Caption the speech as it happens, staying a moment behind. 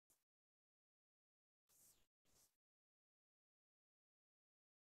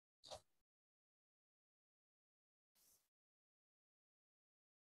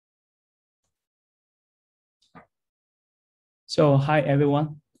So, hi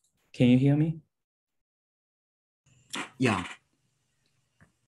everyone. Can you hear me? Yeah.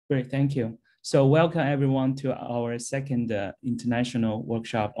 Great, thank you. So, welcome everyone to our second international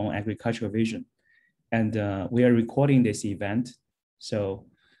workshop on agricultural vision. And we are recording this event. So,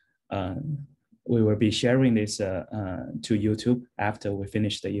 we will be sharing this to YouTube after we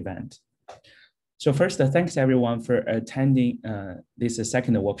finish the event. So first, thanks everyone for attending this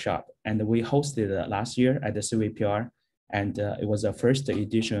second workshop. And we hosted last year at the CVPR. And it was the first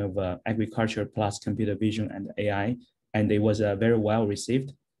edition of Agriculture plus Computer Vision and AI. And it was very well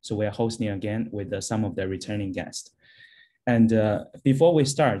received. So we are hosting again with some of the returning guests. And before we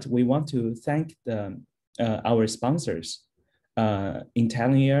start, we want to thank our sponsors,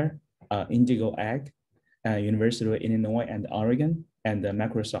 Intellinear, Indigo Ag, University of Illinois and Oregon, and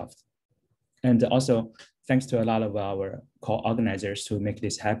Microsoft. And also, thanks to a lot of our co-organizers to make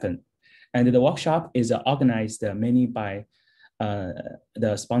this happen. And the workshop is organized mainly by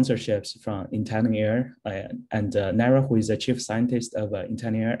the sponsorships from Intellinear and Nara, who is the chief scientist of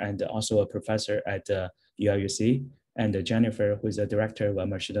Intellinear and also a professor at UIUC, and Jennifer, who is the director of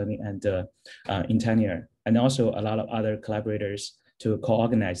machine learning and Intellinear, and also a lot of other collaborators to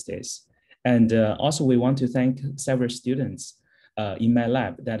co-organize this. And also, we want to thank several students in my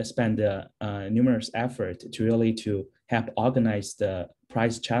lab that spent numerous effort to really help organize the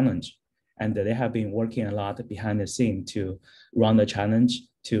prize challenge. And they have been working a lot behind the scene to run the challenge,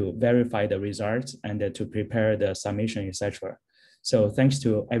 to verify the results, and to prepare the submission, etc. So thanks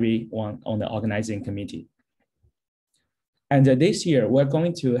to everyone on the organizing committee. And this year, we're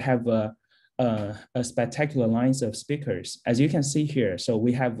going to have a spectacular lines of speakers. As you can see here, so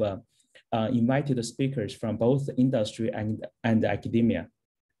we have invited speakers from both industry and academia.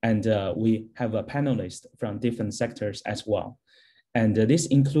 And we have a panelist from different sectors as well. And this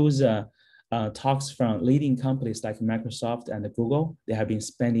includes talks from leading companies like Microsoft and Google. They have been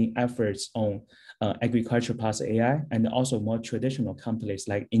spending efforts on agriculture plus AI, and also more traditional companies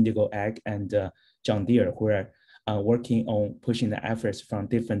like Indigo Ag and John Deere, who are working on pushing the efforts from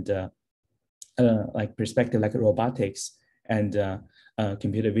different like perspective, like robotics and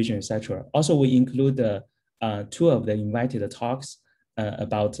computer vision, etc. Also, we include two of the invited talks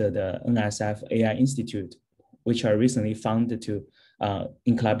about the NSF AI Institute, which are recently founded to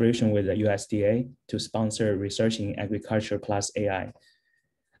in collaboration with the USDA to sponsor research in agriculture plus AI.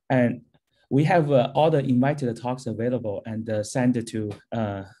 And we have all the invited talks available and sent to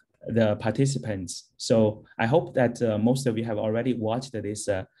the participants. So I hope that most of you have already watched these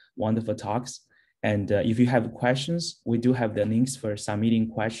wonderful talks. And if you have questions, we do have the links for submitting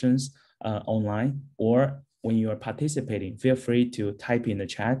questions online, or when you are participating, feel free to type in the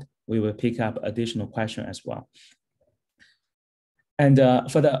chat. We will pick up additional questions as well. And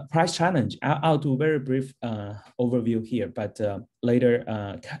for the prize challenge, I'll do a very brief overview here, but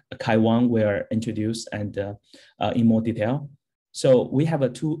later Kai Wang will introduce and in more detail. So we have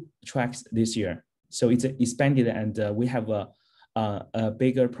 2 tracks this year. So it's expanded, and we have a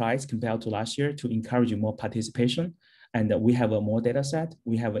bigger prize compared to last year to encourage more participation. And we have a more data set.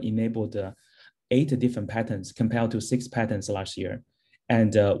 We have enabled 8 different patterns compared to 6 patterns last year.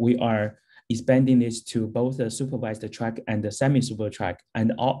 And we are expanding this to both the supervised track and the semi-supervised track.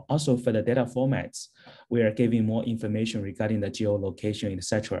 And also for the data formats, we are giving more information regarding the geolocation,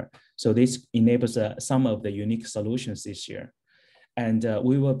 etc. So this enables some of the unique solutions this year. And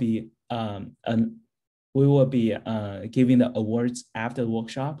we will be giving the awards after the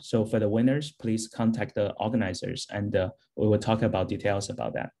workshop. So for the winners, please contact the organizers, and we will talk about details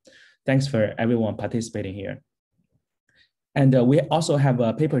about that. Thanks for everyone participating here. And we also have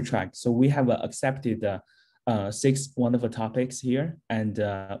a paper track. So we have accepted 6 wonderful topics here. And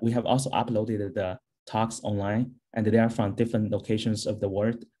we have also uploaded the talks online, and they are from different locations of the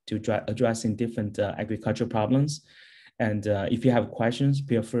world to addressing different agricultural problems. And if you have questions,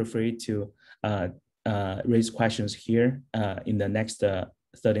 feel free to raise questions here in the next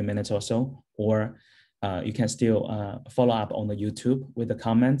 30 minutes or so, or you can still follow up on the YouTube with the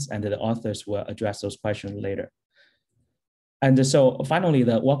comments, and the authors will address those questions later. And so finally,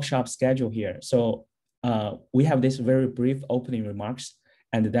 the workshop schedule here. So we have this very brief opening remarks,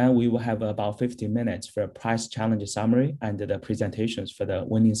 and then we will have about 15 minutes for a prize challenge summary and the presentations for the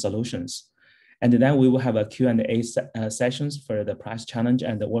winning solutions. And then we will have a Q&A sessions for the prize challenge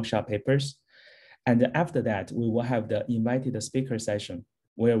and the workshop papers. And after that, we will have the invited speaker session,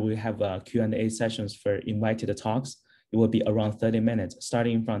 where we have Q&A sessions for invited talks. It will be around 30 minutes,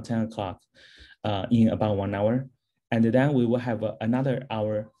 starting from 10 o'clock in about 1 hour. And then we will have another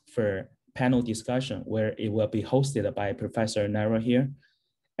hour for panel discussion, where it will be hosted by Professor Nara here.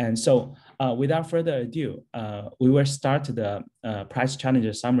 And so without further ado, we will start the price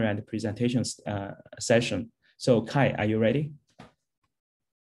challenges summary and presentations session. So Kai, are you ready?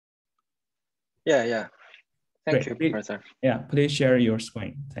 Yeah. Thank you, Please, Professor. Yeah, please share your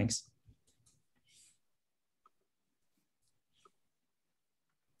screen. Thanks.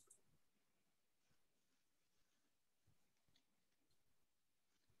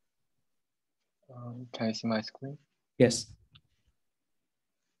 Can you see my screen? Yes.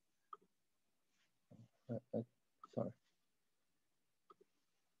 Sorry.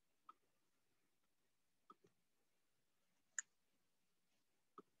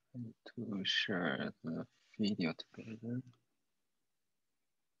 I need to share the video together.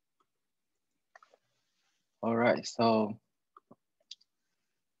 All right, so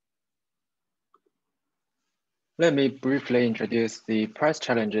let me briefly introduce the price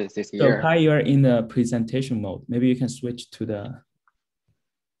challenges this year. So Kai, you're in the presentation mode. Maybe you can switch to the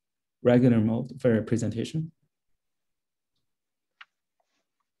regular mode for presentation.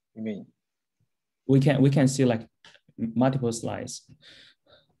 You mean? We can see like multiple slides.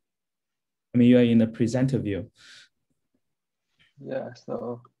 I mean, you are in the presenter view. Yeah,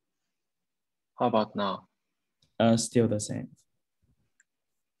 so how about now? Still the same.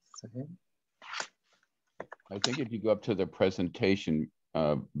 I think if you go up to the presentation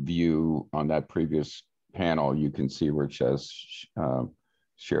view on that previous panel, you can see where it says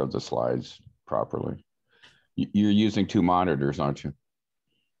share the slides properly. You're using two monitors, aren't you?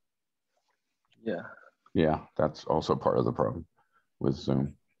 Yeah. Yeah, that's also part of the problem with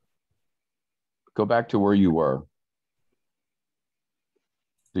Zoom. Go back to where you were.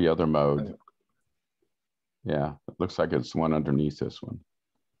 The other mode. Yeah, it looks like it's one underneath this one.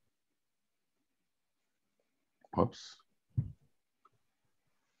 Whoops.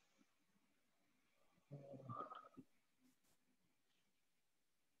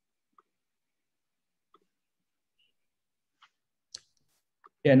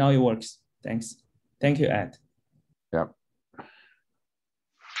 Yeah, now it works. Thanks. Thank you, Ed. Yep.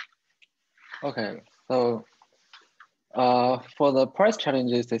 Okay, so for the price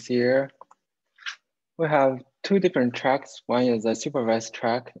challenges this year, we have two different tracks. One is a supervised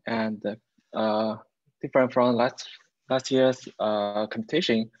track, and different from last year's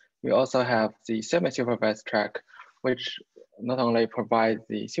competition. We also have the semi-supervised track, which not only provides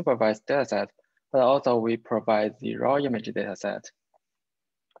the supervised dataset, but also we provide the raw image dataset.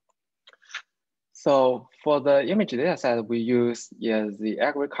 So for the image dataset we use is the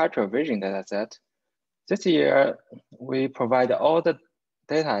agricultural vision dataset. This year, we provide all the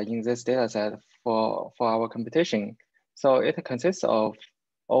data in this dataset for our competition. So it consists of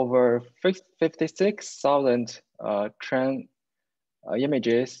over 56,000 trend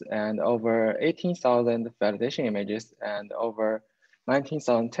images and over 18,000 validation images and over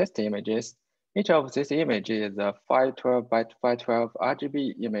 19,000 test images. Each of these images is a 512 by 512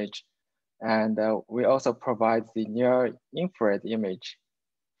 RGB image. And we also provide the near infrared image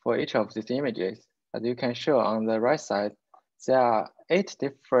for each of these images. As you can show on the right side, there are 8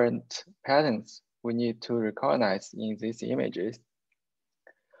 different patterns we need to recognize in these images.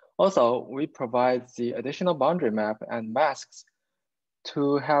 Also, we provide the additional boundary map and masks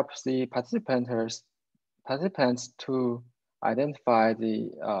to help the participants to identify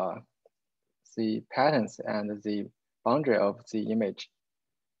the patterns and the boundary of the image.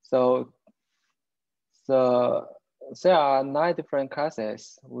 So there are 9 different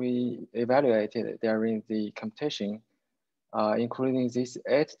classes we evaluated during the competition, including these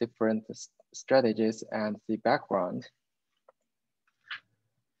 8 different strategies and the background.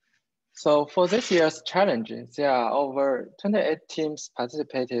 So for this year's challenge, there are over 28 teams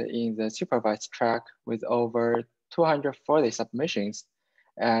participated in the supervised track with over 240 submissions,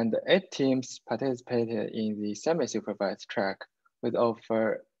 and 8 teams participated in the semi-supervised track with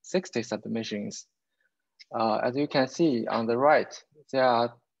over 60 submissions. As you can see on the right, there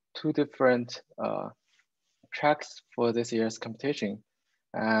are 2 different tracks for this year's competition.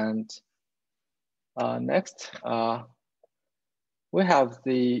 And next, we have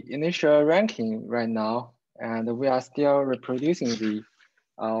the initial ranking right now, and we are still reproducing the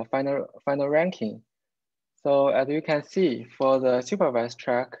final ranking. So as you can see, for the supervised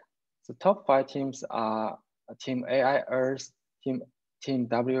track, the top 5 teams are Team AI Earth, Team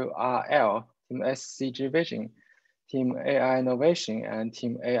WRL, Team SCG Vision, Team AI Innovation, and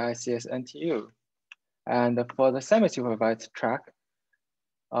Team AI CSNTU. And for the semi-supervised track,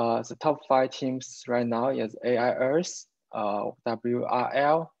 the top 5 teams right now is AI Earth,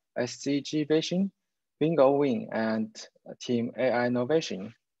 WRL, SCG Vision, Bingo Win, and Team AI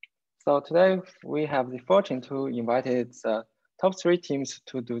Innovation. So today we have the fortune to invite the top 3 teams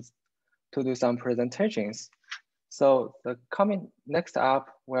to do some presentations. So the coming next up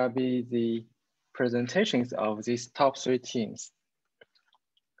will be the presentations of these top 3 teams.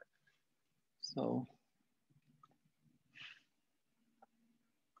 So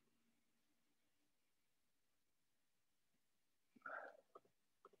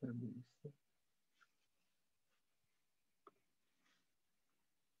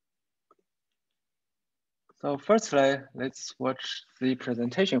So firstly, let's watch the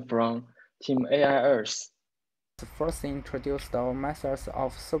presentation from Team AI Earth. First introduce the methods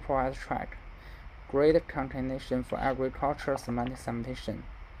of supervised track, grid concatenation for agricultural semantic segmentation.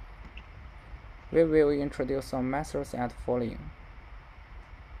 We will introduce some methods as following.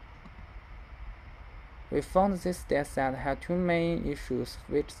 We found this dataset had 2 main issues,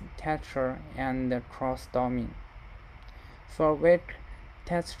 which texture and cross-domain. For which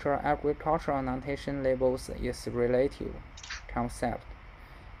texture agricultural annotation labels is relative concept,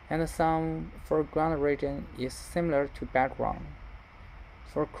 and some foreground region is similar to background.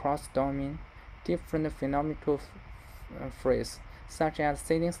 For cross-domain, different phenometric phrases such as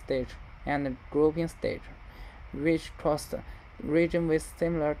seeding stage and grouping stage, which cross region with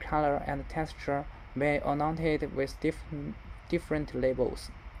similar color and texture, may annotate with different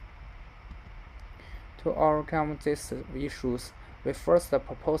labels. To overcome these issues, we first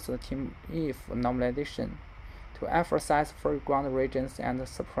proposed team-if normalization to emphasize foreground regions and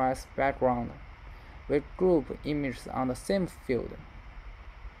suppress background. We group images on the same field.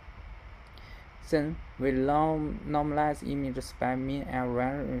 Then we normalize images by mean and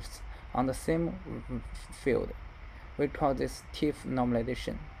variance on the same field. We call this TIFF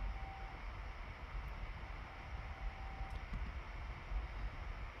normalization.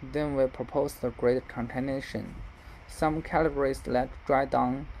 Then we propose the grid concatenation. Some categories like dry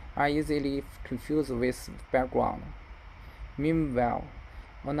down are easily confused with background. Meanwhile,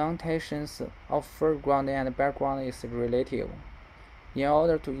 annotations of foreground and background is relative. In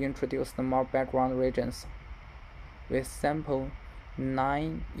order to introduce the more background regions, we sample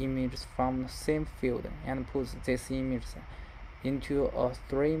 9 images from the same field and put these images into a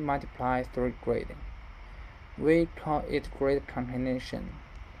 3×3 grid. We call it grid concatenation.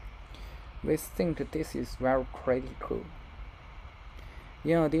 We think this is very critical.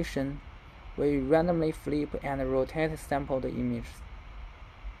 In addition, we randomly flip and rotate sampled images.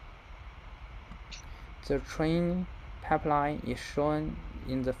 The training pipeline is shown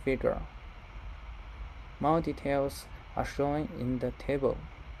in the figure. More details are shown in the table.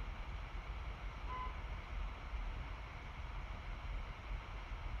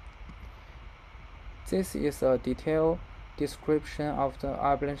 This is a detailed description of the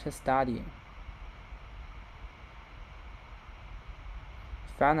ablation study.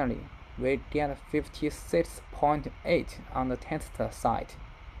 Finally, we get 56.8 on the test site.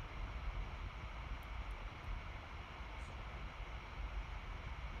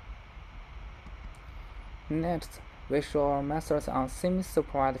 Next, we show our methods on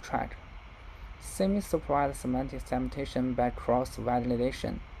semi-supervised track. Semi-supervised semantic segmentation by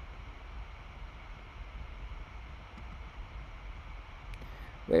cross-validation.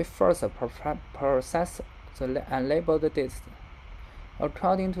 We first process the unlabeled data.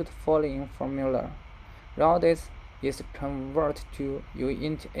 According to the following formula, raw data is converted to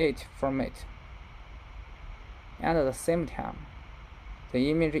uint8 format. At the same time,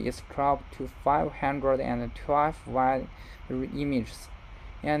 the image is cropped to 512 wide images,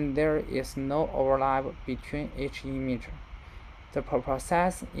 and there is no overlap between each image. The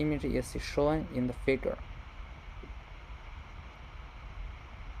processed image is shown in the figure.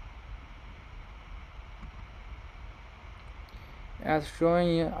 As shown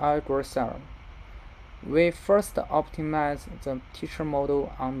in algorithm, we first optimize the teacher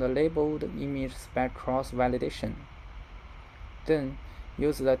model on the labeled images by cross-validation. Then,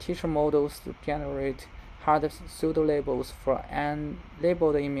 use the teacher models to generate hard pseudo-labels for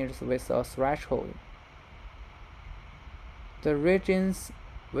unlabeled images with a threshold. The regions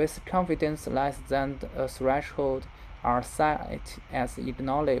with confidence less than a threshold are set as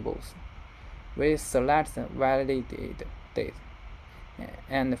ignore labels. We select validated data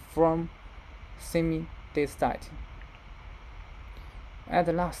and form semi-dataset.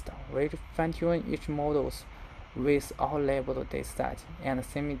 At last, we fine-tune each models with all labeled dataset and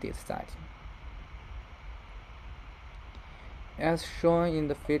semi-dataset. As shown in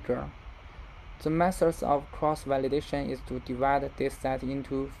the figure, the methods of cross-validation is to divide the dataset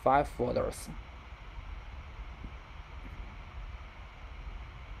into 5 folders.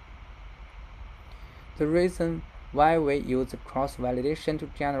 The reason Why we use cross-validation to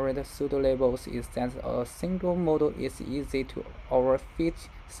generate pseudo-labels is that a single model is easy to overfit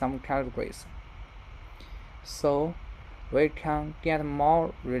some categories. So, we can get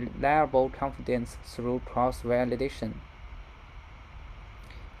more reliable confidence through cross-validation.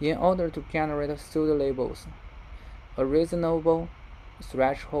 In order to generate pseudo-labels, a reasonable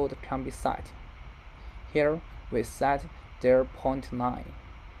threshold can be set. Here, we set 0.9.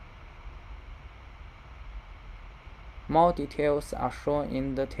 More details are shown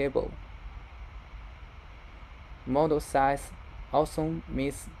in the table. Model size also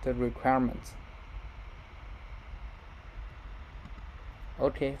meets the requirements.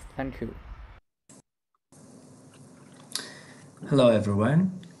 Okay, thank you. Hello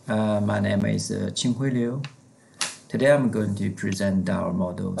everyone, my name is Qinghui Liu. Today I'm going to present our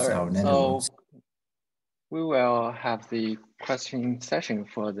models, our networks. So we will have the question session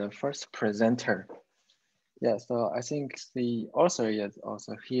for the first presenter. Yeah, so I think the author is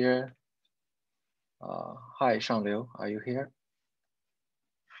also here. Hi, Shang Liu, are you here?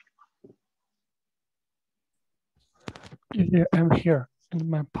 Yeah, I'm here, and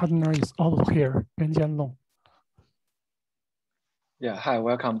my partner is also here, Yuan Jianlong. Yeah, hi,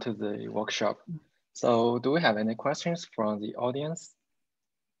 welcome to the workshop. So do we have any questions from the audience?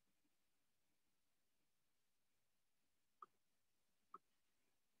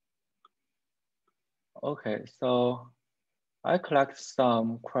 Okay, so I collect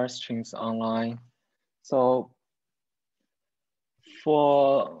some questions online. So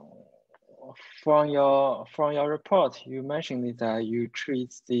from your report, you mentioned that you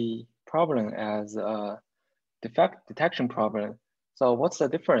treat the problem as a defect detection problem. So what's the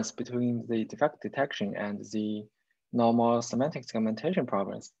difference between the defect detection and the normal semantic segmentation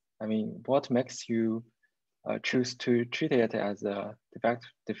problems? I mean, what makes you choose to treat it as a defect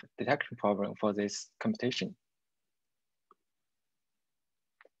detection problem for this computation?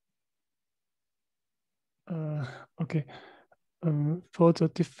 Okay, for the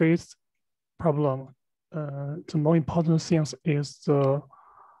defect problem, the more important thing is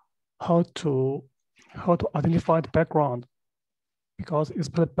how to identify the background, because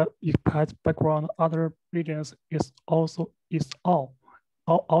if background other regions is also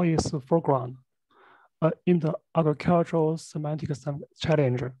all is foreground. In the agricultural semantic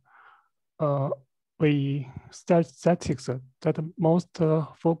challenge, we statistics that most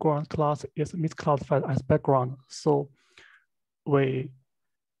foreground class is misclassified as background. So we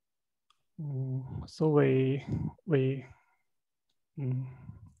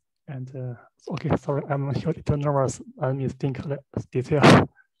okay, sorry, I'm a little nervous. I need to think detail.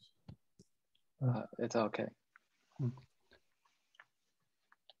 It's okay.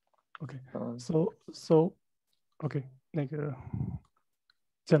 Okay, so okay,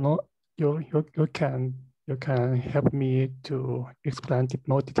 Jianlong, you can help me to explain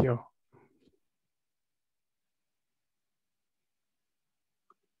more detail.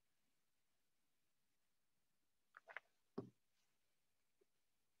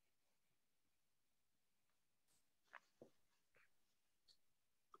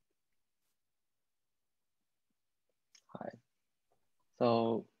 Hi.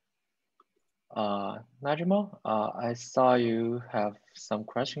 So, Najma, I saw you have some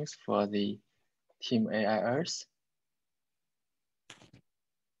questions for the Team AIers.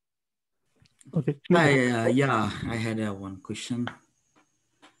 Okay. Hi, yeah, I had one question.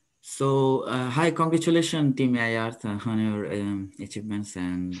 So, hi, congratulations, Team AIR, on your achievements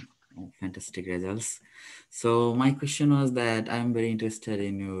and fantastic results. So, my question was that I'm very interested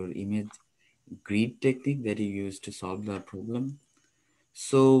in your image grid technique that you use to solve the problem.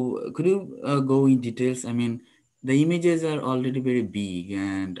 So, could you go in details? I mean, the images are already very big,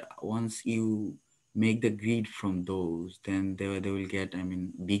 and once you make the grid from those, then they will get, I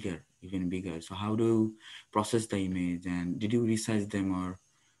mean, bigger, even bigger. So, how do you process the image, and did you resize them, or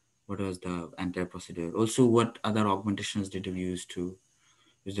what was the entire procedure? Also, what other augmentations did you use to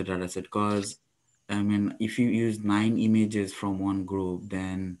use the data set? Because, I mean, if you use 9 images from one group,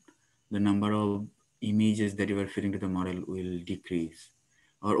 then the number of images that you are feeding to the model will decrease.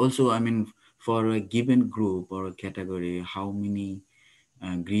 Or also, I mean, for a given group or a category, how many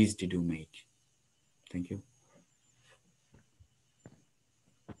grids did you make? Thank you.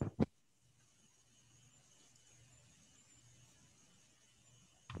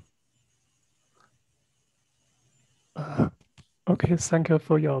 Okay, thank you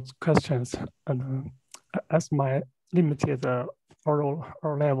for your questions. And as my limited oral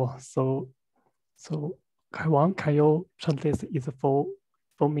level, so Kai-Wang, can you translate it for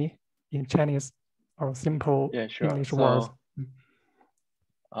me in Chinese or simple Yeah, sure. English So, words?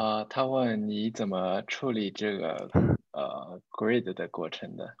 他问你怎么处理这个grid 的过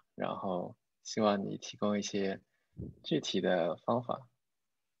程的，然后希望你提供一些具体的方法。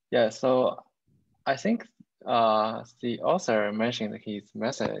Yeah, so I think the author mentioned his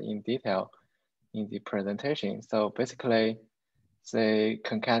method in detail in the presentation. So basically, they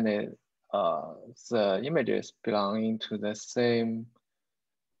concatenate the images belonging to the same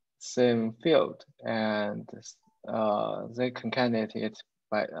field, and they concatenate it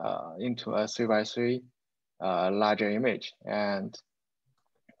by into a 3x3 larger image, and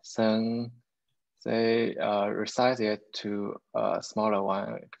then they resize it to a smaller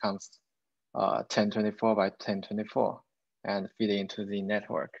one. It becomes 1024 by 1024 and feed into the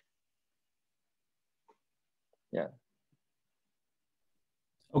network. Yeah.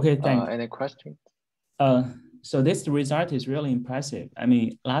 Okay, thanks. Any questions? So this result is really impressive. I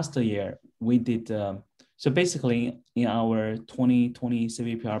mean, last year we did, so basically in our 2020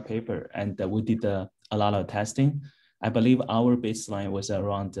 CVPR paper, and we did a lot of testing. I believe our baseline was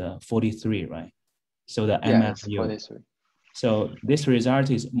around 43, right? So the yeah, it's 43. So this result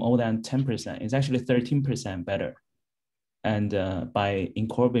is more than 10%. It's actually 13% better. And by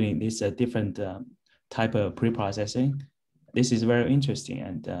incorporating this different type of pre-processing, this is very interesting.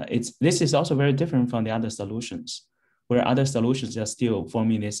 And this is also very different from the other solutions, where other solutions are still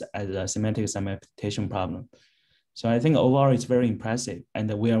forming this as a semantic segmentation problem. So I think overall it's very impressive.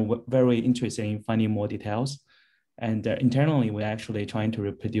 And we are very interested in finding more details. And internally, we're actually trying to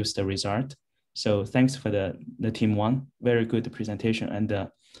reproduce the result. So thanks for the team one, very good presentation. And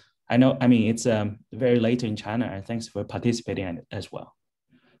I know, I mean, it's very late in China, and thanks for participating in it as well.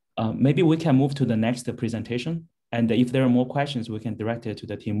 Maybe we can move to the next presentation. And if there are more questions, we can direct it to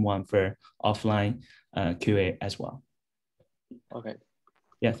the team one for offline QA as well. Okay.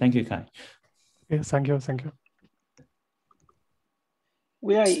 Yeah, thank you, Kai. Yeah, thank you.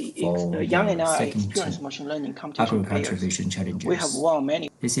 We are young and experienced machine learning competition players. Challenges. We have won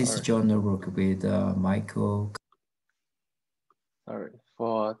many. This is John Rook with Michael. Sorry,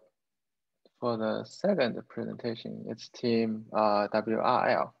 for the second presentation, it's team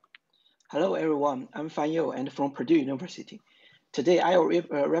WRL. Hello everyone, I'm Fan Yu and from Purdue University. Today I will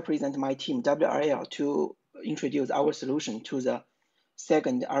represent my team WRL to introduce our solution to the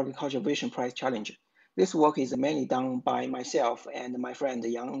second Agricultural Vision Prize Challenge. This work is mainly done by myself and my friend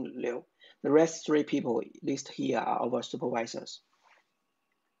Yang Liu. The rest 3 people listed here are our supervisors.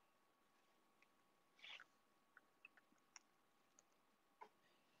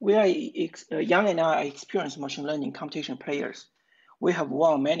 We are young and experienced machine learning competition players. We have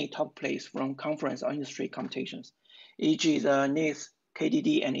won many top plays from conference or industry competitions, e.g. the NIST,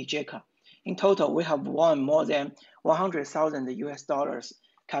 KDD, and EJCA. In total, we have won more than $100,000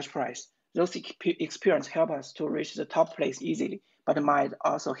 cash prize. Those experience help us to reach the top place easily, but might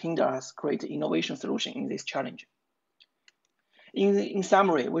also hinder us create innovation solution in this challenge. In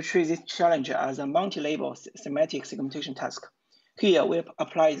summary, we treat this challenge as a multi-label semantic segmentation task. Here, we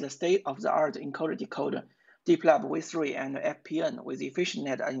apply the state-of-the-art encoder-decoder, deep lab V3 and FPN with efficient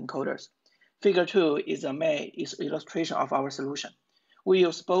net encoders. Figure 2 is a main illustration of our solution. We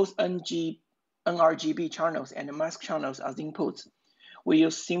use both NRGB channels and mask channels as inputs. We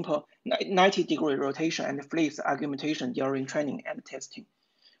use simple 90-degree rotation and flips argumentation during training and testing.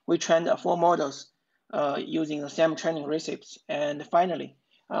 We trained 4 models using the same training recipes. And finally,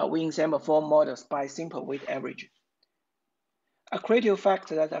 we ensemble 4 models by simple weight average. A critical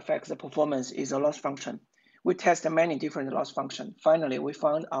factor that affects the performance is a loss function. We test many different loss functions. Finally, we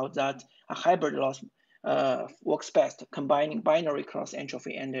found out that a hybrid loss works best, combining binary cross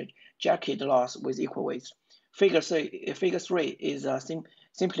entropy and jacket loss with equal weights. Figure 3 is a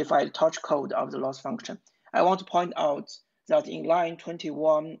simplified touch code of the loss function. I want to point out that in line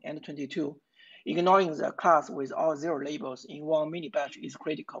 21 and 22, ignoring the class with all 0 labels in one mini batch is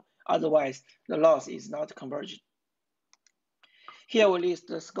critical. Otherwise, the loss is not convergent. Here we list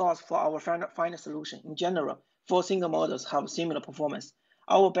the scores for our final solution. In general, 4 single models have similar performance.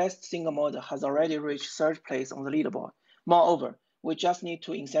 Our best single model has already reached 3rd place on the leaderboard. Moreover, we just need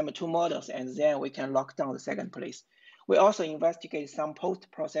to ensemble 2 models and then we can lock down the 2nd place. We also investigate some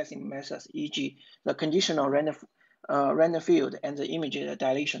post-processing methods, e.g. the conditional random field and the image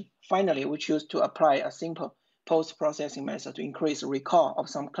dilation. Finally, we choose to apply a simple post-processing method to increase recall of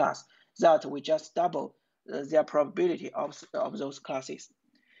some class that we just double their probability of those classes.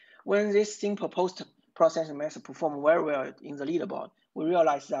 When this simple post-processing method performs very well in the leaderboard, we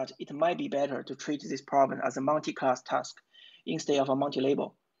realize that it might be better to treat this problem as a multi-class task instead of a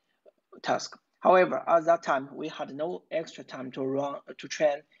multi-label task. However, at that time, we had no extra time to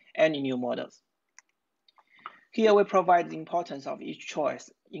train any new models. Here we provide the importance of each choice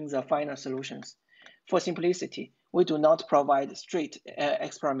in the final solutions. For simplicity, we do not provide strict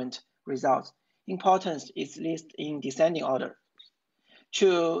experiment results. Importance is listed in descending order.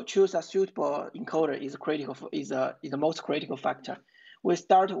 To choose a suitable encoder is the most critical factor. We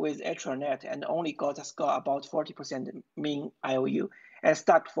start with HRNet and only got a score about 40% mean IOU and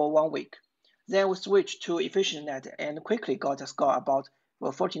stuck for 1 week. Then we switched to EfficientNet and quickly got a score about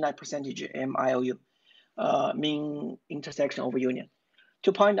 49% MIOU, mean intersection over union.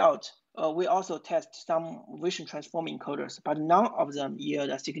 To point out, we also test some vision transform encoders, but none of them yield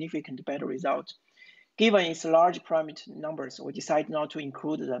a significant better result. Given its large parameter numbers, we decided not to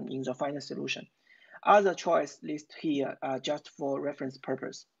include them in the final solution. Other choices listed here are just for reference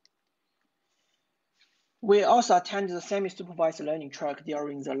purpose. We also attended the semi-supervised learning track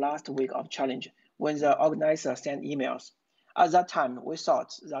during the last week of challenge when the organizer sent emails. At that time, we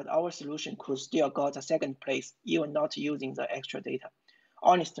thought that our solution could still got a second place, even not using the extra data.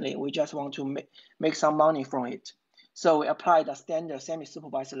 Honestly, we just want to make some money from it. So we applied a standard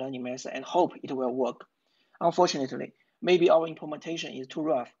semi-supervised learning method and hope it will work. Unfortunately, maybe our implementation is too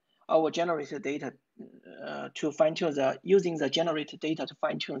rough. Our generated data to fine-tune using the generated data to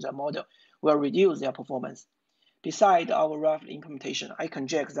fine-tune the model will reduce their performance. Besides our rough implementation, I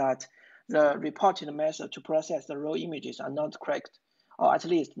conjecture that the reported method to process the raw images are not correct, or at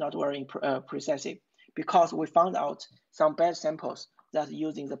least not very precise, because we found out some bad samples that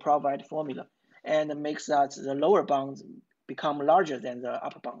using the provided formula and makes that the lower bounds become larger than the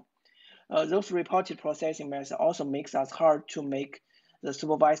upper bound. Those reported processing methods also makes us hard to make the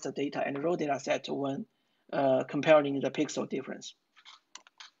supervised data and raw data set when comparing the pixel difference.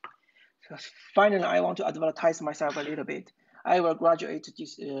 So finally, I want to advertise myself a little bit. I will graduate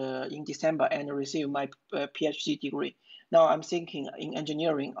in December and receive my PhD degree. Now I'm thinking in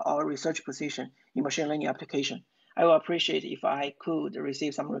engineering or research position in machine learning application. I will appreciate if I could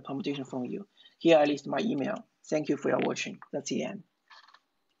receive some recommendation from you. Here I list my email. Thank you for your watching. That's the end.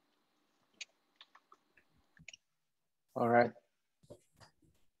 All right.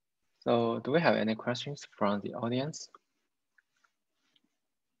 So do we have any questions from the audience?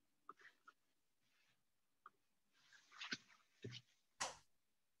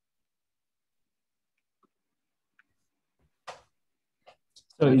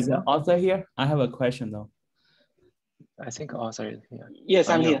 So is the author here? I have a question though. I think author is here. Yes,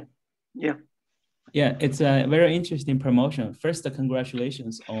 I'm here. Yeah. Yeah, it's a very interesting promotion. First,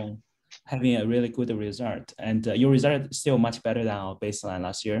 congratulations on having a really good result. And your result is still much better than our baseline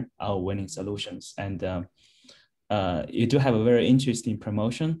last year, our winning solutions. And you do have a very interesting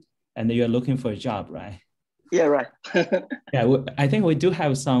promotion and you're looking for a job, right? Yeah, right. Yeah, I think we do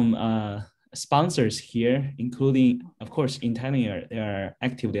have some sponsors here, including, of course, Intellier, they are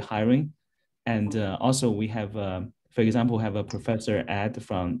actively hiring. And also we have, for example, we have a Professor Ed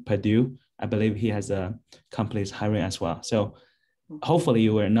from Purdue. I believe he has a companies hiring as well. So hopefully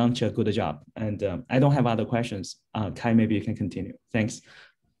you will launch a good job. And I don't have other questions. Kai, maybe you can continue. Thanks.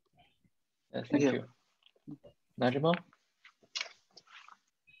 Thank you. Najima?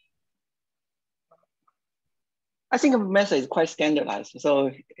 I think the method is quite standardized.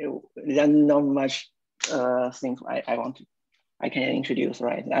 So there's not much things I can introduce,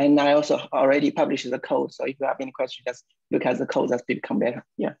 right? And I also already published the code. So if you have any questions, just look at the code that's become better.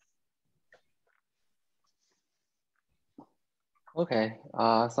 Yeah. Okay,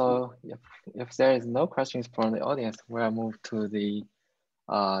 so if there is no questions from the audience, we'll move to the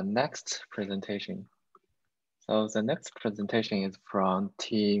next presentation. So the next presentation is from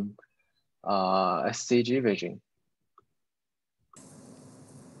team SCG Vision.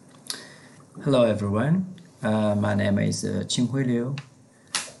 Hello everyone, my name is Qinghui Liu.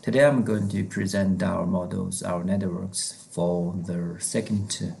 Today I'm going to present our models, our networks for the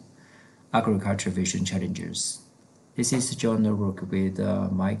second agriculture vision challenges. This is joint work with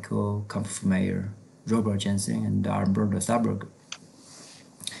Michael Kampfmeyer, Robert Jensen, and Armbruder Saarberg.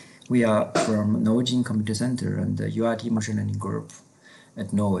 We are from Norwegian Computer Center and the UIT Machine Learning Group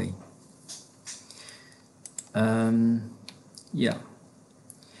at Norway. Yeah.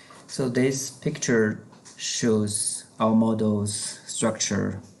 So this picture shows our model's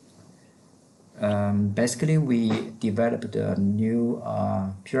structure. Basically, we developed a new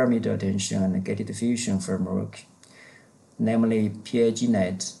pyramid attention and gated diffusion framework, namely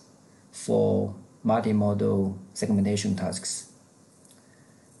PAGNet, for multimodal segmentation tasks.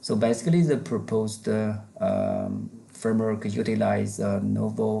 So basically, the proposed framework utilizes a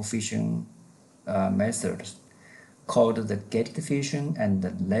novel fission method called the gated diffusion and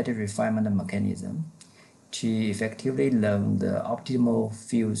the ladder refinement mechanism to effectively learn the optimal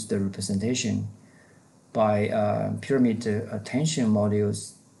fused representation by pyramid attention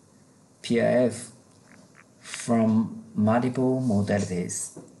modules, PIF, from multiple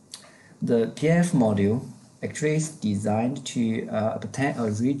modalities. The PIF module actually is designed to obtain a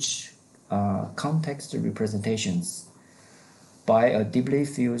rich context representations by a deeply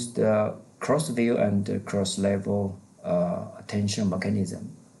fused cross-view and cross-level attention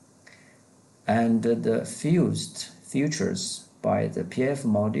mechanism. And the fused features by the PIF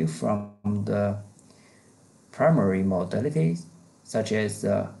module from the primary modalities, such as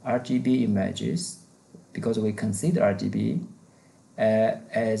RGB images, because we consider RGB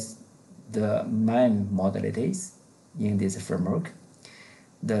as the main modalities in this framework.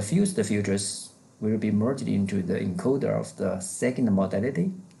 The fused features will be merged into the encoder of the second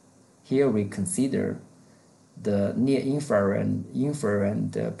modality. Here we consider the near-infrared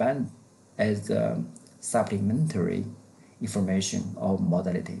band as the supplementary information or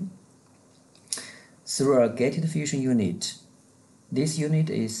modality. Through a gated fusion unit, this unit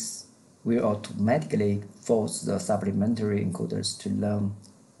will automatically force the supplementary encoders to learn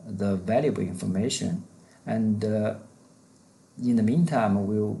the valuable information, and in the meantime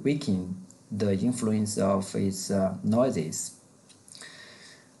will weaken the influence of its noises.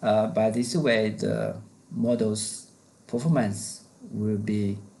 By this way, the model's performance will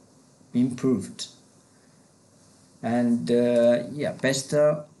be improved. And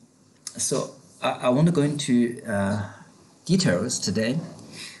so I won't go into details today.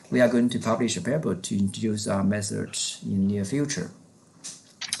 We are going to publish a paper to introduce our method in near future.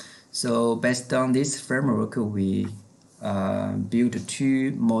 So based on this framework, we built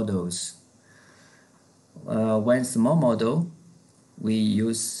two models. One small model, we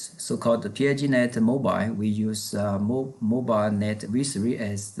use so-called PIGNet Mobile. We use MobileNet V3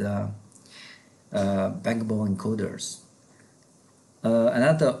 as the backbone encoders.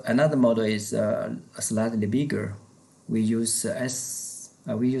 Another model is slightly bigger. We use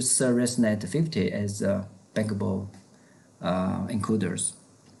ServiceNet 50 as backbone encoders.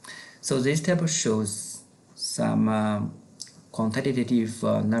 So this table shows some quantitative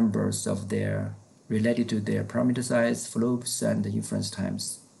numbers of their related to their parameter size, flops, and inference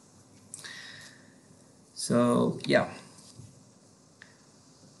times. So yeah.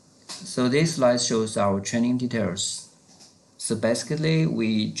 So this slide shows our training details. So basically,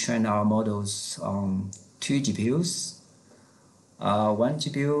 we train our models on 2 GPUs. One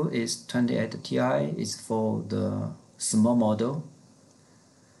GPU is 28 Ti, is for the small model.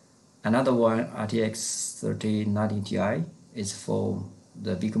 Another one, RTX 3090 Ti, is for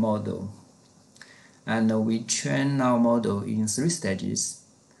the big model. And we train our model in 3 stages.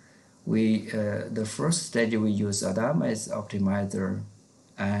 The first stage we use Adam as optimizer,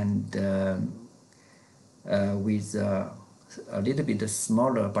 and with a little bit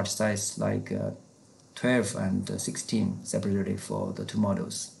smaller batch size, like 12 and 16 separately for the 2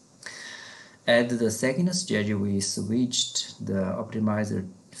 models. At the second stage, we switched the optimizer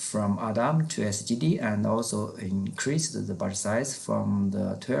from Adam to SGD and also increased the batch size from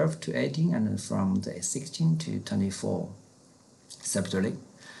the 12 to 18 and from the 16 to 24 separately.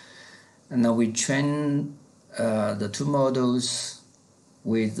 And now we train the 2 models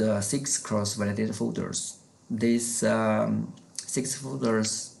with 6 cross-validated folders. These 6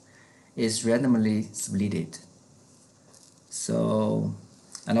 folders is randomly splitted. So,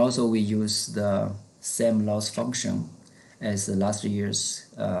 and also we use the same loss function as the last year's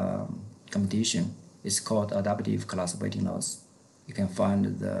competition. It's called adaptive class weighting loss. You can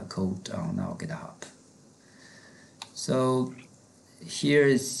find the code on our GitHub. So here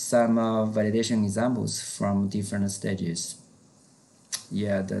is some validation examples from different stages.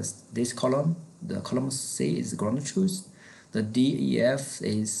 Yeah, this column, the column C is ground truth. The DEF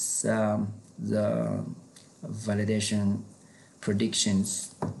is the validation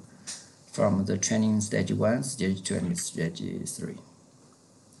predictions from the training stage 1, stage 2, and stage 3.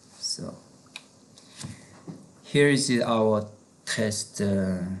 So here is our test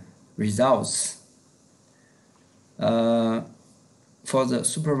results. For the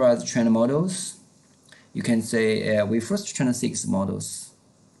supervised trained models, you can say we first trained 6 models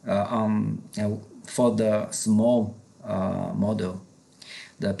for the small model,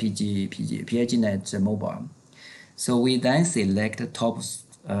 the PIGNet Mobile. So we then select top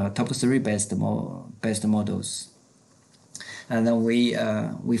 3 best models, and then we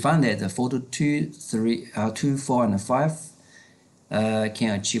found that the photo 2, 4, and 5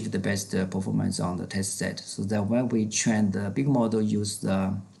 can achieve the best performance on the test set. So that when we train the big model, use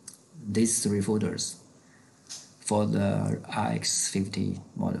these 3 folders for the RX50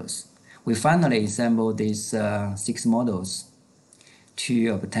 models. We finally assemble these 6 models to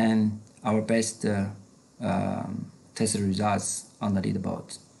obtain our best test results on the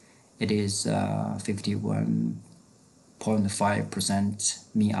leaderboard. It is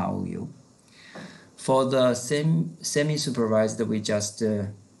 51.5% mean ROU. For the semi-supervised, we just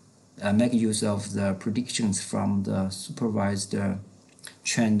make use of the predictions from the supervised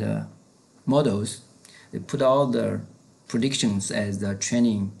trained models. We put all the predictions as the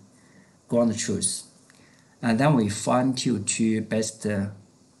training ground truth. And then we fine-tune two best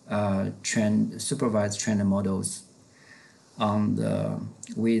supervised trained models on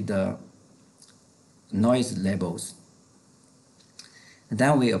with the noise labels. And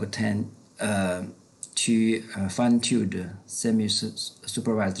then we obtain two fine-tuned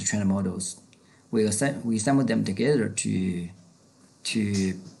semi-supervised trained models. We assemble them together to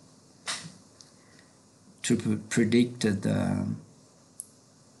predict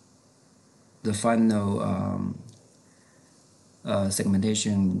the final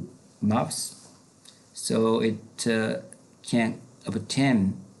segmentation maps. So it can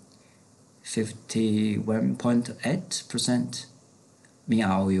obtain 51.8% mean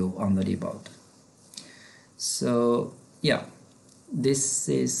ROU on the leaderboard. So yeah, this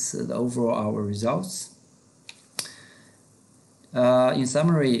is the overall our results. In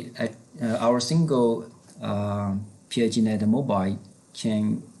summary, our single PIGNet mobile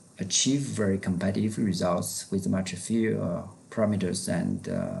can achieve very competitive results with much fewer parameters and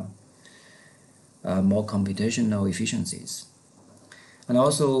more computational efficiencies. And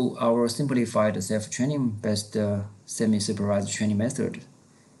also our simplified self-training based semi-supervised training method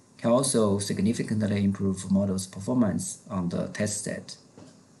can also significantly improve models' performance on the test set.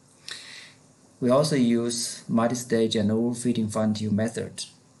 We also use multi-stage and overfitting fine-tune method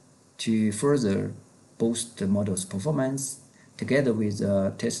to further boost the model's performance together with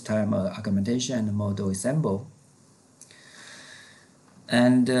test time augmentation and model assemble.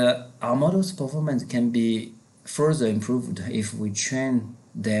 And our model's performance can be further improved if we train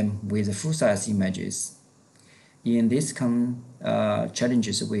them with full-size images. In these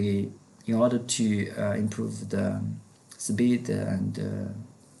challenges, in order to improve the speed and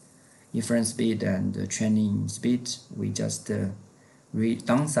inference speed and training speed, we just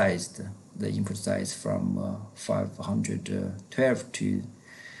downsized the input size from 512 to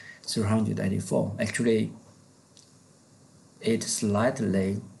 384. Actually, it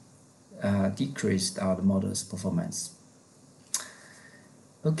slightly decreased our model's performance.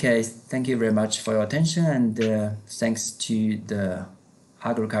 Okay, thank you very much for your attention, and thanks to the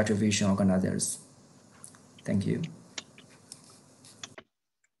Agriculture Vision organizers. Thank you.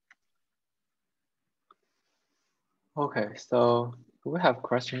 Okay, so do we have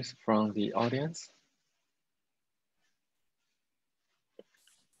questions from the audience?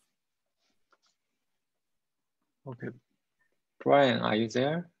 Okay, Brian, are you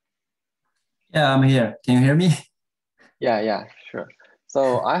there? Yeah, I'm here. Can you hear me? Yeah, sure.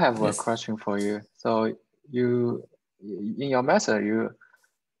 So I have Yes. a question for you. So in your method, you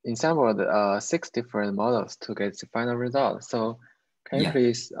assembled 6 different models to get the final result. So can you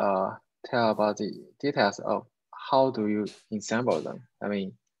please tell about the details of how do you assemble them? I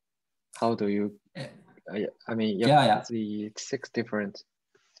mean, how do you, the 6 different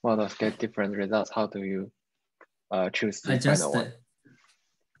models get different results, how do you choose the final one?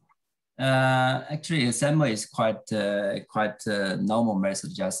 Actually, assemble is quite normal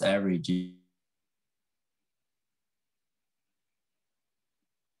method, just average.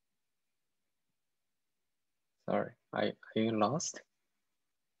 Sorry, are you lost?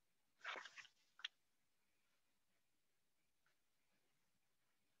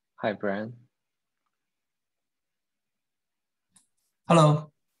 Hi, Brian.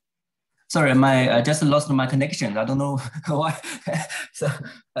 Hello. Sorry, I just lost my connection. I don't know why. So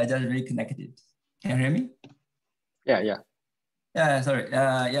I just reconnected. Can you hear me? Yeah. Yeah, sorry.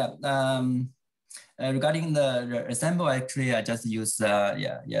 Regarding the assemble, actually, I just use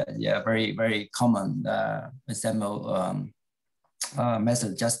very common assemble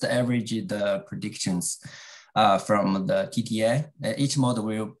method. Just average the predictions from the TTA. Each model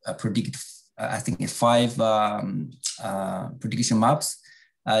will predict, I think, 5 prediction maps.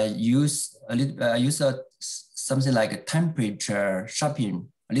 Use something like a temperature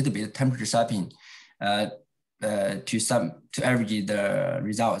sharpening, a little bit of temperature sharpening to average the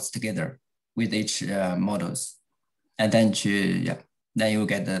results together with each models, and then then you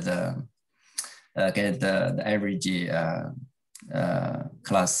get the average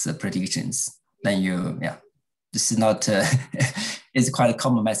class predictions. Then this is not it's quite a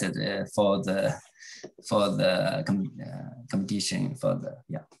common method for the competition for the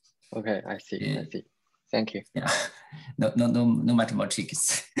Okay, I see. Thank you. Yeah, no much more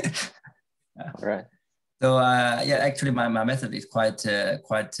tricks. All right. So yeah, actually my method is quite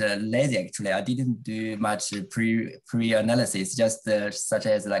lazy. Actually, I didn't do much pre analysis, just such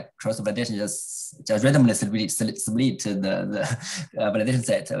as like cross validation, just randomly split the validation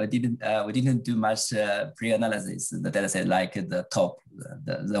set. We didn't do much pre analysis. The data set like the top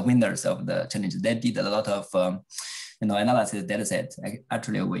the winners of the challenge. They did a lot of analysis data set.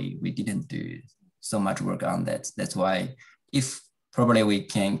 Actually, we didn't do so much work on that. That's why if probably we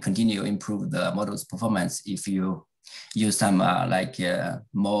can continue improve the model's performance if you use some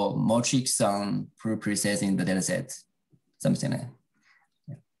more tricks on pre-processing the data set, something like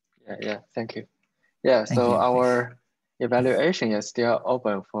that. Yeah, thank you. Yeah, Thank so you. our evaluation is still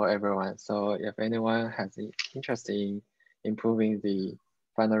open for everyone. So if anyone has interest in improving the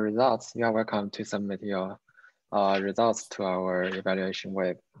final results, you are welcome to submit your results to our evaluation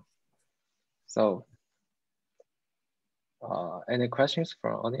web. So any questions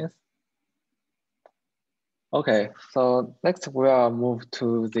from audience? Okay, so next we'll move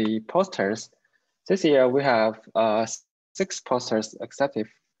to the posters. This year we have 6 posters accepted.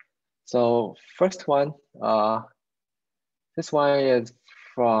 So first one, this one is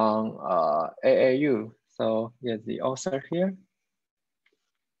from AAU. So yeah, the author here.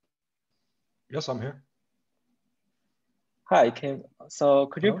 Yes, I'm here. Hi, Kim. So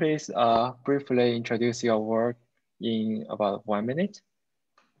could you please briefly introduce your work in about 1 minute?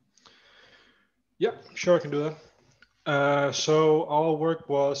 Yeah, sure, I can do that. So our work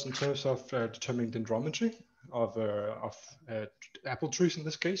was in terms of determining dendrometry of apple trees, in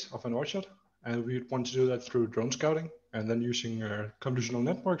this case, of an orchard. And we want to do that through drone scouting and then using convolutional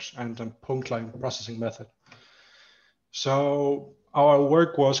networks and a point cloud processing method. So our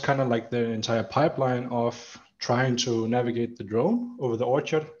work was kind of like the entire pipeline of trying to navigate the drone over the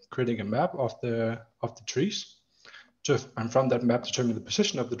orchard, creating a map of the trees, and from that map determine the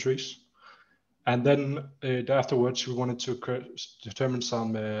position of the trees. And then afterwards, we wanted to determine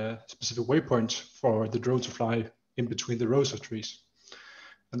some specific waypoints for the drone to fly in between the rows of trees.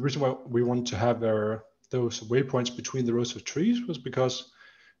 And the reason why we wanted to have those waypoints between the rows of trees was because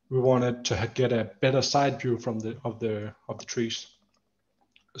we wanted to get a better side view of the trees.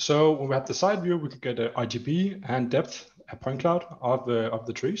 So when we had the side view, we could get an RGB and depth, a point cloud of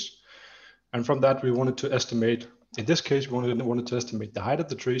the trees. And from that, we wanted to estimate, in this case, we wanted to estimate the height of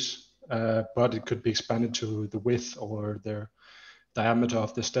the trees, but it could be expanded to the width or the diameter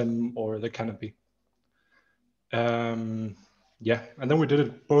of the stem or the canopy. Yeah, and then we did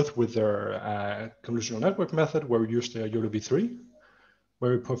it both with our convolutional network method, where we used the YOLOv3,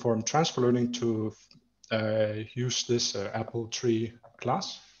 where we performed transfer learning to use this apple tree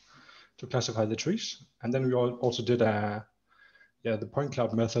class to classify the trees. And then we also did the point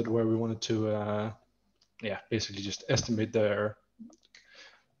cloud method, where we wanted to basically just estimate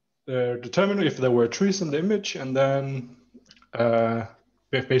determine if there were trees in the image, and then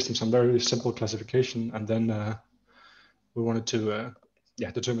based on some very simple classification, and then we wanted to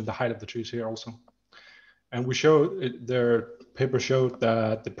determine the height of the trees here also. And we showed their paper showed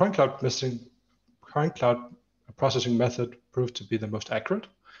that the point cloud processing method proved to be the most accurate,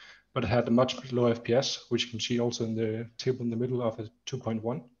 but it had a much lower FPS, which you can see also in the table in the middle of a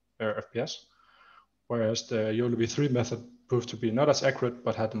 2.1 FPS, whereas the YOLOv3 method proved to be not as accurate,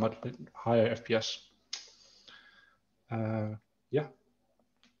 but had a much higher FPS. Yeah.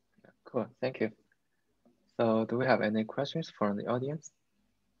 Cool, thank you. So do we have any questions from the audience?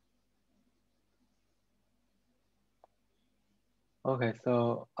 Okay,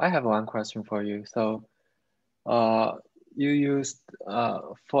 so I have one question for you. So you used,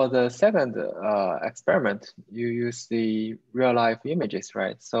 for the second experiment, you use the real life images,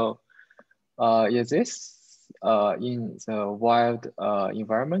 right? So is this in the wild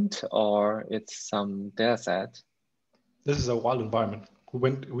environment, or it's some data set? This is a wild environment. We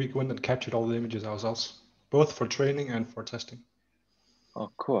went and captured all the images ourselves, both for training and for testing. Oh,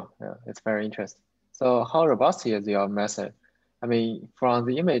 cool. Yeah, it's very interesting. So how robust is your method? I mean, from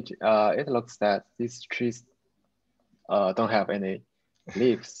the image, it looks that these trees don't have any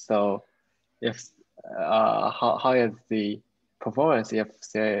leaves. So if how is the performance if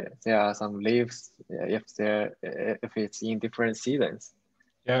there are some leaves, if it's in different seasons?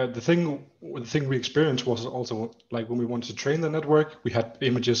 Yeah, the thing we experienced was also like when we wanted to train the network, we had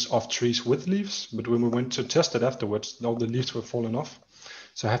images of trees with leaves, but when we went to test it afterwards, all the leaves were falling off.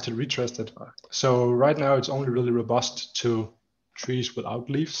 So I had to retest it. So right now it's only really robust to trees without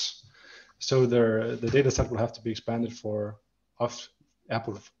leaves. So the data set will have to be expanded for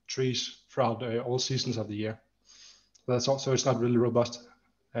apple trees throughout all seasons of the year. That's also, it's not really robust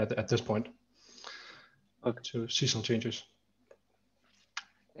at this point to seasonal changes.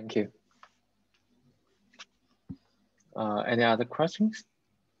 Thank you. Any other questions?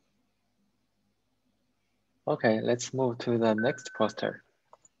 Okay, let's move to the next poster.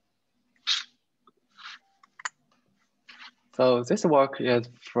 So this work is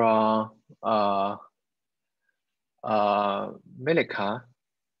from Milika.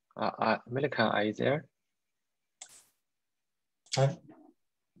 Milika, are you there? Hi.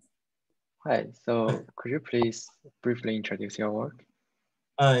 Hi, so could you please briefly introduce your work?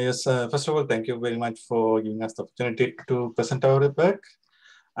 Yes, first of all, thank you very much for giving us the opportunity to present our work.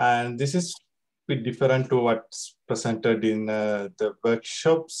 And this is a bit different to what's presented in the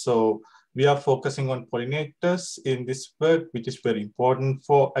workshop. So we are focusing on pollinators in this work, which is very important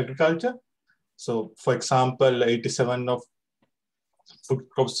for agriculture. So for example, 87 of food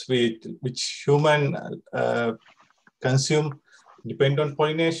crops which human consume depend on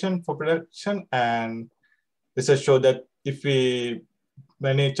pollination for production. And research show that if we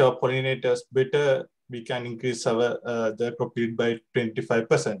manage our pollinators better, we can increase our the crop yield by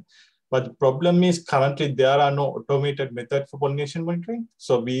 25%. But the problem is currently there are no automated method for pollination monitoring.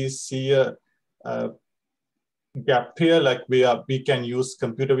 So we see a gap here, like we can use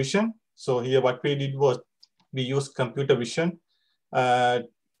computer vision. So here what we did was we used computer vision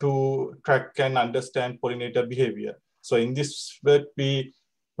to track and understand pollinator behavior. So in this work, we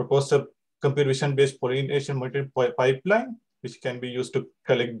proposed a computer vision based pollination monitoring pipeline, which can be used to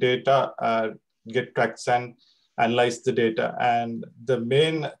collect data, get tracks and analyze the data. And the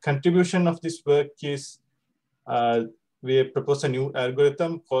main contribution of this work is we proposed a new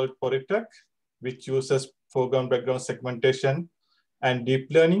algorithm called PORITRAC, which uses foreground background segmentation and deep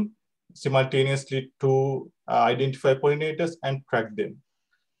learning simultaneously to identify pollinators and track them.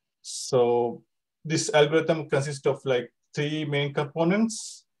 So this algorithm consists of like three main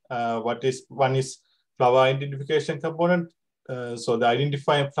components. One is flower identification component. So the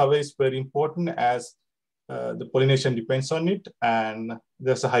identifying flower is very important as the pollination depends on it. And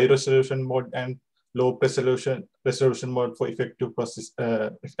there's a high resolution mode and low resolution mode for effective process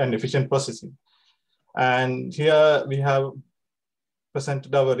and efficient processing. And here we have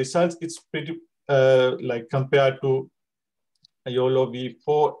presented our results. It's pretty like compared to YOLO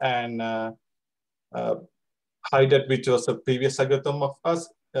V4 and HIDET, which was a previous algorithm of us,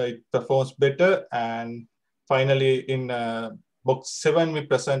 it performs better. And finally, in box 7, we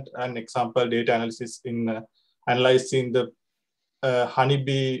present an example data analysis in analyzing the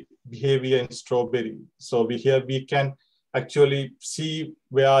honeybee behavior in strawberry. So here we can actually see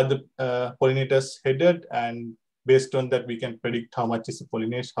where the pollinators headed, and based on that, we can predict how much is the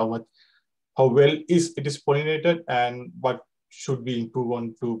pollination, how well it is pollinated, and what should we improve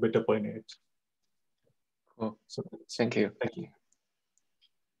on to better pollinate. Cool. So thank you. Thank you.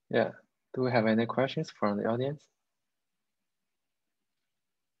 Yeah. Do we have any questions from the audience?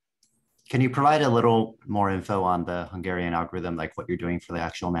 Can you provide a little more info on the Hungarian algorithm, like what you're doing for the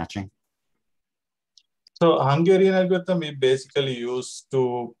actual matching? So Hungarian algorithm we basically use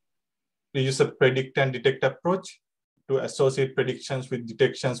a predict and detect approach to associate predictions with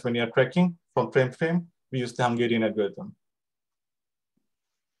detections when you're tracking from frame to frame. We use the Hungarian algorithm.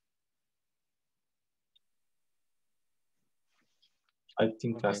 I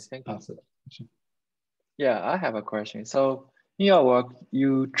think that's answered. Yeah, I have a question. So in your work,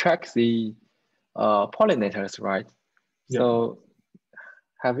 you track the pollinators, right? Yeah. So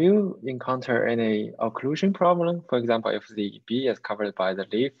have you encountered any occlusion problem? For example, if the bee is covered by the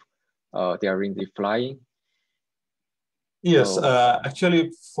leaf during the flying? Yes,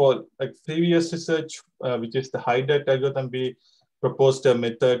 actually for like previous research, which is the HIDET algorithm, we proposed a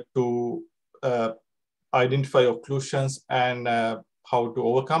method to identify occlusions and how to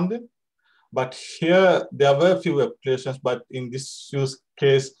overcome them. But here there were a few applications, but in this use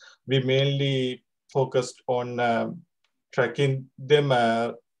case, we mainly focused on tracking them,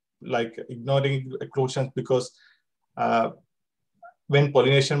 like ignoring occlusions, because when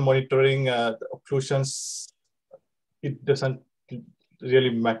pollination monitoring the occlusions, it doesn't really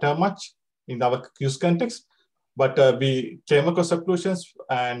matter much in our use context. But we came across occlusions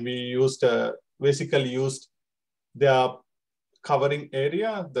and we used basically used their covering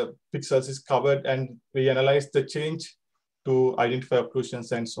area, the pixels is covered, and we analyzed the change to identify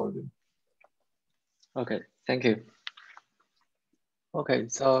occlusions and solve them. Okay, thank you. Okay,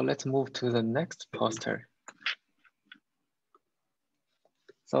 so let's move to the next poster.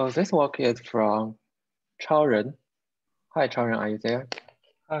 So this work is from Chaoren. Hi, Chaoren, are you there?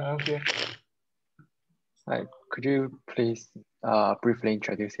 Hi, I'm here. Hi, could you please briefly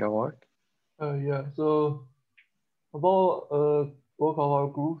introduce your work? Yeah, so about work of our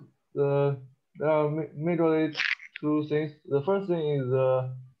group, there are majorly two things. The first thing is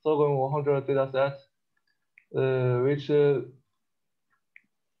the sorghum 100 data set. which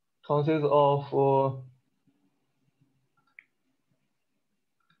consists of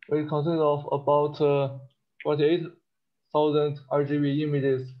about 48,000 RGB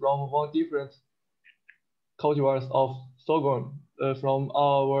images from one different cultivars of sorghum from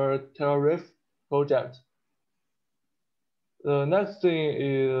our TerraRef project. The next thing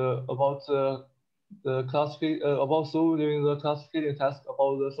is about about solving the classification task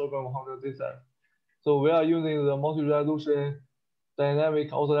about the sorghum 100 dataset. So we are using the multi-resolution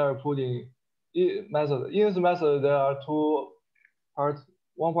dynamic outlier pooling method. In this method, there are two parts.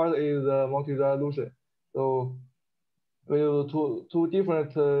 One part is the multi-resolution. So we use two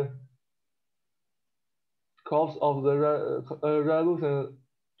different crops of the resolution,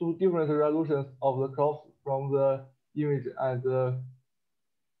 two different resolutions of the crops from the image and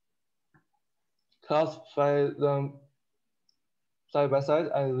classify them side by side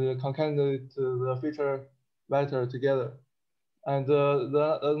and concatenate the feature vector together. And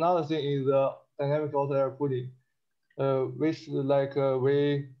another thing is the dynamic outlier pooling, which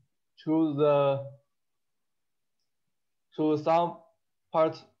we choose some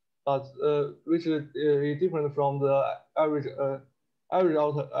parts, but which is different from the average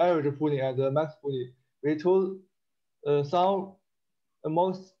pooling and the max pooling. We choose some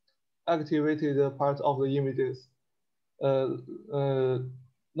most activated parts of the images,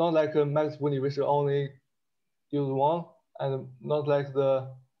 not like a max pooling, which only use one, and not like the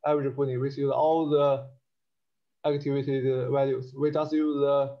average pooling, which use all the activated values. We just use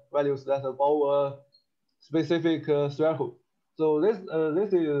the values that above a specific threshold. So this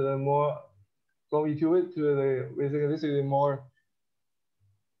is more from intuitively, we think this is more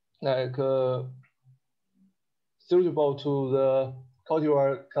like suitable to the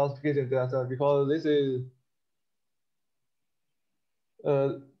cultivar classification data because this is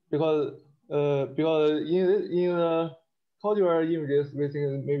because in the cultivar images, we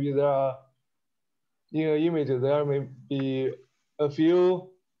think maybe there are in an image there may be a few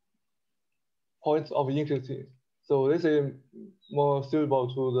points of interest. So this is more suitable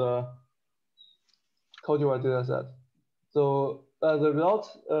to the cultivar data set. So as a result,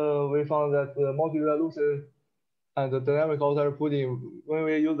 we found that the multi-resolution and the dynamic outlier pooling, when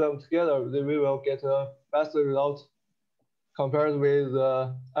we use them together, then we will get a faster result compared with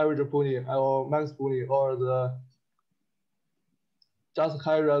the average pooling or max pooling or the just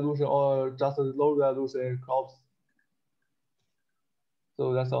high resolution or just low resolution crops.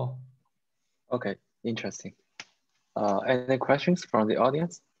 So that's all. Okay, interesting. Any questions from the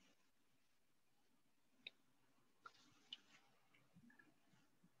audience?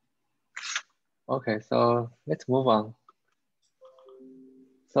 Okay, so let's move on.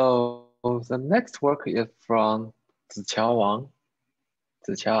 So the next work is from Ziqiao Wang.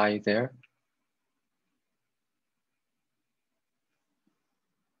 Ziqiao, are you there?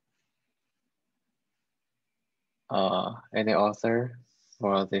 Any author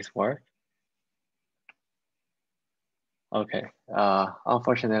for this work? Okay.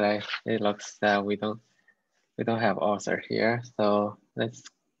 Unfortunately, it looks that we don't have author here. So let's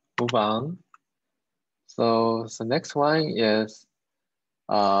move on. So the next one is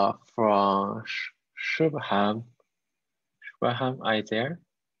from Shubham. Shubham, are you there?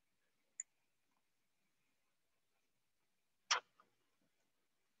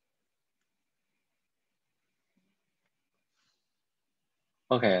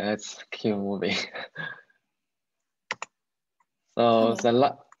 Okay, let's keep moving. So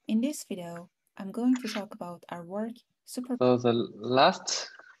in this video, I'm going to talk about our work. So the last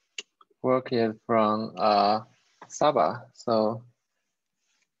work is from Saba. So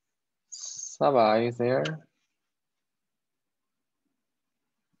Saba, are you there?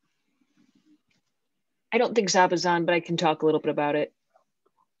 I don't think Saba's on, but I can talk a little bit about it.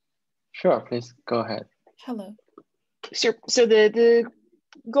 Sure, please go ahead. Hello. So the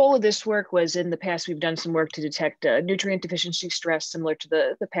goal of this work was, in the past, we've done some work to detect nutrient deficiency stress similar to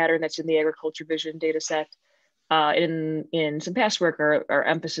the pattern that's in the agriculture vision data set. In some past work, our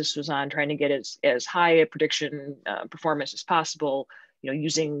emphasis was on trying to get as high a prediction performance as possible,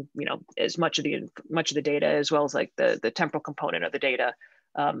 using as much of the data as well as like the temporal component of the data,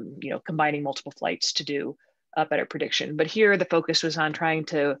 combining multiple flights to do a better prediction. But here the focus was on trying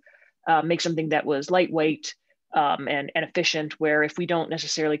to make something that was lightweight and efficient, where if we don't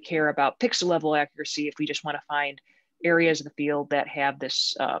necessarily care about pixel level accuracy, if we just want to find areas of the field that have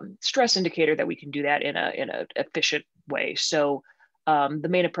this stress indicator, that we can do that in a efficient way. So the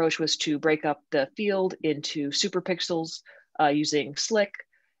main approach was to break up the field into superpixels using Slick.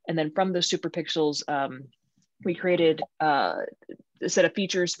 And then from those superpixels, we created set of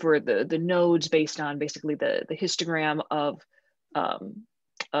features for the nodes based on basically the histogram of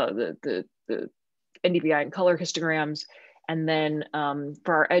the NDVI and color histograms, and then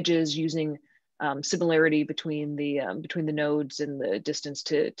for our edges using similarity between the nodes and the distance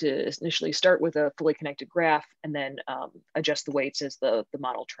to initially start with a fully connected graph and then adjust the weights as the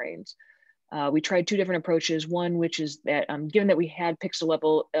model trains. We tried two different approaches. One, which is that given that we had pixel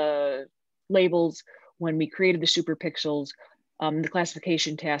level labels when we created the super pixels, the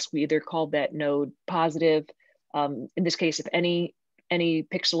classification task, we either called that node positive. In this case, if any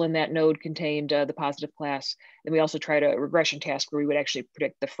pixel in that node contained the positive class, then we also tried a regression task where we would actually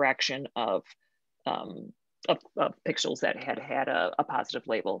predict the fraction of pixels that had a positive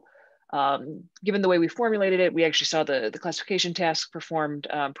label. Given the way we formulated it, we actually saw the classification task performed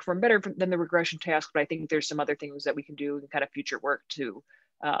better than the regression task, but I think there's some other things that we can do in kind of future work to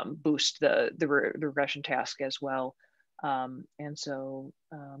boost the regression task as well. And so,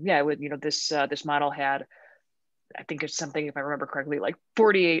 yeah, this model had, I think it's something, if I remember correctly, like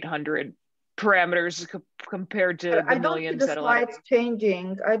 4,800 parameters compared to the millions that a lot of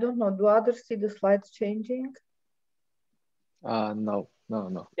changing. I don't know. Do others see the slides changing? No.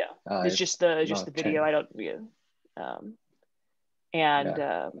 Yeah, it's just the video. I don't.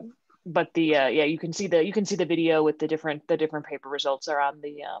 Yeah. But yeah, you can see the video with the different paper results are on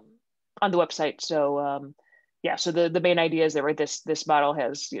the website. So yeah, so the main idea is that, right, this model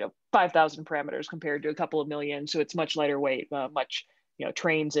has 5,000 parameters compared to a couple of million, so it's much lighter weight, much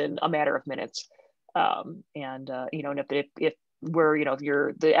trains in a matter of minutes. And if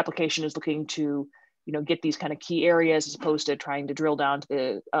the application is looking to get these kind of key areas as opposed to trying to drill down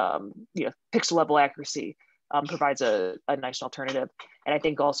to the pixel level accuracy, provides a nice alternative. And I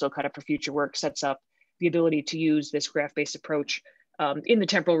think also kind of for future work sets up the ability to use this graph-based approach in the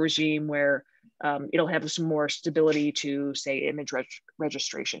temporal regime where it'll have some more stability to, say, image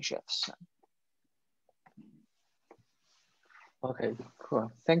registration shifts. Okay,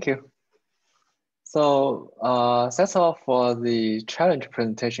 cool. Thank you. So that's all for the challenge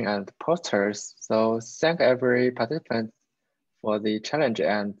presentation and posters. So thank every participant for the challenge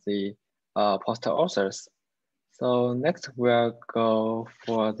and the poster authors. So next we'll go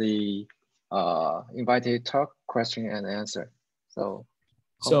for the invited talk, question and answer. So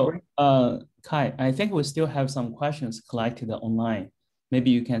Kai, I think we still have some questions collected online. Maybe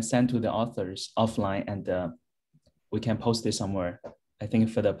you can send to the authors offline and we can post it somewhere. I think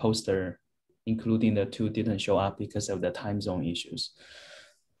for the poster, including the two didn't show up because of the time zone issues.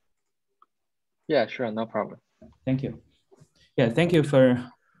 Yeah, sure, no problem. Thank you. Yeah, thank you for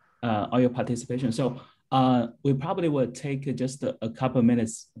all your participation. So we probably will take just a couple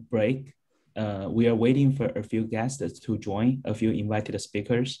minutes break. We are waiting for a few guests to join, a few invited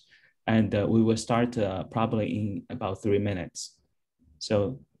speakers, and we will start probably in about 3 minutes.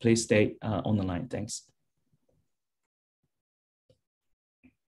 So please stay on the line. Thanks.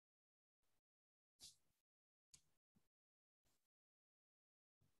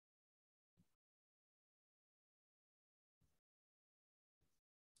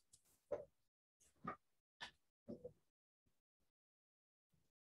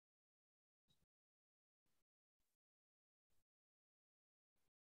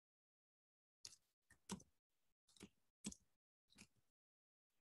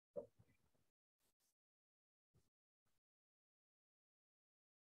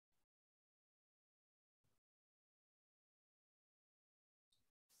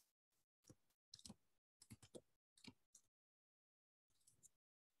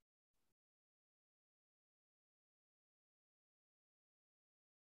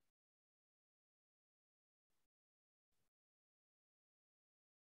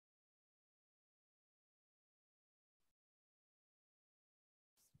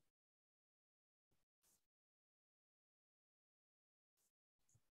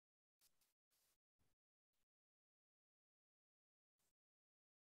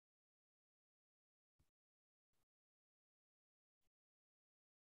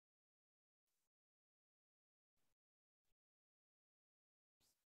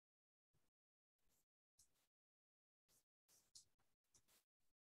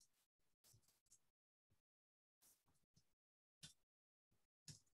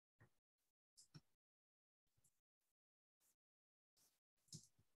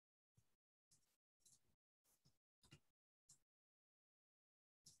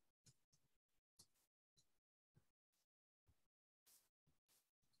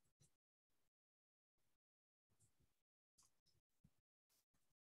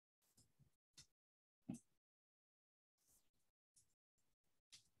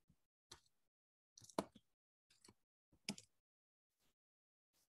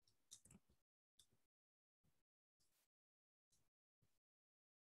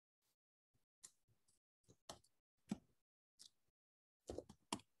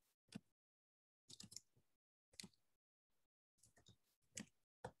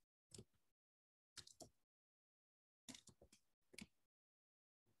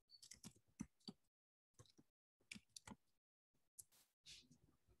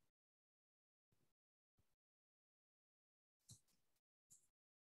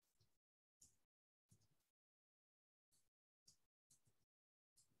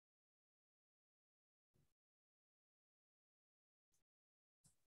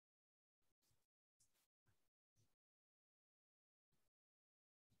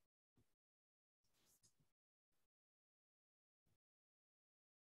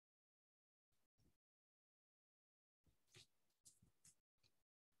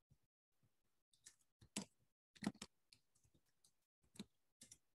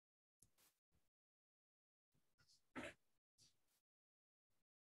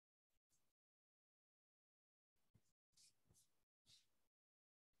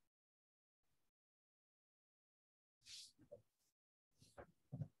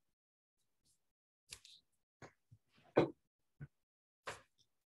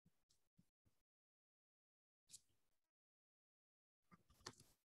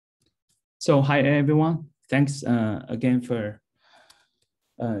 So hi everyone, thanks again for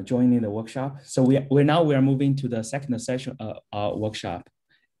joining the workshop. So we are moving to the second session of our workshop,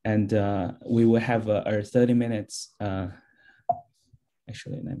 and we will have 30 minutes.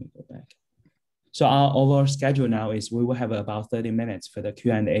 Actually, let me go back. So our overall schedule now is we will have about 30 minutes for the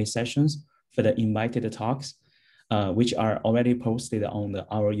Q&A sessions for the invited talks, which are already posted on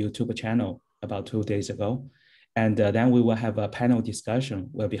our YouTube channel about 2 days ago. And then we will have a panel discussion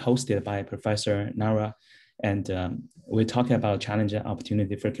will be hosted by Professor Nara. And we're talking about challenge and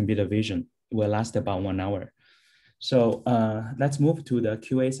opportunity for computer vision. It will last about 1 hour. So let's move to the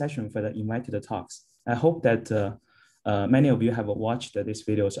QA session for the invited talks. I hope that many of you have watched these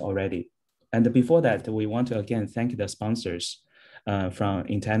videos already. And before that, we want to again thank the sponsors from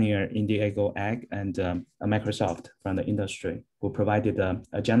Intaneer, Indiego Ag, and Microsoft from the industry who provided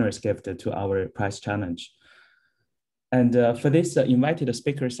a generous gift to our prize challenge. And for this invited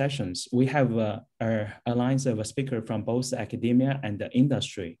speaker sessions, we have our alliance of a speaker from both academia and the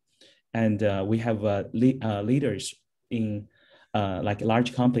industry. And we have leaders in like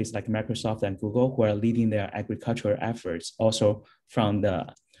large companies like Microsoft and Google who are leading their agricultural efforts, also from the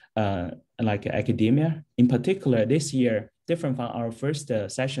like academia. In particular, this year, different from our first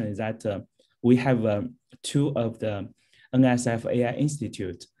session is that we have 2 of the NSF AI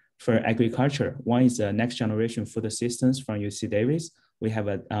Institute for agriculture. One is Next Generation Food Systems from UC Davis. We have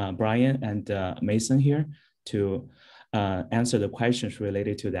Brian and Mason here to answer the questions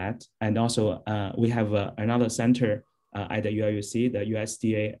related to that. And also we have another center at the UIUC, the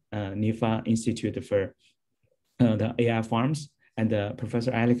USDA NIFA Institute for the AI farms. And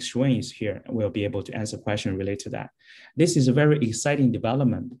Professor Alex Schwinn is here, will be able to answer questions related to that. This is a very exciting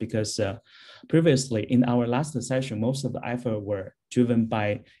development because previously in our last session, most of the effort were driven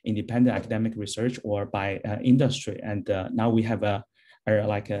by independent academic research or by industry. And now we have a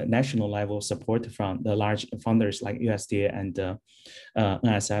national level support from the large funders like USDA and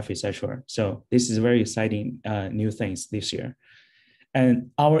NSF, etc. So this is very exciting new things this year.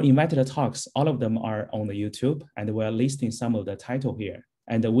 And our invited talks, all of them are on the YouTube, and we're listing some of the title here.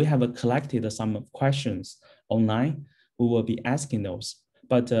 And we have collected some questions online. We will be asking those,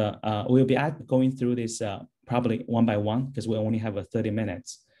 but we'll be going through this probably one by one because we only have 30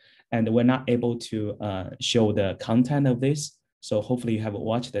 minutes. And we're not able to show the content of this. So hopefully you have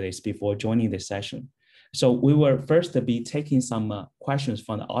watched this before joining this session. So we will first be taking some questions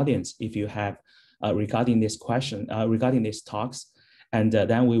from the audience if you have regarding this question, regarding these talks. And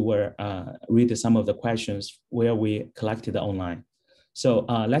then we will read some of the questions where we collected online. So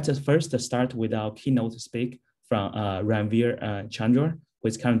let us first start with our keynote speak from Ranveer Chandra, who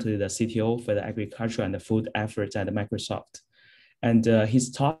is currently the CTO for the agriculture and the food efforts at Microsoft. And his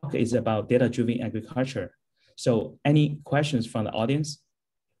talk is about data-driven agriculture. So any questions from the audience?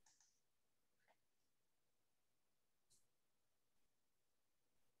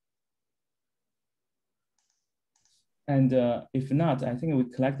 And if not, I think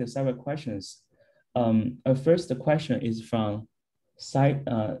we collected several questions. Our first question is from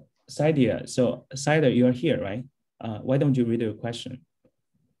Saidia. So Saidia, you're here, right? Why don't you read your question?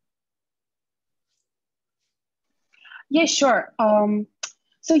 Yeah, sure.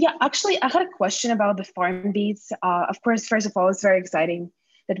 So yeah, actually, I had a question about the farm beats. Of course, first of all, it's very exciting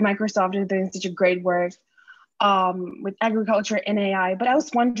that Microsoft is doing such a great work with agriculture and AI. But I was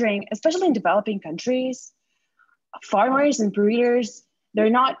wondering, especially in developing countries, farmers and breeders, they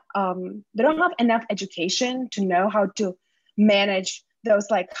don't have enough education to know how to manage those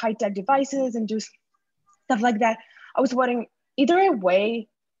like high-tech devices and do stuff like that. I was wondering, is there a way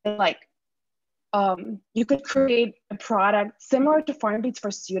that like you could create a product similar to farm beats for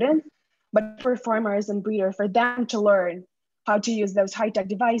students, but for farmers and breeders, for them to learn how to use those high-tech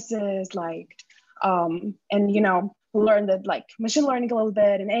devices, like and you know, learn that like machine learning a little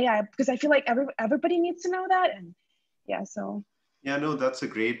bit and AI, because I feel like everybody needs to know that. And yeah, so. Yeah, no, that's a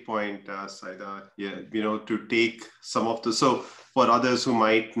great point, Saida. Yeah, you know, to take some of the, so for others who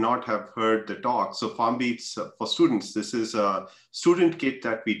might not have heard the talk, so Farm Beats for students, this is a student kit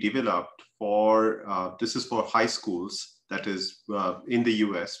that we developed for, this is for high schools, that is in the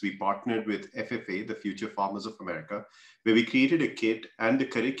US. We partnered with FFA, the Future Farmers of America, where we created a kit and the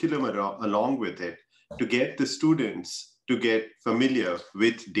curriculum along with it to get the students to get familiar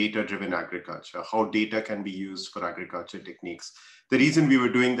with data-driven agriculture, how data can be used for agriculture techniques. The reason we were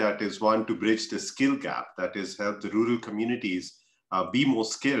doing that is, one, to bridge the skill gap, that is help the rural communities be more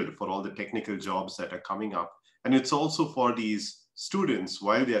skilled for all the technical jobs that are coming up. And it's also for these students,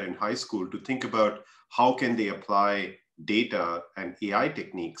 while they're in high school, to think about how can they apply data and AI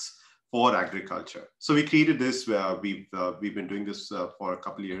techniques for agriculture. So we created this, we've been doing this for a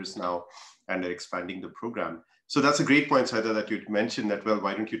couple of years now and are expanding the program. So that's a great point, Saida, that you mentioned that, well,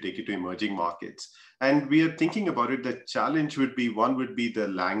 why don't you take it to emerging markets? And we are thinking about it, the challenge would be, one would be the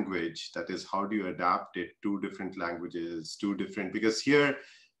language, that is, how do you adapt it to different languages, because here,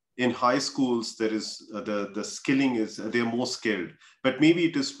 in high schools, there is the skilling is they're more skilled, but maybe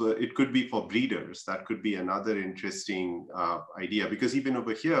it could be for breeders. That could be another interesting idea, because even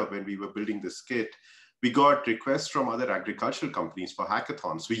over here, when we were building this kit, we got requests from other agricultural companies for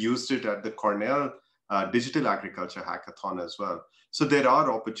hackathons. We used it at the Cornell Digital Agriculture Hackathon as well. So there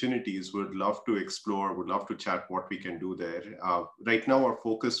are opportunities. Would love to explore, would love to chat what we can do there. Right now, our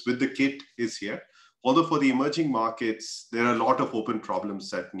focus with the kit is here. Although for the emerging markets, there are a lot of open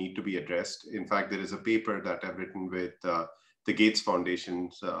problems that need to be addressed. In fact, there is a paper that I've written with the Gates Foundation,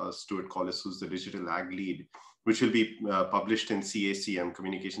 Stuart Collis, who's the digital ag lead, which will be published in CACM,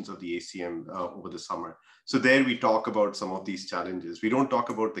 Communications of the ACM, over the summer. So there we talk about some of these challenges. We don't talk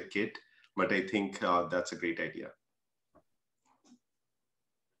about the kit, but I think that's a great idea.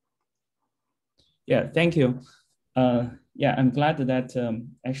 Yeah, thank you. Yeah, I'm glad that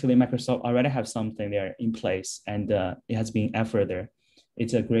actually Microsoft already have something there in place, and it has been effort there.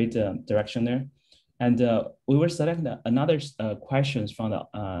 It's a great direction there. And we were selecting another questions from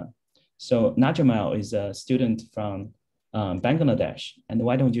the, so Najamal is a student from Bangladesh. And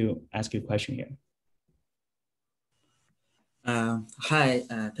why don't you ask your question here? Hi,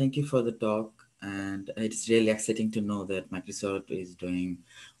 thank you for the talk. And it's really exciting to know that Microsoft is doing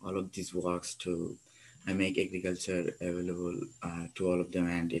all of these works to make agriculture available to all of them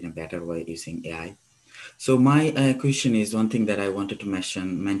and in a better way using AI. So my question is, one thing that I wanted to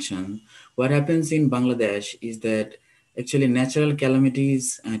mention, what happens in Bangladesh is that actually natural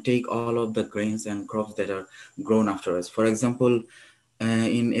calamities take all of the grains and crops that are grown afterwards. For example,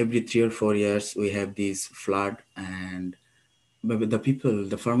 in every 3 or 4 years, we have this flood, and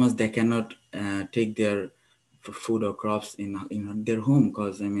the farmers, they cannot take their food or crops in their home,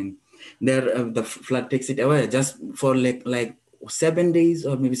 because I mean, the flood takes it away just for like 7 days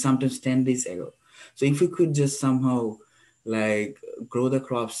or maybe sometimes 10 days ago. So if we could just somehow like grow the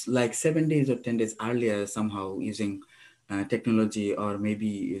crops like 7 days or 10 days earlier somehow using technology, or maybe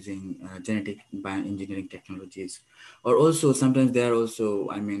using genetic bioengineering technologies, or also sometimes there are also,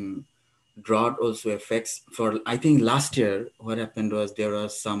 I mean, drought also affects. For I think last year what happened was there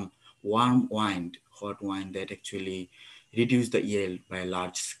was some hot wind that actually reduced the yield by a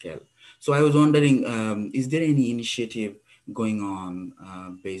large scale. So I was wondering, is there any initiative going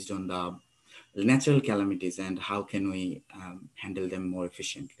on based on the natural calamities, and how can we handle them more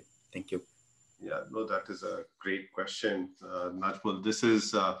efficiently? Thank you. Yeah, no, that is a great question, Najmul. This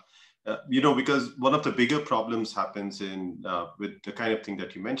is, because one of the bigger problems happens in with the kind of thing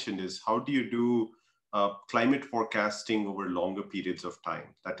that you mentioned is, how do you do climate forecasting over longer periods of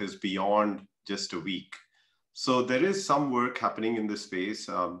time, that is beyond just a week? So there is some work happening in this space.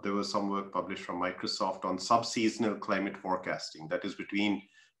 There was some work published from Microsoft on sub-seasonal climate forecasting, that is between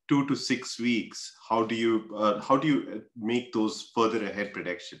 2 to 6 weeks. How do you make those further ahead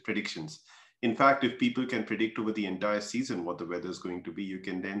predictions? In fact, if people can predict over the entire season what the weather is going to be, you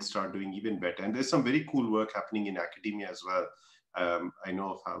can then start doing even better. And there's some very cool work happening in academia as well. I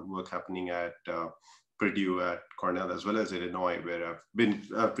know of work happening at Purdue, at Cornell, as well as Illinois, where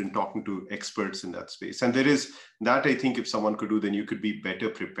I've been talking to experts in that space. And there is that, I think, if someone could do, then you could be better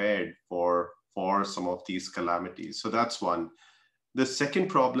prepared for some of these calamities. So that's one. The second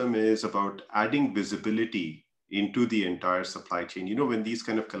problem is about adding visibility into the entire supply chain. When these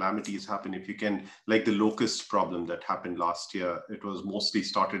kind of calamities happen, if you can, like the locust problem that happened last year, it was mostly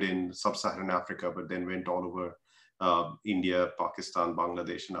started in sub-Saharan Africa, but then went all over India, Pakistan,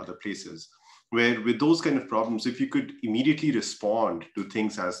 Bangladesh, and other places. Where with those kind of problems, if you could immediately respond to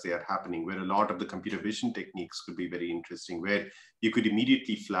things as they are happening, where a lot of the computer vision techniques could be very interesting, where you could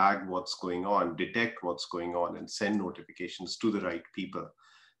immediately flag what's going on, detect what's going on, and send notifications to the right people.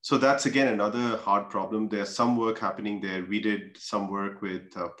 So that's, again, another hard problem. There's some work happening there. We did some work with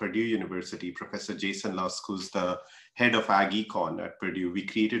Purdue University, Professor Jason Lusk, who's the head of Ag Econ at Purdue. We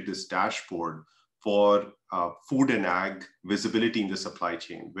created this dashboard for food and ag visibility in the supply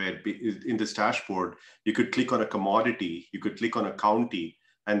chain, where in this dashboard, you could click on a commodity, you could click on a county,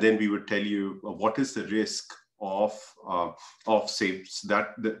 and then we would tell you what is the risk of say,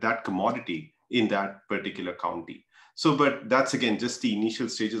 that commodity in that particular county. So, but that's, again, just the initial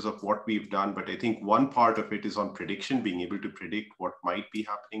stages of what we've done. But I think one part of it is on prediction, being able to predict what might be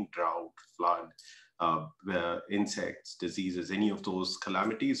happening, drought, flood, insects, diseases, any of those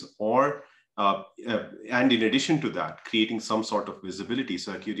calamities, or And in addition to that, creating some sort of visibility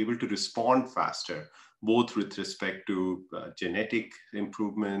so that you're able to respond faster, both with respect to genetic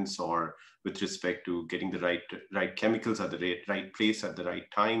improvements or with respect to getting the right chemicals at the right place at the right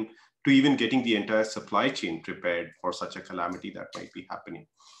time, to even getting the entire supply chain prepared for such a calamity that might be happening.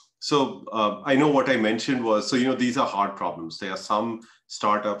 So I know what I mentioned was, so, these are hard problems. There are some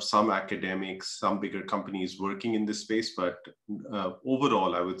startups, some academics, some bigger companies working in this space, but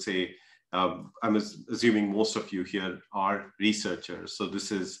overall, I would say, I'm assuming most of you here are researchers. So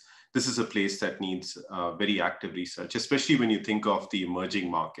this is a place that needs very active research, especially when you think of the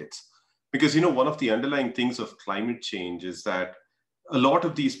emerging markets. Because, one of the underlying things of climate change is that a lot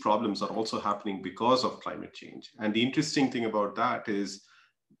of these problems are also happening because of climate change. And the interesting thing about that is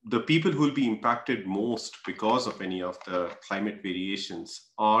the people who will be impacted most because of any of the climate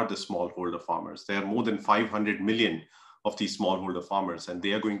variations are the smallholder farmers. There are more than 500 million of these smallholder farmers, and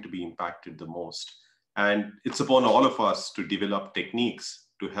they are going to be impacted the most. And it's upon all of us to develop techniques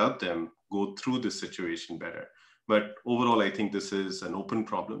to help them go through this situation better. But overall, I think this is an open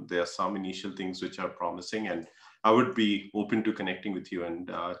problem. There are some initial things which are promising, and I would be open to connecting with you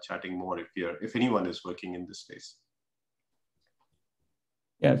and chatting more if anyone is working in this space.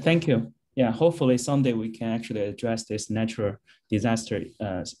 Yeah, thank you. Yeah, hopefully someday we can actually address this natural disaster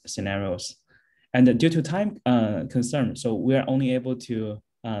scenarios. And due to time concern, so we are only able to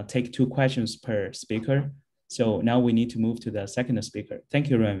take 2 questions per speaker. So now we need to move to the second speaker. Thank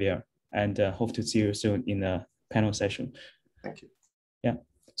you, Ranveer, and hope to see you soon in the panel session. Thank you. Yeah.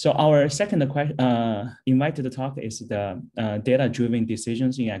 So our second invited talk is the data-driven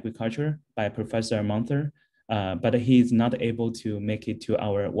decisions in agriculture by Professor Munther. But he is not able to make it to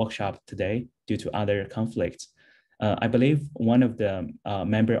our workshop today due to other conflicts. I believe one of the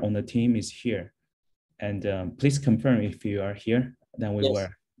member on the team is here. And please confirm if you are here, then we were.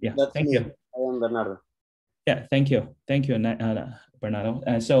 Yeah, thank you. I am Bernardo. Yeah, thank you. Thank you,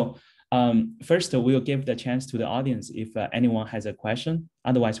 Bernardo. So first, we'll give the chance to the audience if anyone has a question.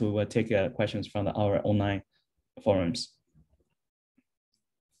 Otherwise, we will take questions from our online forums.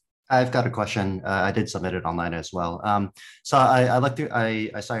 I've got a question. I did submit it online as well. So I looked through,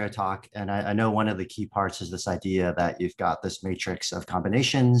 I saw your talk, and I know one of the key parts is this idea that you've got this matrix of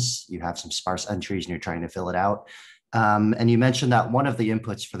combinations, you have some sparse entries, and you're trying to fill it out. And you mentioned that one of the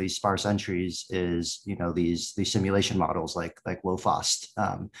inputs for these sparse entries is, these simulation models like WOFOST.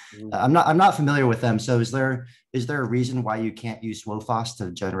 I'm not familiar with them. So is there a reason why you can't use WOFOST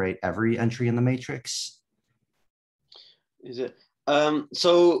to generate every entry in the matrix? Is it?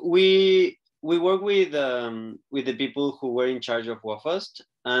 So we work with the people who were in charge of WOFOST,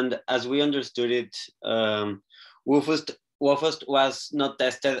 and as we understood it, WOFOST was not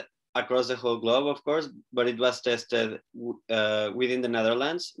tested across the whole globe, of course, but it was tested within the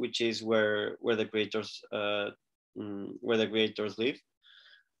Netherlands, which is where the creators live,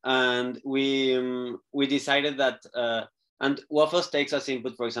 and we decided that and WOFOST takes as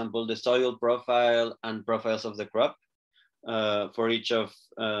input, for example, the soil profile and profiles of the crop. For each of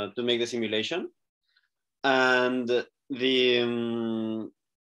to make the simulation, and the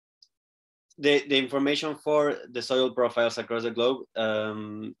information for the soil profiles across the globe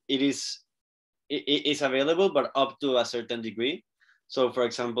it is available, but up to a certain degree. So, for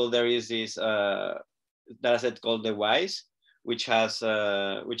example, there is this data set called the WISE, which has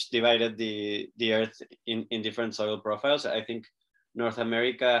which divided the Earth in different soil profiles. I think North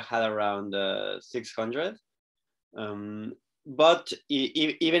America had around 600. But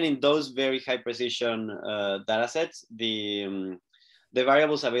even in those very high precision data sets, the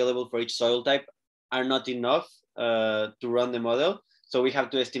variables available for each soil type are not enough to run the model. So we have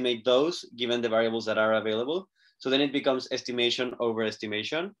to estimate those given the variables that are available. So then it becomes estimation over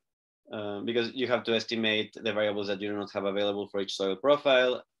estimation because you have to estimate the variables that you do not have available for each soil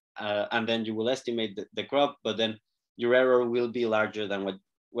profile. And then you will estimate the crop, but then your error will be larger than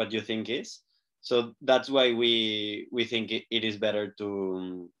what you think is. So that's why we think it is better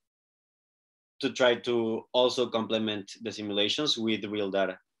to try to also complement the simulations with real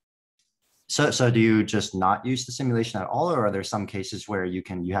data. So do you just not use the simulation at all, or are there some cases where you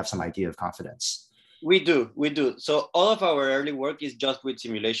have some idea of confidence? We do. So all of our early work is just with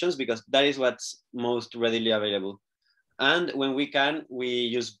simulations because that is what's most readily available. And when we can, we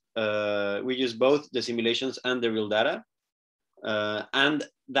use both the simulations and the real data. And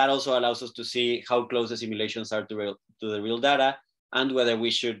that also allows us to see how close the simulations are to the real data, and whether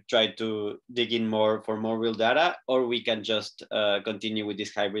we should try to dig in more for more real data, or we can just continue with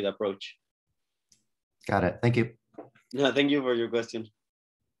this hybrid approach. Got it. Thank you. Yeah, thank you for your question.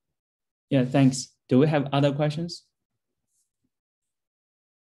 Yeah, thanks. Do we have other questions?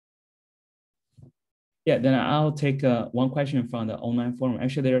 Yeah, then I'll take one question from the online forum.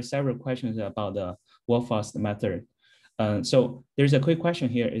 Actually, there are several questions about the workforce method. So there's a quick question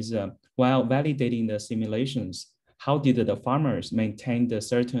here is, while validating the simulations, how did the farmers maintain the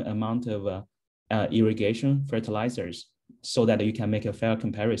certain amount of irrigation fertilizers so that you can make a fair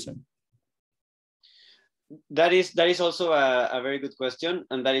comparison? That is also a very good question,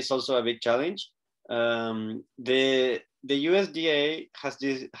 and that is also a big challenge. The USDA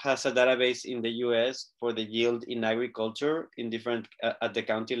has a database in the US for the yield in agriculture in different at the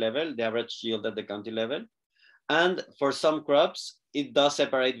county level, the average yield at the county level, and for some crops it does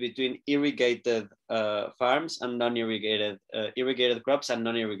separate between irrigated farms and non-irrigated irrigated crops and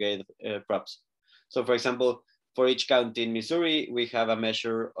non-irrigated crops. So, for example, for each county in Missouri, we have a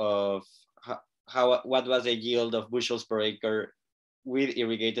measure of what was the yield of bushels per acre with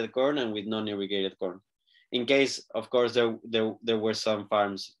irrigated corn and with non-irrigated corn. In case, of course, there were some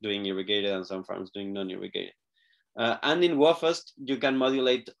farms doing irrigated and some farms doing non-irrigated. And in WAFAST, you can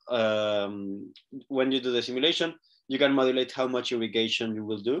modulate, when you do the simulation, you can modulate how much irrigation you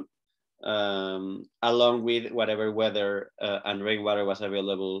will do, along with whatever weather and rainwater was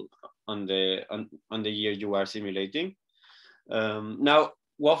available on the year you are simulating. Now,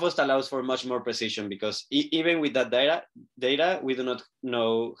 WAFAST allows for much more precision because even with that data, we do not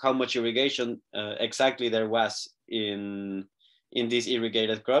know how much irrigation exactly there was in these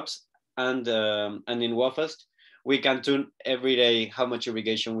irrigated crops. And in WAFAST, we can tune every day how much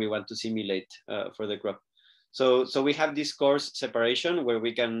irrigation we want to simulate for the crop. So we have this coarse separation where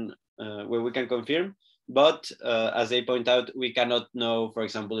we can confirm. But as they point out, we cannot know, for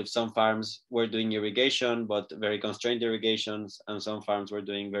example, if some farms were doing irrigation, but very constrained irrigations, and some farms were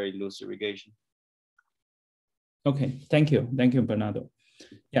doing very loose irrigation. Okay, thank you, Bernardo.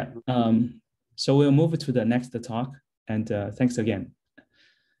 Yeah, so we'll move to the next talk, and thanks again.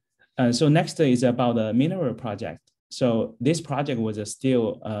 So next is about the mineral project. So this project was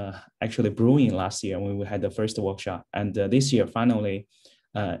still actually brewing last year when we had the first workshop, and this year finally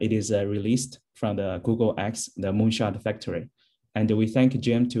it is released from the Google X, the Moonshot Factory. And we thank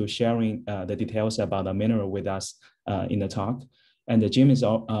Jim to sharing the details about the mineral with us in the talk. And Jim is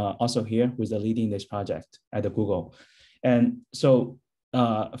also here who is leading this project at the Google. And so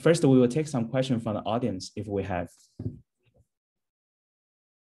first we will take some questions from the audience if we have.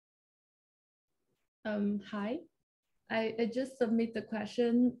 Hi, I just submitted the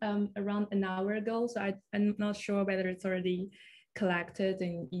question around an hour ago, so I'm not sure whether it's already collected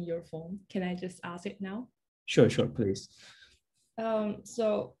in your phone. Can I just ask it now? Sure, please. I'm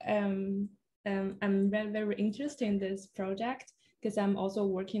very interested in this project because I'm also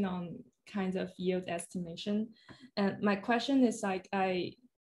working on kinds of yield estimation. And my question is like, I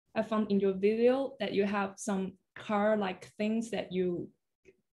found in your video that you have some car-like things that you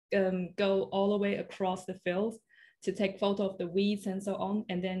go all the way across the field to take photo of the weeds and so on.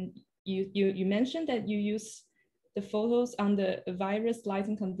 And then you mentioned that you use the photos under various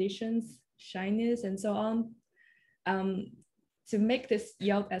lighting conditions, shyness, and so on, to make this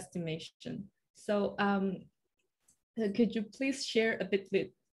yield estimation. So could you please share a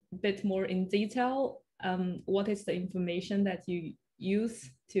bit more in detail what is the information that you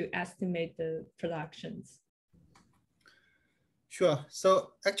use to estimate the productions? Sure.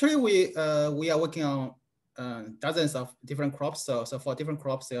 So actually, we are working on dozens of different crops. So for different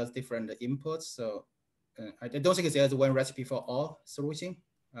crops, there's different inputs. So I don't think there's one recipe for all solution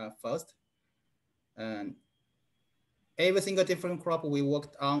first. And every single different crop we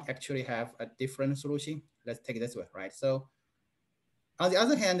worked on actually have a different solution. Let's take it this way, right? So on the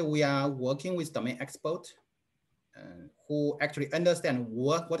other hand, we are working with domain experts who actually understand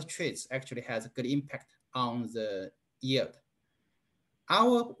what traits actually has a good impact on the yield.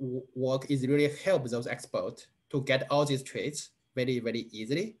 Our work is really help those experts to get all these traits very, very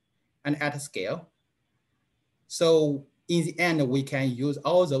easily and at scale. So in the end, we can use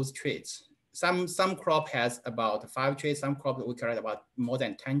all those traits. Some crop has about 5 traits, some crop we collect about more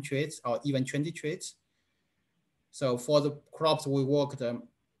than 10 traits or even 20 traits. So for the crops we worked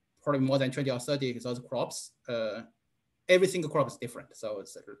probably more than 20 or 30 those crops, every single crop is different. So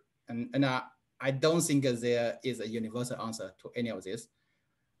it's, and I don't think there is a universal answer to any of this.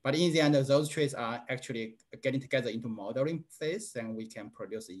 But in the end, those traits are actually getting together into modeling phase, and we can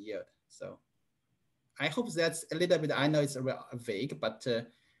produce a yield. So I hope that's a little bit, I know it's vague, but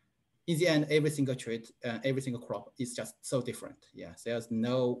in the end, every single trait, every single crop is just so different. Yeah, there's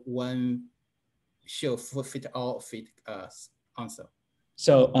no one sure fit all fit answer.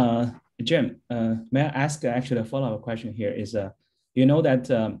 So Jim, may I ask actually a follow-up question here is, you know that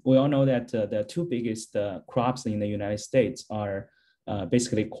we all know that the two biggest crops in the United States are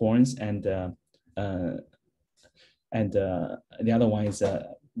basically corns and and the other one is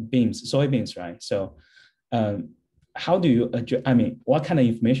soybeans, right? So how do you address, I mean, what kind of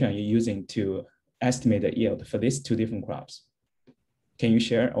information are you using to estimate the yield for these two different crops? Can you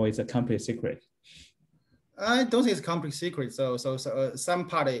share, or is it a complete secret? I don't think it's a complete secret. So some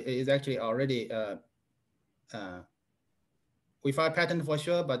part is actually already we file patent for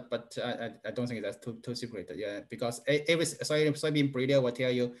sure, but I don't think that's too secret. Yeah, because every soybean breeder will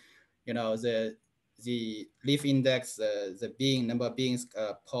tell you, you know, the leaf index, the bean number of beans,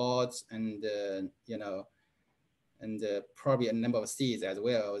 pods, and you know, and probably a number of seeds as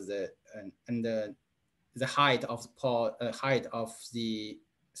well. The height of the pod, height of the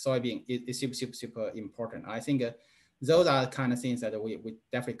soybean is super important. I think those are the kind of things that we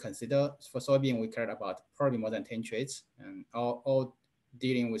definitely consider. For soybean, we care about probably more than 10 traits, and all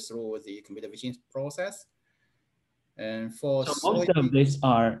dealing with through the computer vision process. And for so most of these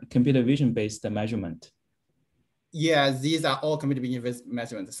are computer vision based measurement. Yeah, these are all computer vision based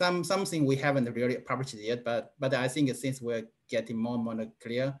measurements. Something we haven't really published yet, but I think since we're getting more and more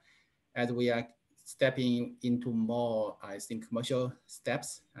clear, as we are stepping into more, I think, commercial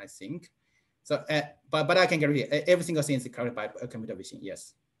steps, I think. So, but I can guarantee every single thing is covered by computer vision.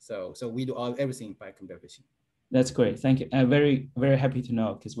 Yes. So we do everything by computer vision. That's great. Thank you. I'm very happy to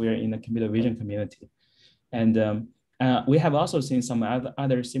know, because we're in the computer vision community, and we have also seen some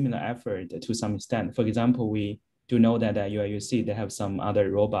other similar effort to some extent. For example, we do know that at UIUC they have some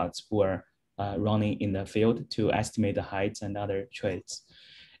other robots who are running in the field to estimate the heights and other traits.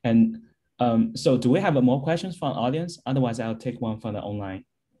 And so do we have more questions from the audience? Otherwise, I'll take one from the online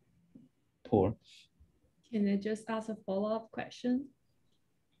pool. Can I just ask a follow-up question?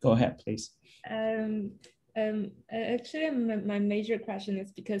 Go ahead, please. Actually, my major question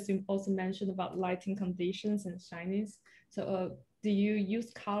is because you also mentioned about lighting conditions and shyness. So do you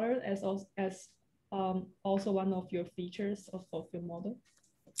use color as also one of your features of your model?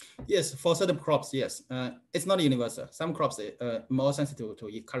 Yes, for certain crops, yes. It's not universal. Some crops are more sensitive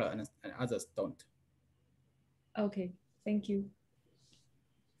to color and others don't. Okay, thank you.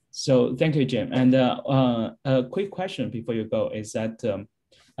 So thank you, Jim. And a quick question before you go is that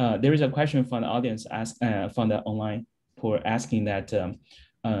there is a question from the audience from the online pool asking that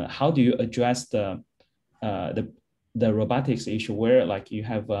how do you address the robotics issue where like you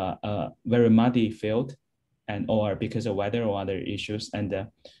have a very muddy field or because of weather or other issues, and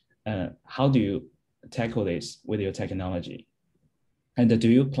how do you tackle this with your technology? And do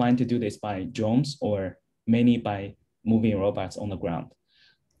you plan to do this by drones or mainly by moving robots on the ground?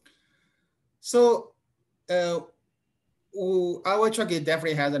 So our truck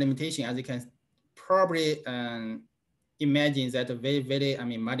definitely has a limitation, as you can probably imagine that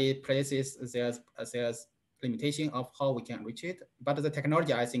very muddy places there's limitation of how we can reach it. But the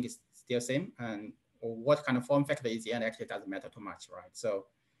technology I think is still same, and what kind of form factor is the end actually doesn't matter too much, right? So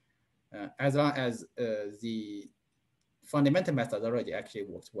as long as the fundamental methodology actually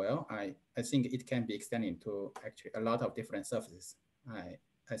works well, I think it can be extended to actually a lot of different surfaces. I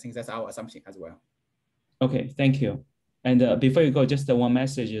think that's our assumption as well. Okay, thank you. And before you go, just one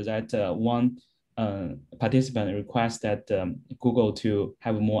message is that one participant requests that Google to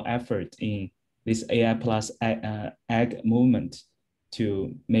have more effort in this AI plus ag movement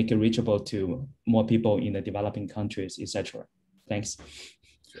to make it reachable to more people in the developing countries, etc. Thanks.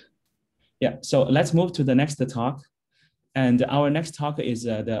 Yeah, so let's move to the next talk. And our next talk is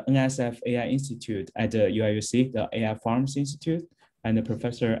the NSF AI Institute at the UIUC, the AI Farms Institute, and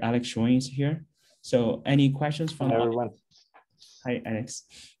Professor Alex Schwing is here. So any questions from everyone? Hi, Alex.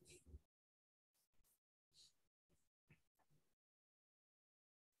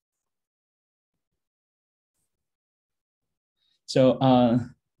 So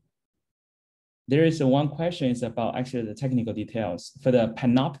there is one question is about actually the technical details. For the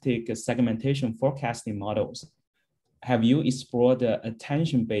panoptic segmentation forecasting models, have you explored the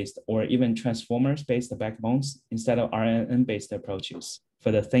attention-based or even transformers-based backbones instead of RNN-based approaches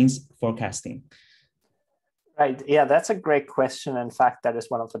for the things forecasting? Right, yeah, that's a great question. In fact, that is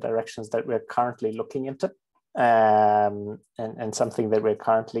one of the directions that we're currently looking into and something that we're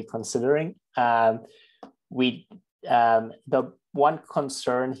currently considering. The one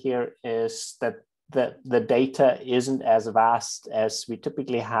concern here is that the data isn't as vast as we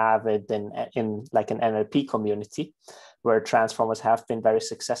typically have it in like an NLP community, where transformers have been very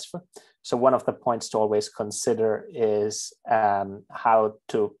successful. So one of the points to always consider is how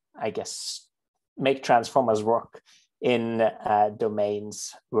to, I guess, make transformers work in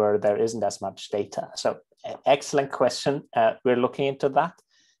domains where there isn't as much data. So excellent question. We're looking into that.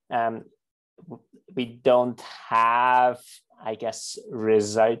 We don't have, I guess,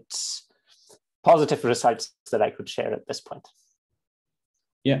 results positive results that I could share at this point.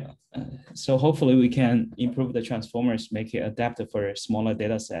 Yeah, so hopefully we can improve the transformers, make it adapted for smaller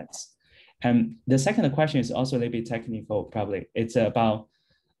data sets. And the second question is also a little bit technical, probably. It's about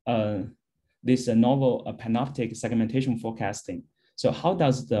this novel panoptic segmentation forecasting. So how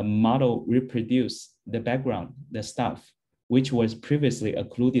does the model reproduce the background, the stuff, which was previously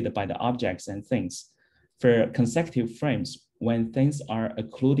occluded by the objects and things? For consecutive frames, when things are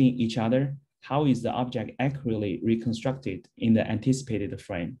occluding each other, how is the object accurately reconstructed in the anticipated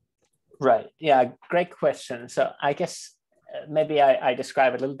frame? Right, yeah, great question. So I guess maybe I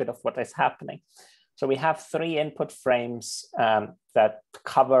describe a little bit of what is happening. So we have 3 input frames that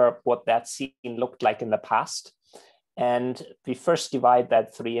cover what that scene looked like in the past. And we first divide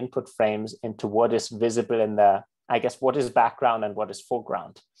that 3 input frames into what is visible in the, I guess, what is background and what is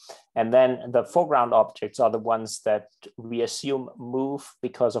foreground. And then the foreground objects are the ones that we assume move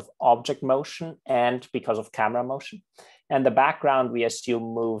because of object motion and because of camera motion. And the background we assume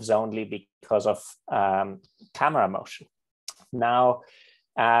moves only because of camera motion. Now,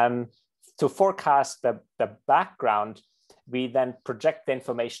 to forecast the background, we then project the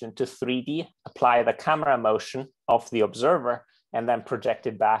information into 3D, apply the camera motion of the observer, and then project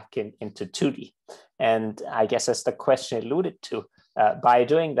it back into 2D. And I guess as the question alluded to, by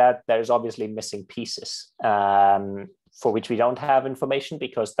doing that, there's obviously missing pieces for which we don't have information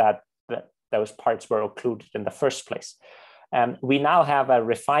because those parts were occluded in the first place. We now have a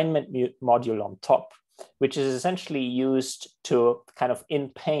refinement module on top, which is essentially used to kind of in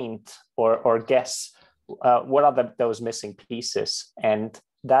paint or guess what are those missing pieces. And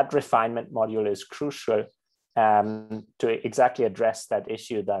that refinement module is crucial to exactly address that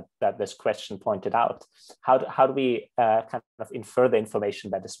issue that this question pointed out. How do we kind of infer the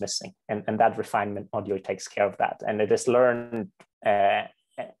information that is missing? And that refinement module takes care of that. And it is learned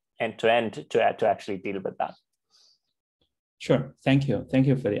end to end to actually deal with that. Sure, thank you. Thank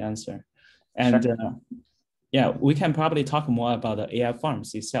you for the answer. And sure. Yeah, we can probably talk more about the AI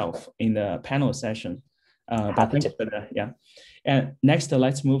farms itself in the panel session. But thank you for that, yeah. And next,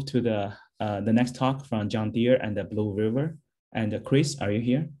 let's move to the next talk from John Deere and the Blue River. And Chris, are you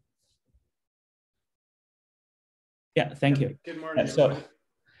here? Yeah, thank you. Good morning.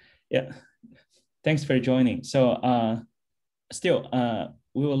 Yeah, thanks for joining. So still,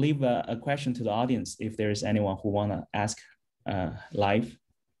 we will leave a question to the audience if there is anyone who want to ask live.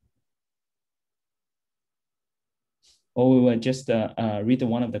 Or we will just read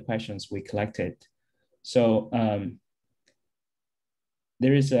one of the questions we collected. So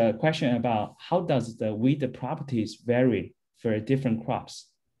there is a question about how does the weed properties vary for different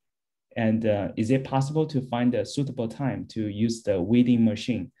crops? And is it possible to find a suitable time to use the weeding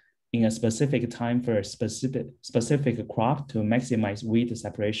machine in a specific time for a specific crop to maximize weed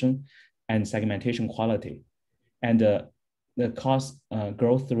separation and segmentation quality? And the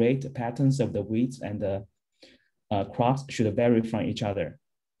growth rate patterns of the weeds and the crops should vary from each other.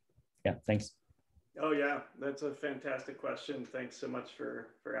 Yeah, thanks. Oh yeah, that's a fantastic question. Thanks so much for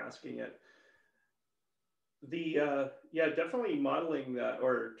asking it. Yeah, definitely modeling that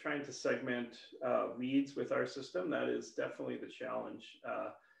or trying to segment weeds with our system, that is definitely the challenge.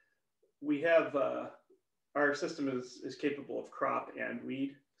 We have, our system is capable of crop and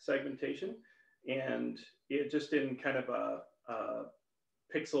weed segmentation, and it just in kind of a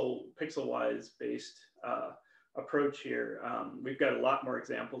pixel-wise based approach here. We've got a lot more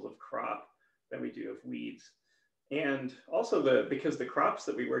examples of crop than we do of weeds. And also because the crops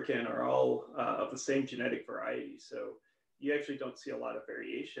that we work in are all of the same genetic variety. So you actually don't see a lot of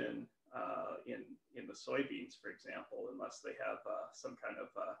variation in the soybeans, for example, unless they have some kind of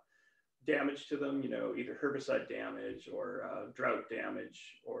damage to them, you know, either herbicide damage or drought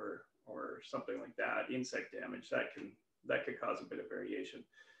damage or something like that, insect damage, that could cause a bit of variation.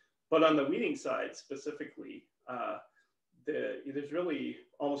 But on the weeding side specifically, there's really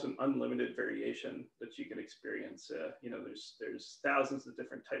almost an unlimited variation that you can experience. You know, there's thousands of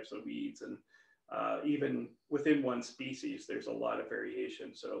different types of weeds, and even within one species, there's a lot of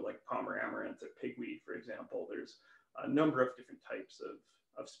variation. So like Palmer amaranth or pigweed, for example, there's a number of different types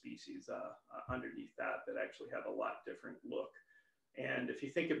of species underneath that actually have a lot different look. And if you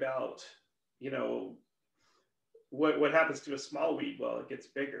think about, you know, what happens to a small weed? Well, it gets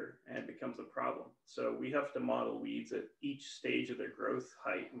bigger and becomes a problem. So we have to model weeds at each stage of their growth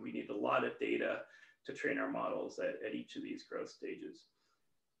height, and we need a lot of data to train our models at each of these growth stages.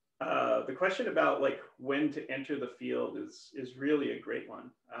 The question about like when to enter the field is really a great one.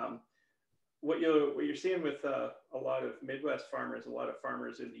 What you're seeing with a lot of Midwest farmers, a lot of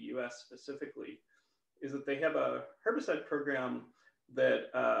farmers in the US specifically, is that they have a herbicide program that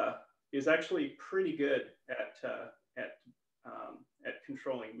is actually pretty good at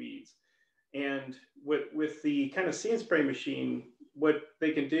controlling weeds. And with the kind of See and Spray machine, what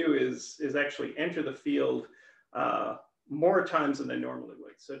they can do is actually enter the field more times than they normally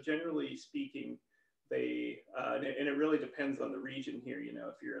would. So generally speaking, they, and it really depends on the region here. You know,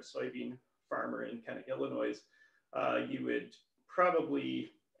 if you're a soybean farmer in kind of Illinois, you would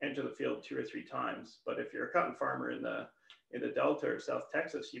probably enter the field 2 or 3 times. But if you're a cotton farmer in the Delta or South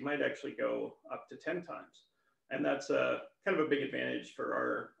Texas, you might actually go up to 10 times. And that's a kind of a big advantage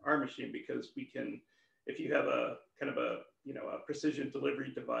for our machine, because we can, if you have a kind of a, you know, a precision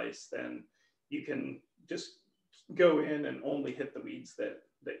delivery device, then you can just go in and only hit the weeds that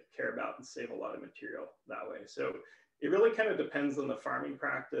care about and save a lot of material that way. So it really kind of depends on the farming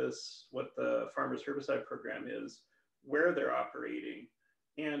practice, what the farmer's herbicide program is, where they're operating.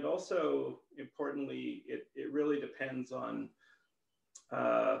 And also importantly, it really depends on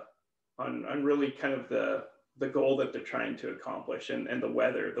really kind of the goal that they're trying to accomplish, and the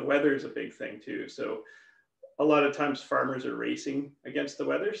weather. The weather is a big thing too. So a lot of times farmers are racing against the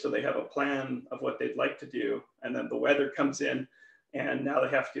weather. So they have a plan of what they'd like to do, and then the weather comes in, and now they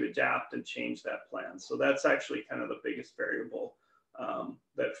have to adapt and change that plan. So that's actually kind of the biggest variable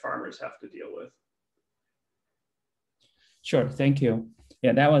that farmers have to deal with. Sure, thank you.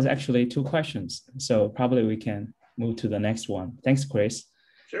 Yeah, that was actually 2 questions. So probably we can move to the next one. Thanks, Chris.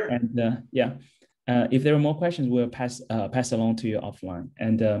 Sure. And yeah, if there are more questions, we'll pass along to you offline.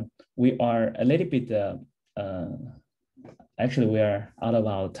 And we are a little bit, actually we are out of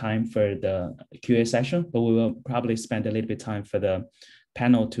our time for the QA session, but we will probably spend a little bit of time for the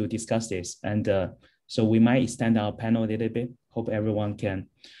panel to discuss this. And so we might extend our panel a little bit. Hope everyone can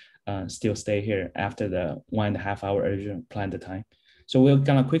still stay here after the 1.5 hour original planned time. So we're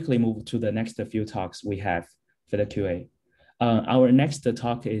gonna quickly move to the next few talks we have for the QA. Our next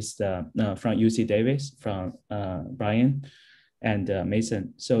talk is from UC Davis, from Brian and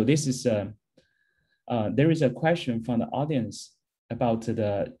Mason. So this is, there is a question from the audience about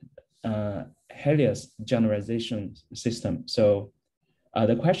the Helios generalization system. So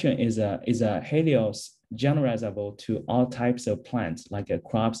the question is a Helios generalizable to all types of plants, like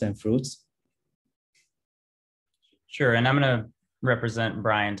crops and fruits? Sure, and I'm gonna represent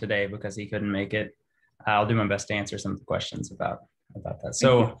Brian today because he couldn't make it. I'll do my best to answer some of the questions about that.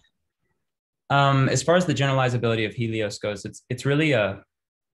 So as far as the generalizability of Helios goes, it's really I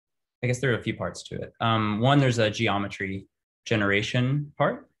guess there are a few parts to it. One, there's a geometry generation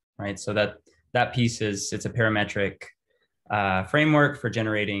part, right? So that piece it's a parametric framework for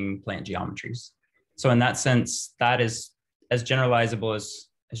generating plant geometries. So in that sense, that is as generalizable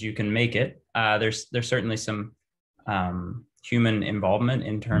as you can make it. There's certainly some human involvement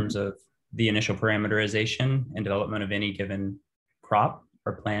in terms of the initial parameterization and development of any given crop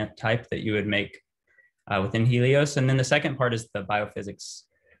or plant type that you would make within Helios. And then the second part is the biophysics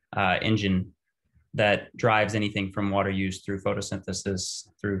engine that drives anything from water use through photosynthesis,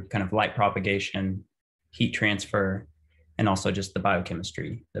 through kind of light propagation, heat transfer, and also just the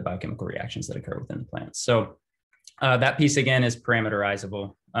biochemistry, the biochemical reactions that occur within the plants. So that piece again is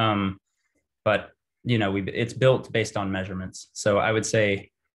parameterizable, but you know, it's built based on measurements. So I would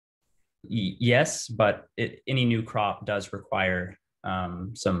say yes, but any new crop does require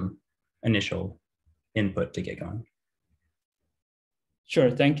some initial input to get going.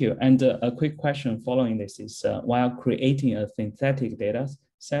 Sure, thank you. And a quick question following this is, while creating a synthetic data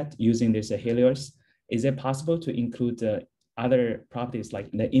set using this Helios, is it possible to include other properties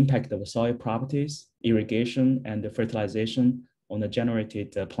like the impact of soil properties, irrigation, and the fertilization on the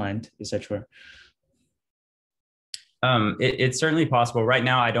generated plant, etc.? It's certainly possible. Right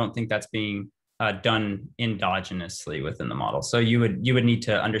now, I don't think that's being done endogenously within the model. So you would need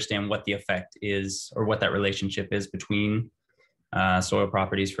to understand what the effect is, or what that relationship is between soil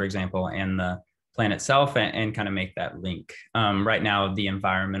properties, for example, and the plant itself, and kind of make that link. Right now, the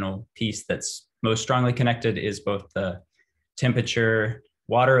environmental piece that's most strongly connected is both the temperature,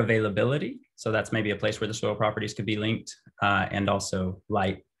 water availability. So that's maybe a place where the soil properties could be linked, and also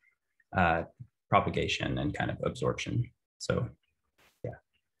light propagation and kind of absorption. So, yeah.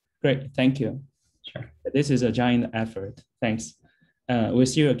 Great, thank you. Sure. This is a giant effort. Thanks. We'll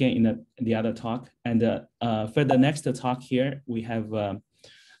see you again in the other talk. And for the next talk here, we have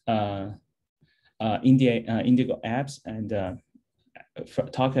Indigo apps and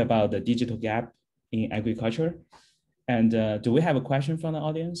talk about the digital gap in agriculture. And do we have a question from the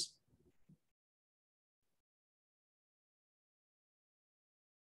audience?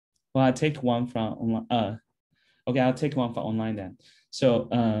 Well, I'll take one from online. Okay, I'll take one from online then. So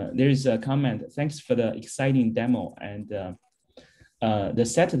there is a comment. Thanks for the exciting demo and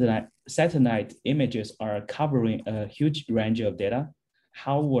the satellite images are covering a huge range of data.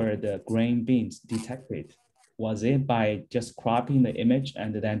 How were the grain bins detected? Was it by just cropping the image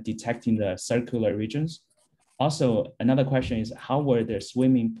and then detecting the circular regions? Also, another question is, how were the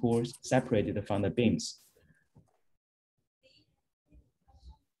swimming pools separated from the bins?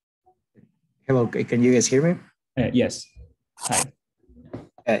 Hello, can you guys hear me? Yes. Hi.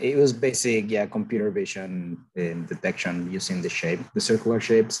 It was basic, computer vision in detection using the circular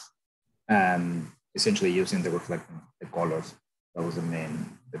shapes, and essentially using the reflecting the colors. That was the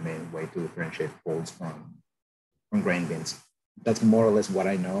main way to differentiate folds from grain bins. That's more or less what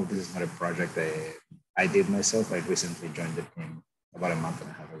I know. This is not a project I did myself. I recently joined the team about a month and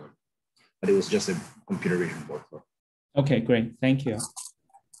a half ago, but it was just a computer vision workflow. Okay, great, thank you.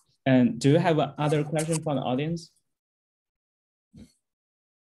 And do you have other questions from the audience?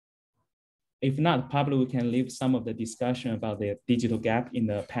 If not, probably we can leave some of the discussion about the digital gap in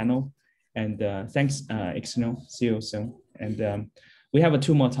the panel. And thanks, Ixno. See you soon. And we have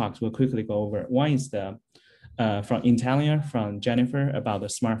two more talks we'll quickly go over. One is from Italian, from Jennifer, about the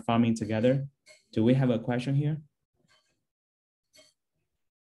smart farming together. Do we have a question here?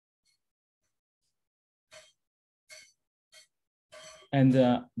 And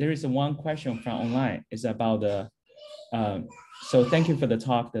there is one question from online. It's about the, so thank you for the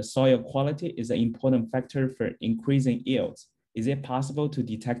talk. The soil quality is an important factor for increasing yields. Is it possible to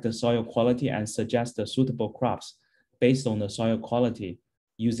detect the soil quality and suggest the suitable crops based on the soil quality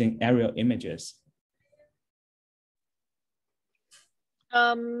using aerial images?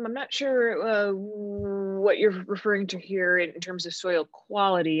 I'm not sure what you're referring to here in terms of soil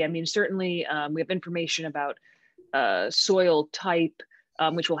quality. I mean, certainly we have information about soil type,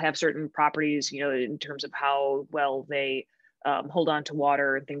 which will have certain properties, in terms of how well they hold on to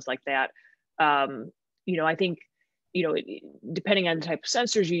water and things like that. I think, depending on the type of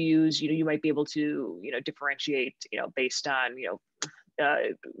sensors you use, you might be able to, differentiate, based on,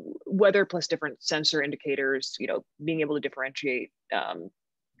 weather plus different sensor indicators, being able to differentiate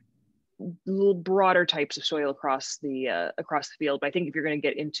little broader types of soil across the field. But I think if you're going to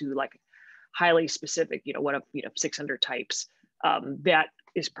get into like highly specific, one of 600 types, that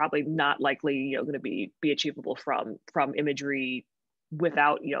is probably not likely, going to be achievable from imagery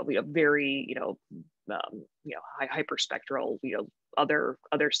without, very, hyperspectral, other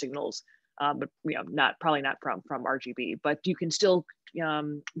signals, but probably not from RGB. But you can still,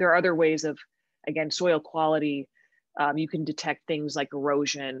 there are other ways of, again, soil quality. You can detect things like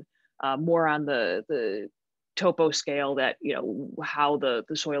erosion, more on the topo scale, that how the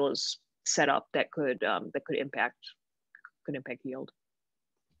soil is set up, that could impact yield.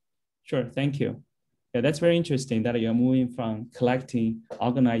 Sure, thank you. Yeah, that's very interesting that you're moving from collecting,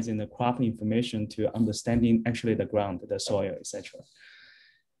 organizing the crop information to understanding actually the ground, the soil, etc.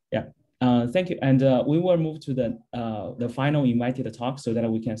 Yeah, thank you. And we will move to the final invited talk so that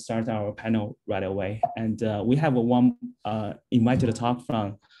we can start our panel right away. And we have one invited talk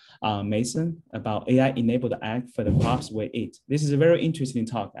from Mason about AI-enabled ag for the crops we eat. This is a very interesting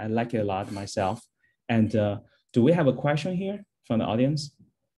talk. I like it a lot myself. And do we have a question here from the audience?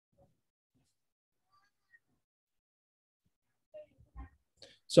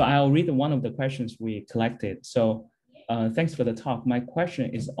 So I'll read one of the questions we collected. So thanks for the talk. My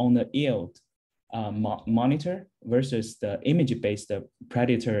question is on the yield monitor versus the image-based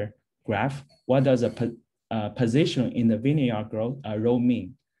predator graph. What does a position in the vineyard growth row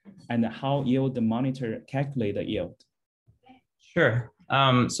mean? And how yield the monitor calculate the yield? Sure.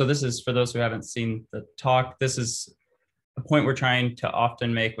 So this is, for those who haven't seen the talk, this is a point we're trying to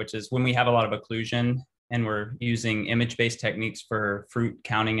often make, which is when we have a lot of occlusion and we're using image-based techniques for fruit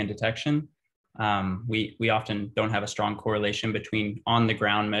counting and detection, we often don't have a strong correlation between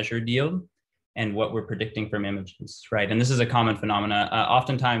on-the-ground measured yield and what we're predicting from images, right? And this is a common phenomena.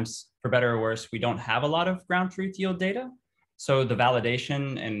 Oftentimes, for better or worse, we don't have a lot of ground truth yield data. So the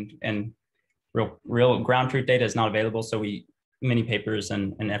validation and real ground truth data is not available. So many papers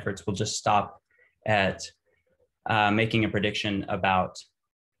and efforts will just stop at making a prediction about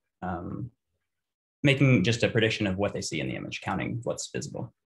making just a prediction of what they see in the image, counting what's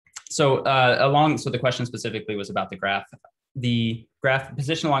visible. So so the question specifically was about the graph. The graph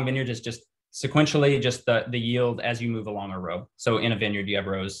position along vineyards is just sequentially just the yield as you move along a row. So in a vineyard, you have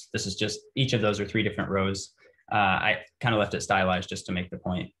rows. This is just, each of those are 3 different rows. I kind of left it stylized just to make the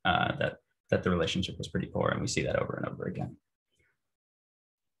point that the relationship was pretty poor, and we see that over and over again.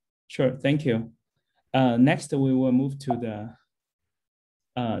 Sure, thank you. Next, we will move to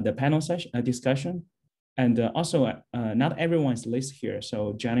the panel session discussion. And also, not everyone's listed here.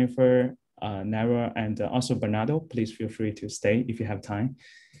 So Jennifer, Nara, and also Bernardo. Please feel free to stay if you have time.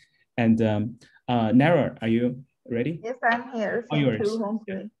 And Nara, are you ready? Yes, I'm here. All Thank yours. you, Hong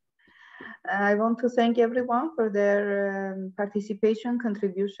Yeah. I want to thank everyone for their participation,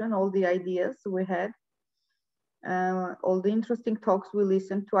 contribution, all the ideas we had, all the interesting talks we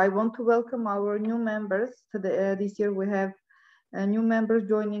listened to. I want to welcome our new members. This year we have new members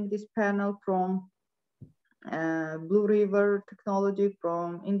joining this panel from Blue River Technology,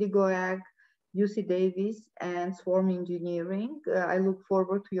 from Indigo Ag, UC Davis, and Swarm Engineering. I look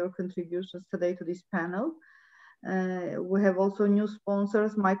forward to your contributions today to this panel. We have also new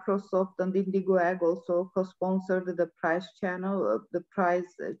sponsors, Microsoft and Indigo Ag also co-sponsored the prize channel, the prize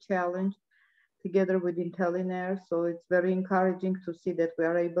challenge together with IntelliNair. So it's very encouraging to see that we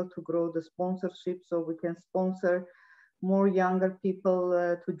are able to grow the sponsorship so we can sponsor more younger people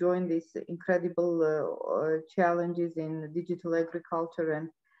to join these incredible challenges in digital agriculture and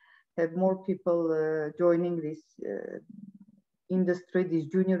have more people joining this industry, this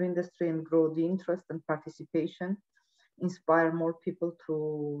junior industry, and grow the interest and participation, inspire more people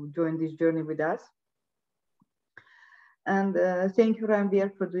to join this journey with us. And thank you,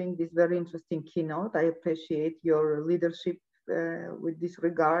 Ranbir, for doing this very interesting keynote. I appreciate your leadership with this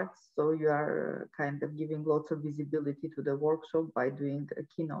regard. So you are kind of giving lots of visibility to the workshop by doing a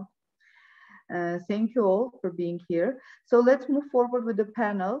keynote. Thank you all for being here. So let's move forward with the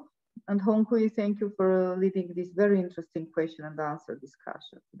panel. And Honghui, thank you for leading this very interesting question and answer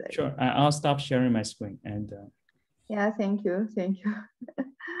discussion today. Sure, I'll stop sharing my screen. And yeah, thank you.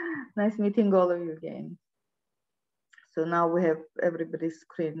 Nice meeting all of you again. So now we have everybody's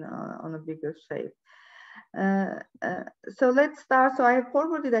screen on a bigger shape. So let's start. So I have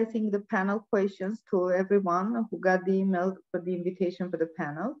forwarded, I think, the panel questions to everyone who got the email for the invitation for the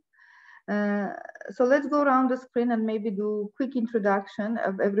panel. So let's go around the screen and maybe do a quick introduction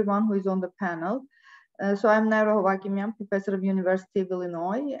of everyone who is on the panel. So I'm Nara Hovakimyan, professor of University of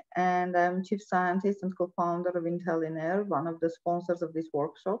Illinois, and I'm chief scientist and co-founder of IntelliNair, one of the sponsors of this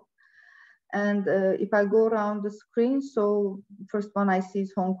workshop. And if I go around the screen, so first one I see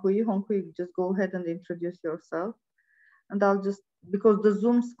is Honghui. Honghui, just go ahead and introduce yourself. And I'll just, because the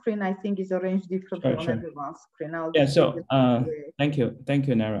Zoom screen, I think, is arranged differently on everyone's screen. Yeah, so thank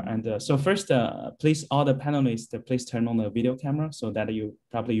you, Nara. And so first, please, all the panelists, please turn on the video camera so that you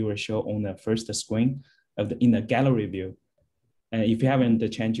will show on the first screen of in the gallery view. And if you haven't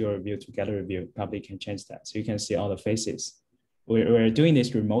changed your view to gallery view, probably can change that so you can see all the faces. We're doing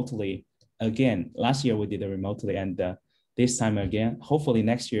this remotely. Again, last year we did it remotely, and this time again, hopefully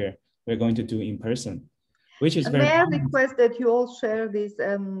next year, we're going to do in person, which is very. May I request that you all share this,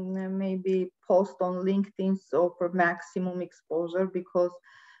 maybe post on LinkedIn so for maximum exposure, because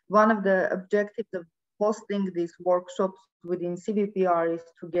one of the objectives of hosting these workshops within CVPR is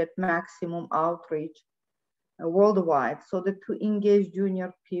to get maximum outreach worldwide, so that to engage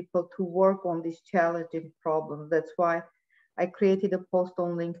junior people to work on these challenging problems. That's why I created a post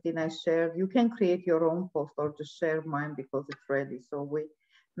on LinkedIn. I shared. You can create your own post or just share mine because it's ready. So we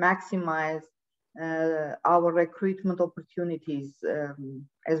maximize our recruitment opportunities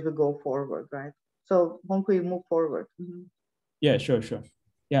as we go forward, right? So Honghui, move forward. Mm-hmm. Yeah, sure.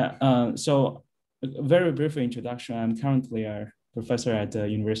 Yeah, so a very brief introduction. I'm currently a professor at the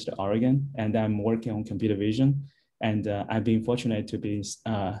University of Oregon, and I'm working on computer vision. And I've been fortunate to be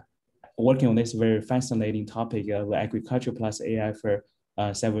working on this very fascinating topic of agriculture plus AI for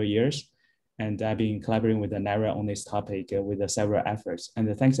several years. And I've been collaborating with Nara on this topic with several efforts.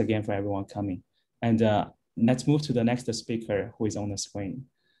 And thanks again for everyone coming. And let's move to the next speaker who is on the screen.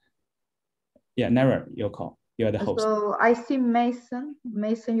 Yeah, Nara, your call. You're the host. So I see Mason.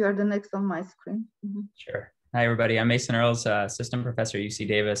 Mason, you are the next on my screen. Mm-hmm. Sure. Hi, everybody. I'm Mason Earls, assistant professor at UC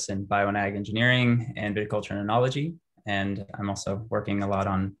Davis in Bio and Ag Engineering and Viticulture and Enology. And I'm also working a lot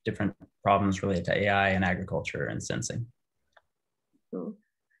on different problems related to AI and agriculture and sensing. So,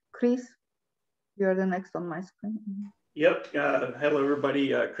 Chris, you're the next on my screen. Yep. Hello,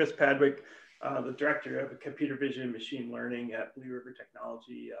 everybody. Chris Padwick, the director of computer vision and machine learning at Blue River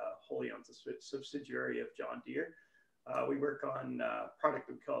Technology, wholly owned subsidiary of John Deere. We work on a product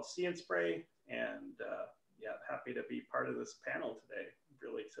we call See and Spray, and yeah, happy to be part of this panel today.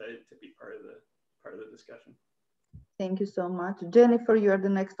 Really excited to be part of the discussion. Thank you so much. Jennifer, you are the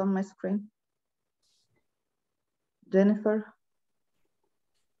next on my screen. Jennifer.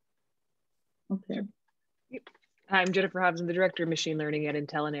 Okay. Hi, I'm Jennifer Hobbs. I'm the director of machine learning at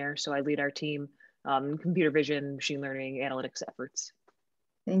IntelliNair. So I lead our team in computer vision, machine learning, analytics efforts.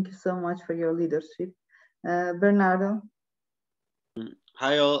 Thank you so much for your leadership. Bernardo.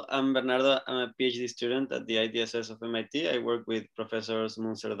 Hi all, I'm Bernardo. I'm a PhD student at the IDSS of MIT. I work with Professors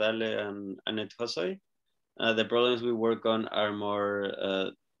Munzer Dale and Annette Hossoy. The problems we work on are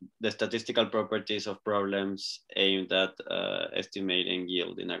more the statistical properties of problems aimed at estimating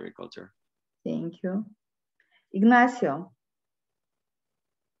yield in agriculture. Thank you. Ignacio,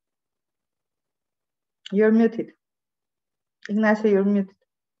 you're muted. Ignacio, you're muted.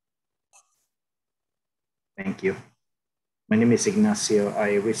 Thank you. My name is Ignacio.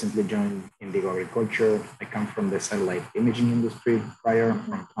 I recently joined Indigo Agriculture. I come from the satellite imaging industry prior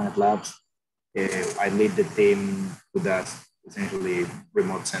from Planet Labs. I lead the team who does essentially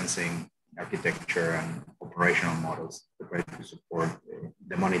remote sensing, architecture, and operational models to try to support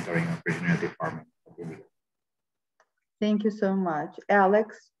the monitoring of regenerative farming. Thank you so much.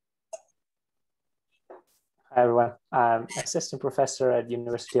 Alex? Hi, everyone. I'm assistant professor at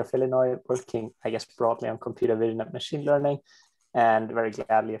University of Illinois, working, I guess, broadly on computer vision and machine learning, and very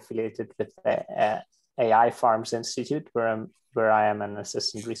gladly affiliated with the AI Farms Institute, where I am an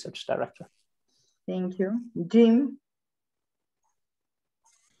assistant research director. Thank you. Jim?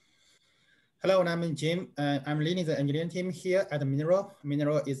 Hello, I'm Jim. I'm leading the engineering team here at Mineral.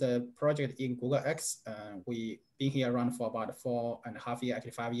 Mineral is a project in Google X. We've been here around for about 4.5 years,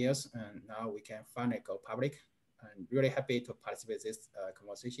 actually 5 years, and now we can finally go public. I'm really happy to participate in this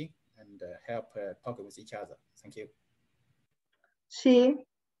conversation and help talk with each other. Thank you. Shi?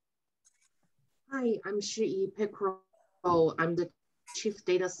 Hi, I'm Shi Pekro. I'm the chief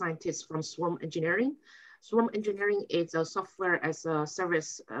data scientist from Swarm Engineering. Swarm Engineering is a software as a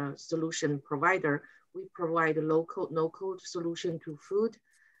service solution provider. We provide a low-code, no-code solution to food,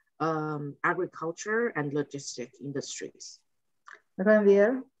 agriculture, and logistic industries.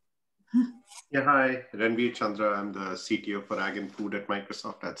 Ranveer? Yeah, hi, Ranveer Chandra. I'm the CTO for Ag and Food at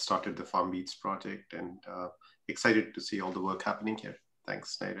Microsoft. I started the FarmBeats project and excited to see all the work happening here.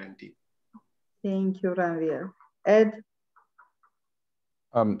 Thanks, Naira and team. Thank you, Ranveer. Ed?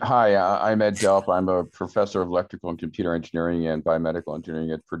 Hi, I'm Ed Delp. I'm a professor of electrical and computer engineering and biomedical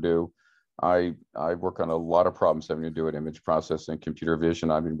engineering at Purdue. I work on a lot of problems having to do with image processing, computer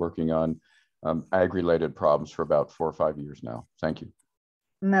vision. I've been working on ag-related problems for about 4 or 5 years now. Thank you.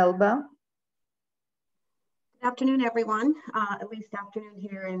 Melba? Good afternoon, everyone, at least afternoon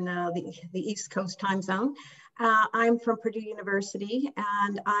here in the East Coast time zone. I'm from Purdue University,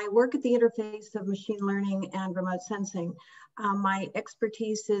 and I work at the interface of machine learning and remote sensing. My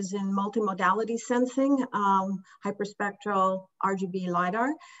expertise is in multimodality sensing, hyperspectral RGB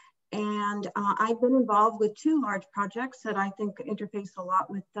LiDAR, and I've been involved with 2 large projects that I think interface a lot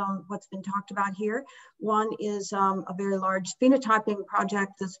with what's been talked about here. One is a very large phenotyping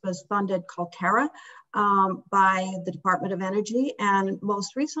project that was funded called Terra by the Department of Energy, and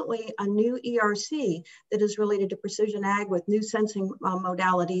most recently a new ERC that is related to precision ag with new sensing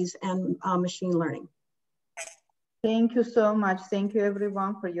modalities and machine learning. Thank you so much. Thank you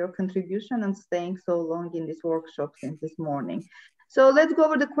everyone for your contribution and staying so long in this workshop since this morning. So let's go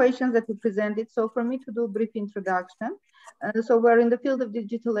over the questions that we presented. So for me to do a brief introduction. So we're in the field of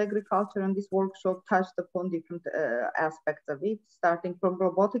digital agriculture, and this workshop touched upon different aspects of it, starting from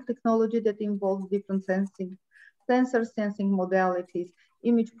robotic technology that involves different sensor sensing modalities,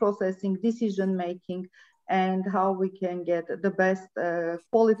 image processing, decision-making, and how we can get the best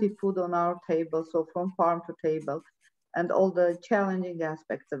quality food on our table, so from farm to table, and all the challenging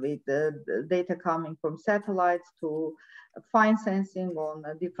aspects of it, the data coming from satellites to fine sensing on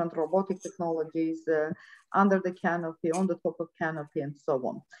different robotic technologies under the canopy, on the top of canopy, and so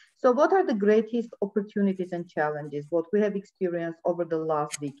on. So what are the greatest opportunities and challenges, what we have experienced over the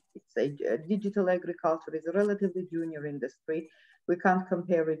last decades? Digital agriculture is a relatively junior industry. We can't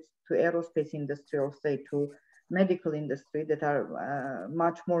compare it to aerospace industry or say to medical industry that are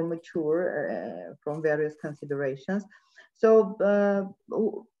much more mature from various considerations. So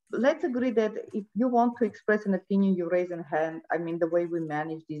let's agree that if you want to express an opinion, you raise a hand. I mean, the way we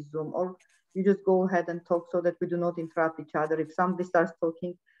manage this Zoom, or you just go ahead and talk so that we do not interrupt each other. If somebody starts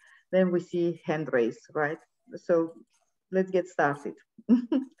talking, then we see hand raise, right? So let's get started.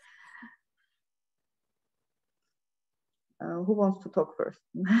 Who wants to talk first?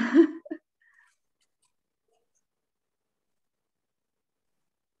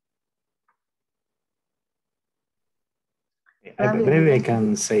 Maybe I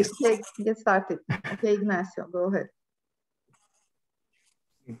can say something. Okay, get started. Okay, Ignacio, go ahead.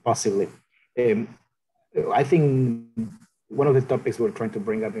 Possibly. I think one of the topics we're trying to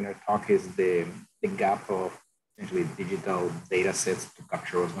bring up in our talk is the gap of essentially digital data sets to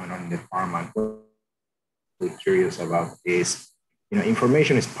capture what's going on in the farm. I'm really curious about this.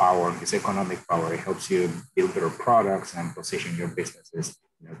 information is power, it's economic power. It helps you build better products and position your businesses,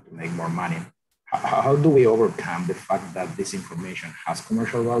 to make more money. How do we overcome the fact that this information has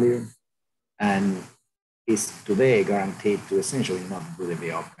commercial value and is today guaranteed to essentially not really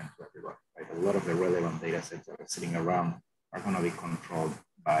be open to everyone? Right? A lot of the relevant data sets that are sitting around are going to be controlled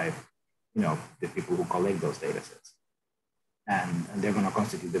by the people who collect those data sets. And they're going to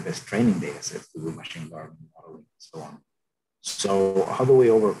constitute the best training data sets to do machine learning, modeling, and so on. So how do we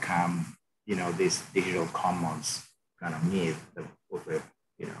overcome, this digital commons kind of need of a,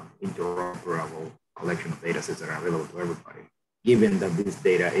 interoperable collection of data sets that are available to everybody, given that this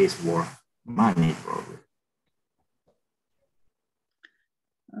data is worth money, probably?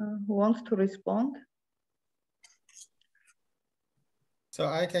 Who wants to respond? So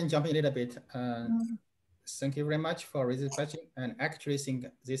I can jump in a little bit. Thank you very much for raising the question. And actually, I think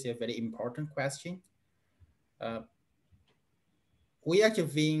this is a very important question. We actually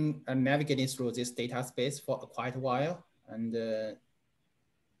been navigating through this data space for quite a while, and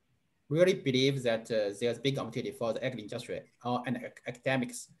really believe that there's big opportunity for the agri industry and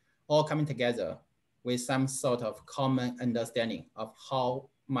academics all coming together with some sort of common understanding of how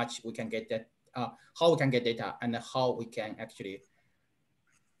much we can get that, how we can get data, and how we can actually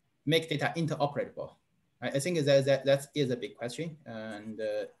make data interoperable. I think that is a big question, and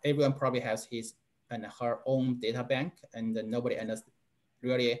everyone probably has his and her own data bank, and nobody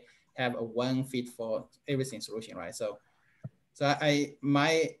really have a one fit for everything solution, right? So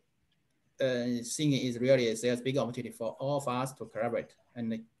my thing is really there's big opportunity for all of us to collaborate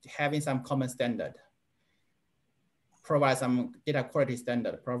and having some common standard, provide some data quality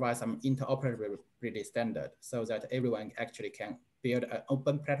standard, provide some interoperability standard, so that everyone actually can build an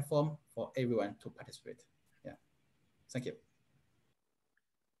open platform for everyone to participate. Yeah, thank you.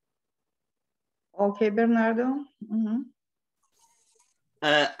 Okay, Bernardo.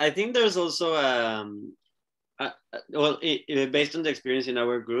 I think there's also, well, based on the experience in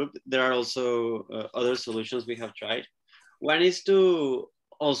our group, there are also other solutions we have tried. One is to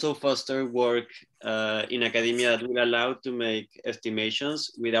also foster work in academia that will allow to make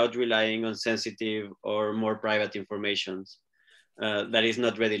estimations without relying on sensitive or more private information that is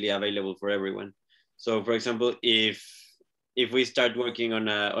not readily available for everyone. So for example, if we start working on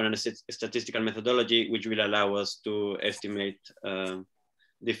a statistical methodology, which will allow us to estimate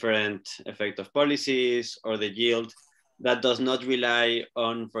different effect of policies or the yield, that does not rely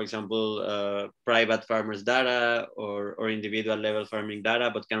on, for example, private farmers' data or individual level farming data,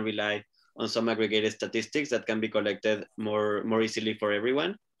 but can rely on some aggregated statistics that can be collected more easily for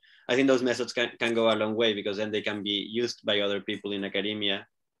everyone. I think those methods can go a long way, because then they can be used by other people in academia,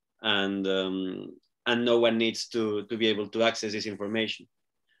 and no one needs to be able to access this information.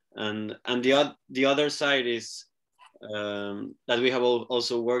 And the other side is that we have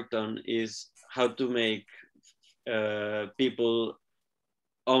also worked on is how to make people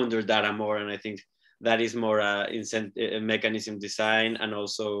own their data more, and I think that is more mechanism design, and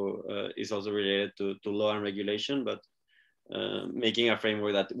also is also related to law and regulation, but making a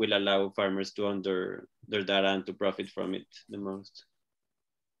framework that will allow farmers to own their data and to profit from it the most.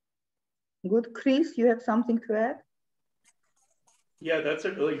 Good. Chris, you have something to add? Yeah, that's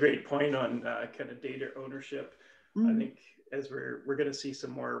a really great point on kind of data ownership. I think as we're going to see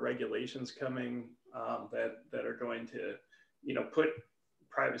some more regulations coming that are going to, put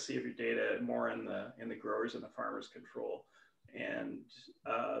privacy of your data more in the growers and the farmers' control. And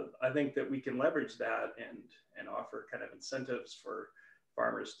I think that we can leverage that and offer kind of incentives for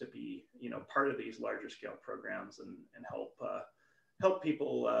farmers to be, part of these larger scale programs and help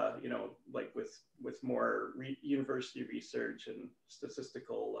people, like with more university research and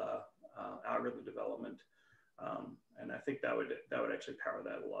statistical algorithm development. And I think that would actually power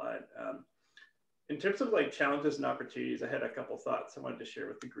that a lot. In terms of like challenges and opportunities, I had a couple thoughts I wanted to share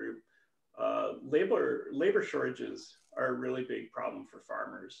with the group. Labor shortages are a really big problem for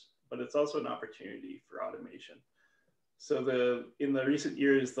farmers, but it's also an opportunity for automation. So in the recent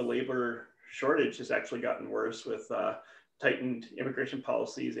years, the labor shortage has actually gotten worse with tightened immigration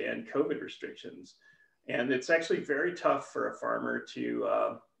policies and COVID restrictions. And it's actually very tough for a farmer to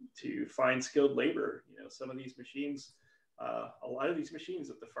find skilled labor. Some of these machines, a lot of these machines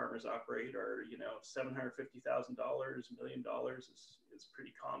that the farmers operate are, $750,000, $1 million is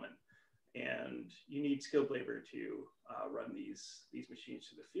pretty common. And you need skilled labor to run these machines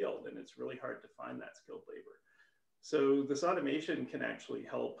to the field. And it's really hard to find that skilled labor. So this automation can actually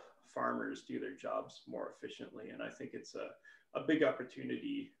help farmers do their jobs more efficiently. And I think it's a big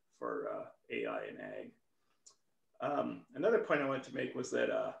opportunity for AI and ag. Another point I wanted to make was that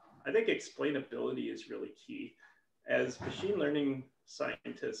I think explainability is really key. as machine learning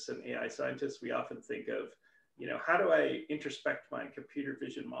scientists and AI scientists, we often think of, how do I introspect my computer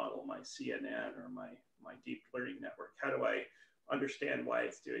vision model, my CNN or my deep learning network? How do I understand why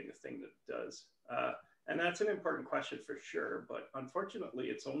it's doing the thing that it does? And that's an important question for sure, but unfortunately,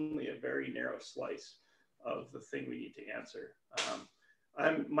 it's only a very narrow slice of the thing we need to answer.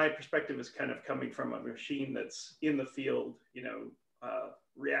 My perspective is kind of coming from a machine that's in the field,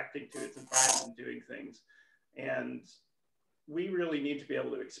 reacting to its environment and doing things. And we really need to be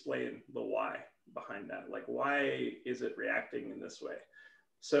able to explain the why behind that. Like, why is it reacting in this way?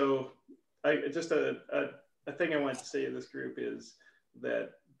 So just a thing I want to say to this group is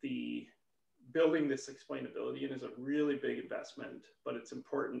that building this explainability in is a really big investment, but it's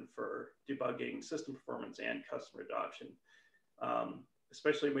important for debugging system performance and customer adoption.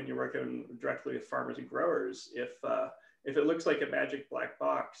 Especially when you're working directly with farmers and growers, if it looks like a magic black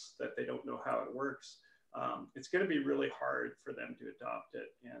box that they don't know how it works, it's going to be really hard for them to adopt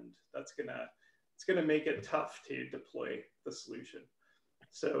it, and it's going to make it tough to deploy the solution.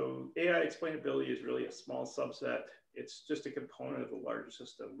 So AI explainability is really a small subset. It's just a component of the larger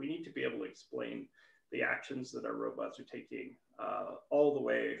system. We need to be able to explain the actions that our robots are taking all the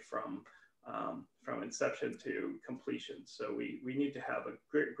way from inception to completion. So we need to have a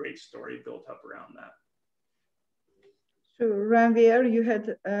great story built up around that. Sure. Ranvier, you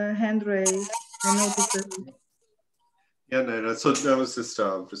had a hand raised. I noticed that. Yeah, Naira. So I was just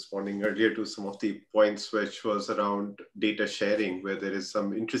responding earlier to some of the points which was around data sharing, where there is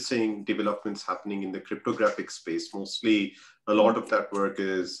some interesting developments happening in the cryptographic space. Mostly a lot of that work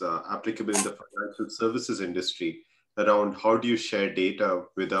is applicable in the financial services industry around how do you share data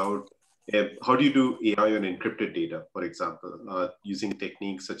without, how do you do AI on encrypted data, for example, using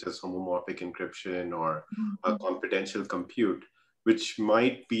techniques such as homomorphic encryption or confidential compute, which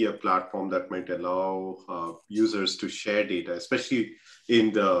might be a platform that might allow users to share data, especially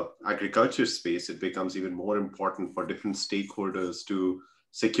in the agriculture space. It becomes even more important for different stakeholders to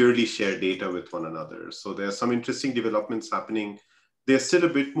securely share data with one another. So there are some interesting developments happening. They're still a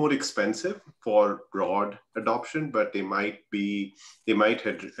bit more expensive for broad adoption, but they might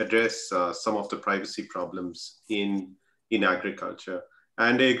address some of the privacy problems in agriculture.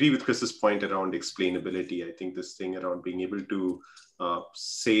 And I agree with Chris's point around explainability. I think this thing around being able to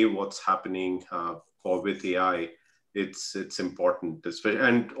say what's happening with AI, it's important.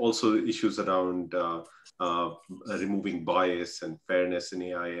 And also issues around removing bias and fairness in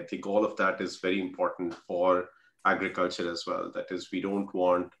AI. I think all of that is very important for agriculture as well. That is, we don't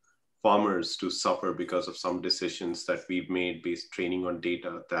want farmers to suffer because of some decisions that we've made based training on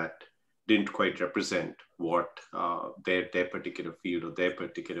data that didn't quite represent what their particular field or their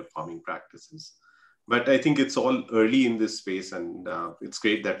particular farming practices. But I think it's all early in this space, and it's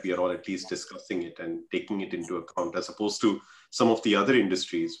great that we are all at least discussing it and taking it into account, as opposed to some of the other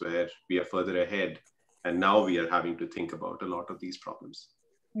industries where we are further ahead, and now we are having to think about a lot of these problems.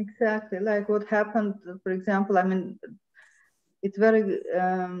 Exactly, like what happened, for example, I mean, it's very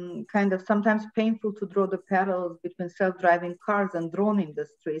kind of sometimes painful to draw the parallels between self-driving cars and drone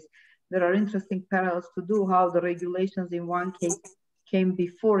industries. There are interesting parallels to do, how the regulations in one case came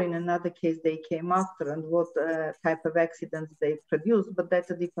before, in another case they came after, and what type of accidents they produce. But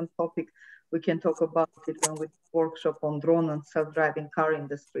that's a different topic. We can talk about it when we workshop on drone and self-driving car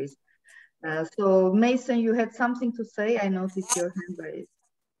industries. So Mason, you had something to say? I noticed your hand raised.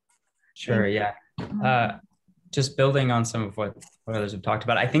 Sure, yeah. Just building on some of what others have talked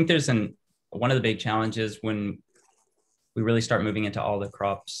about, I think there's one of the big challenges when we really start moving into all the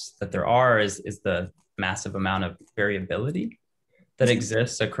crops that there are is the massive amount of variability that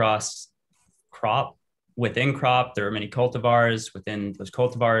exists across crop. Within crop, there are many cultivars. Within those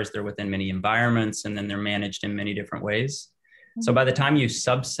cultivars, they're within many environments, and then they're managed in many different ways. So by the time you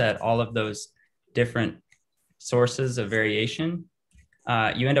subset all of those different sources of variation,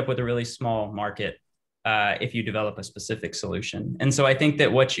 you end up with a really small market if you develop a specific solution. And so I think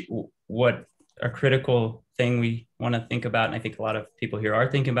that what a critical thing we want to think about, and I think a lot of people here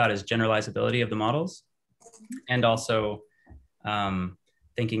are thinking about, is generalizability of the models, and also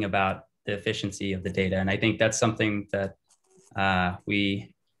thinking about the efficiency of the data. And I think that's something that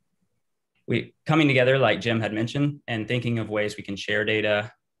we coming together, like Jim had mentioned, and thinking of ways we can share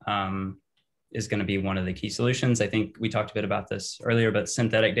data is going to be one of the key solutions. I think we talked a bit about this earlier, but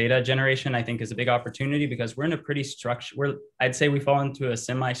synthetic data generation, I think, is a big opportunity because we're in a pretty structured, I'd say we fall into a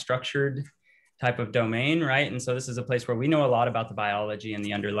semi-structured type of domain, right? And so this is a place where we know a lot about the biology and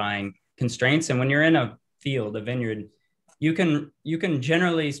the underlying constraints. And when you're in a field, a vineyard, you can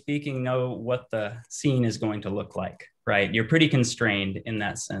generally speaking know what the scene is going to look like, right? You're pretty constrained in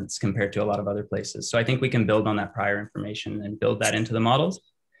that sense compared to a lot of other places. So I think we can build on that prior information and build that into the models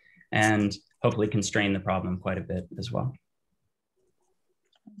and hopefully constrain the problem quite a bit as well.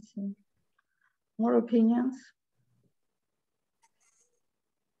 More opinions?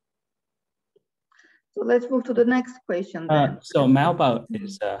 So let's move to the next question then. So Melba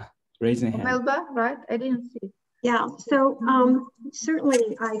is raising hand. Melba, right? I didn't see. Yeah, so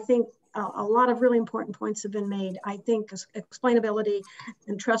certainly I think a lot of really important points have been made. I think explainability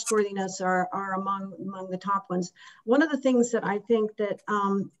and trustworthiness are among the top ones. One of the things that I think that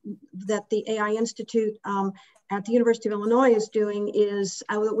that the AI Institute at the University of Illinois is doing is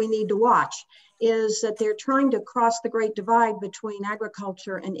that we need to watch is that they're trying to cross the great divide between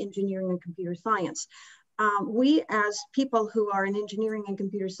agriculture and engineering and computer science. We as people who are in engineering and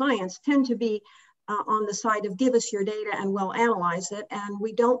computer science tend to be on the side of give us your data and we'll analyze it, and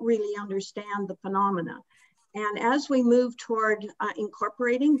we don't really understand the phenomena. And as we move toward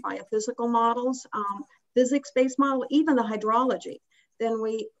incorporating biophysical models, physics-based model, even the hydrology, then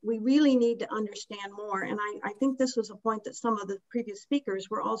we really need to understand more. And I think this was a point that some of the previous speakers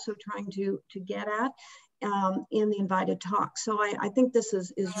were also trying to get at in the invited talk. So I think this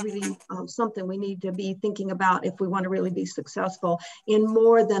is really something we need to be thinking about if we want to really be successful in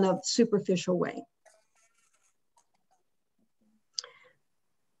more than a superficial way.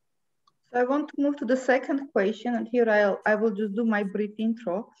 So I want to move to the second question, and here I will just do my brief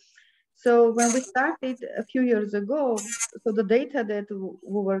intro. So when we started a few years ago, so the data that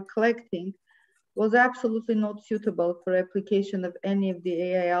we were collecting was absolutely not suitable for application of any of the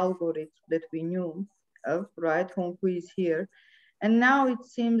AI algorithms that we knew of, right? Honghui is here. And now it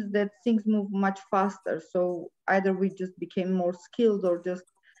seems that things move much faster. So either we just became more skilled or just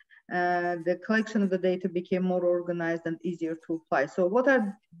the collection of the data became more organized and easier to apply. So what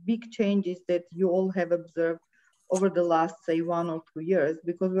are big changes that you all have observed over the last, say, 1 or 2 years?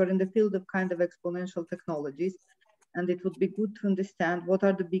 Because we're in the field of kind of exponential technologies, and it would be good to understand what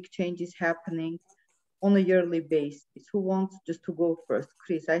are the big changes happening on a yearly basis. Who wants just to go first?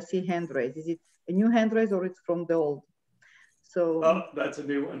 Chris, I see hand raise. Is it a new hand raise or it's from the old? So. Oh, that's a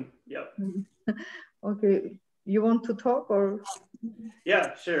new one. Yep. Okay, you want to talk or?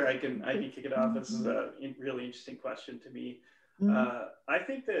 Yeah, sure. I can kick it off. This is a really interesting question to me. I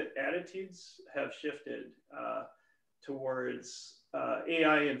think that attitudes have shifted towards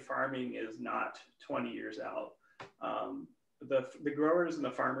AI in farming is not 20 years out. The growers and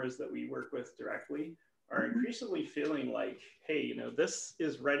the farmers that we work with directly are increasingly feeling like, hey, you know, this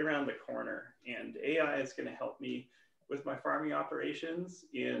is right around the corner, and AI is going to help me with my farming operations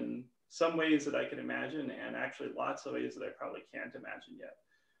in some ways that I can imagine, and actually lots of ways that I probably can't imagine yet.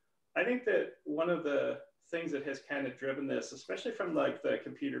 I think that one of the things that has kind of driven this, especially from like the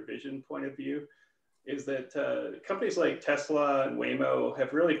computer vision point of view, is that companies like Tesla and Waymo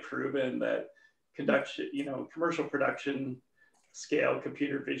have really proven that commercial production scale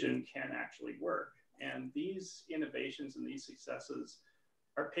computer vision can actually work. And these innovations and these successes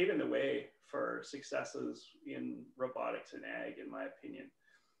are paving the way for successes in robotics and ag, in my opinion.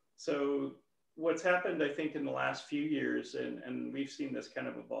 So what's happened, I think, in the last few years, and we've seen this kind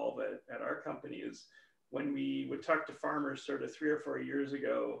of evolve at our company, is when we would talk to farmers sort of 3 or 4 years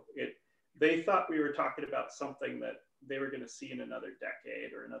ago, they thought we were talking about something that they were going to see in another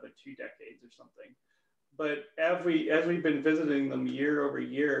decade or another 2 decades or something. But as we've been visiting them year over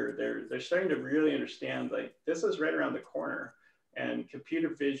year, they're starting to really understand, like, this is right around the corner, and computer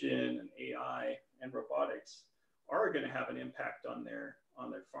vision and AI and robotics are going to have an impact on their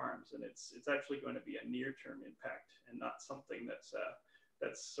farms, and it's actually going to be a near-term impact and not something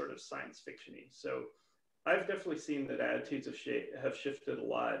that's sort of science fiction-y. So I've definitely seen that attitudes have shifted a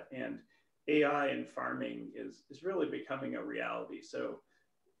lot, and AI in farming is really becoming a reality. So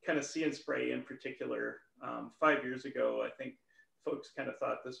kind of See and Spray in particular, 5 years ago, I think folks kind of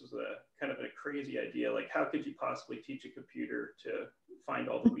thought this was a kind of a crazy idea. Like, how could you possibly teach a computer to find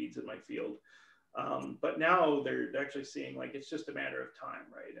all the weeds in my field? But now they're actually seeing, like, it's just a matter of time,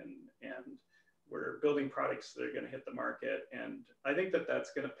 right? And we're building products that are going to hit the market. And I think that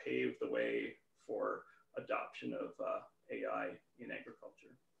that's going to pave the way for adoption of AI in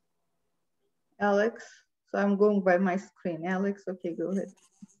agriculture. Alex, so I'm going by my screen. Alex, okay, go ahead.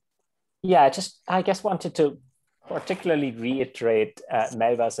 Yeah, I guess wanted to particularly reiterate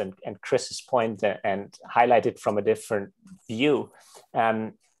Melba's and Chris's point and highlight it from a different view.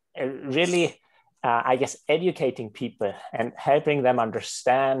 Really, I guess, educating people and helping them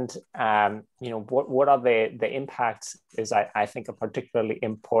understand, what are the impacts is, I think, a particularly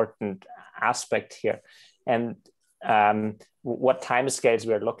important aspect here. And what timescales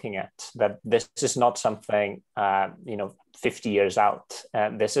we're looking at, that this is not something, 50 years out.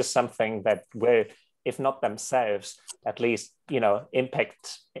 This is something that will, if not themselves, at least,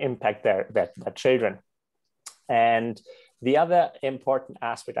 impact their children. And the other important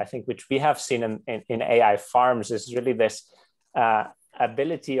aspect, I think, which we have seen in AI farms is really this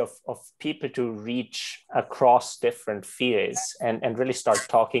ability of people to reach across different fields and really start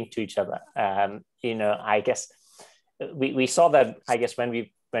talking to each other. I guess we saw that, I guess, when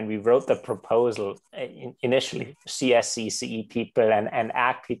we wrote the proposal initially, CSE, CE people and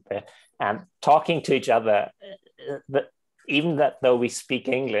ACT people talking to each other, even though we speak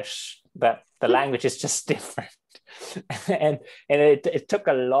English, but the language is just different. and it took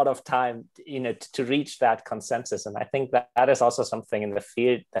a lot of time, to reach that consensus. And I think that is also something in the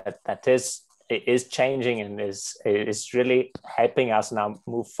field that is changing and is really helping us now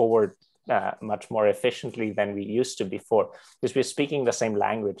move forward much more efficiently than we used to before, because we're speaking the same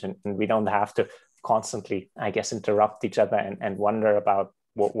language and we don't have to constantly, I guess, interrupt each other and wonder about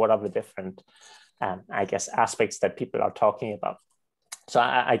what are the different, aspects that people are talking about. So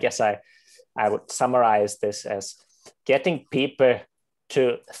I guess I would summarize this as getting people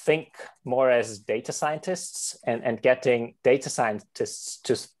to think more as data scientists and getting data scientists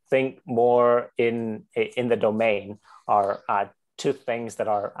to think more in the domain are two things that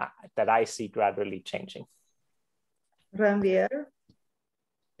I see gradually changing. Ranvier?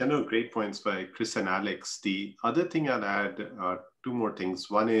 Great points by Chris and Alex. The other thing I'll add, two more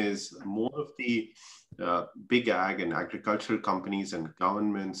things. One is more of the big ag and agricultural companies and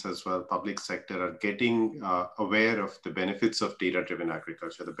governments as well, public sector, are getting aware of the benefits of data-driven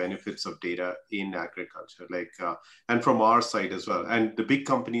agriculture, the benefits of data in agriculture, and from our side as well. And the big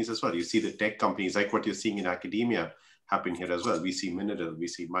companies as well. You see the tech companies, like what you're seeing in academia, happen here as well. We see Mineral, we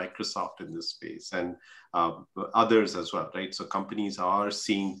see Microsoft in this space, and others as well, right? So companies are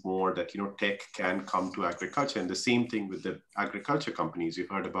seeing more that, tech can come to agriculture. And the same thing with the agriculture companies. You've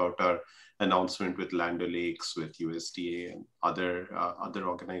heard about our announcement with Land O'Lakes, with USDA and other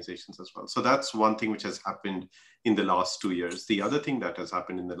organizations as well. So that's one thing which has happened in the last 2 years. The other thing that has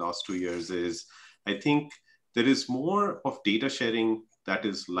happened in the last 2 years is, I think there is more of data sharing that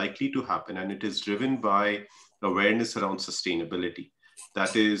is likely to happen, and it is driven by awareness around sustainability.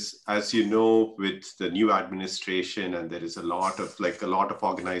 That is, as you know, with the new administration, and there is a lot of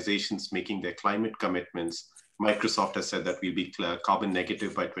organizations making their climate commitments. Microsoft has said that we'll be carbon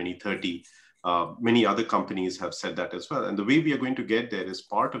negative by 2030. Many other companies have said that as well. And the way we are going to get there is,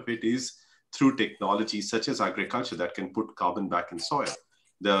 part of it is through technology such as agriculture that can put carbon back in soil.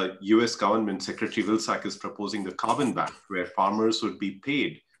 The US government, Secretary Vilsack, is proposing the carbon back, where farmers would be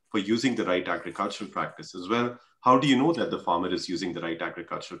paid for using the right agricultural practices. Well, how do you know that the farmer is using the right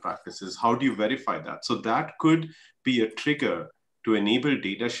agricultural practices? How do you verify that? So that could be a trigger to enable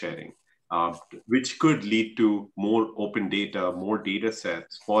data sharing, which could lead to more open data, more data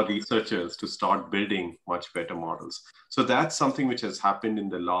sets for researchers to start building much better models. So that's something which has happened in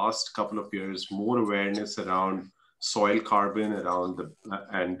the last couple of years, more awareness around soil carbon,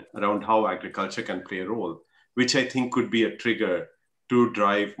 and around how agriculture can play a role, which I think could be a trigger to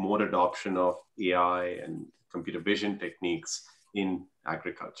drive more adoption of AI and computer vision techniques in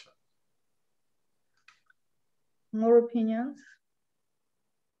agriculture. More opinions?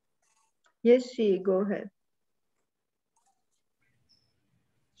 Yes, go ahead.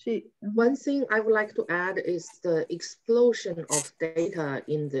 One thing I would like to add is the explosion of data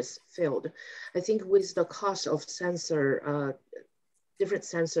in this field. I think with the cost of different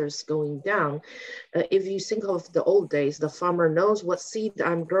sensors going down, if you think of the old days, the farmer knows what seed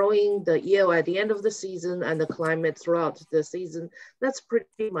I'm growing, the yield at the end of the season, and the climate throughout the season. That's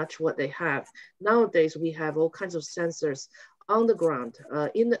pretty much what they have. Nowadays, we have all kinds of sensors on the ground,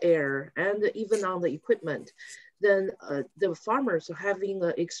 in the air, and even on the equipment. Then the farmers are having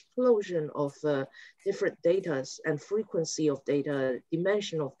an explosion of different data and frequency of data,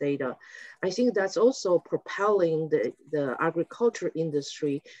 dimension of data. I think that's also propelling the agriculture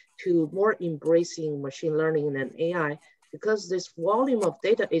industry to more embracing machine learning and AI, because this volume of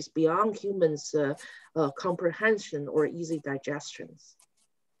data is beyond humans' comprehension or easy digestions.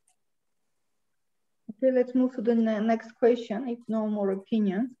 Okay, let's move to the next question, if no more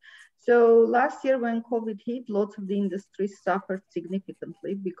opinions. So last year when COVID hit, lots of the industries suffered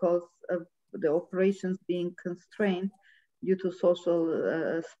significantly because of the operations being constrained due to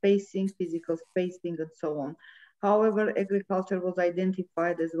social spacing, physical spacing, and so on. However, agriculture was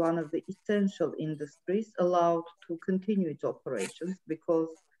identified as one of the essential industries allowed to continue its operations, because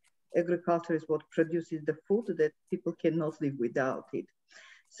agriculture is what produces the food that people cannot live without it.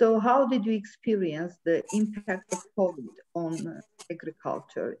 So how did you experience the impact of COVID on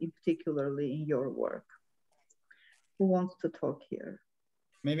agriculture, particularly in your work? Who wants to talk here?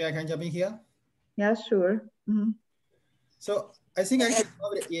 Maybe I can jump in here. Yeah, sure. Mm-hmm. So I think actually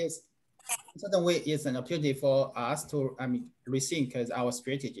COVID is, in certain way, is an opportunity for us to rethink our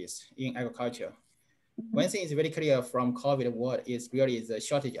strategies in agriculture. Mm-hmm. One thing is very clear from COVID world is really the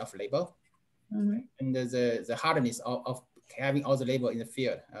shortage of labor, mm-hmm. and the hardness of having all the labor in the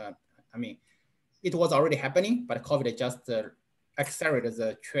field. I mean, it was already happening, but COVID just accelerated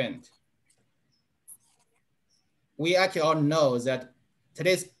the trend. We actually all know that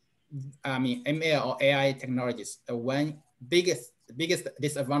today's, ML or AI technologies, the one biggest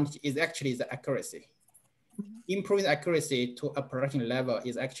disadvantage is actually the accuracy. Improving accuracy to a production level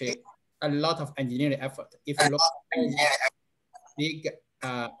is actually a lot of engineering effort. If you look at big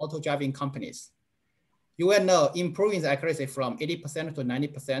auto-driving companies, you will know improving the accuracy from 80% to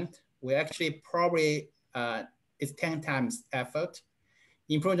 90% will actually probably is 10 times effort.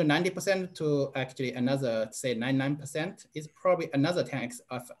 Improving to 90% to actually another, say 99% is probably another 10x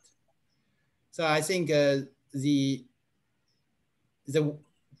effort. So I think the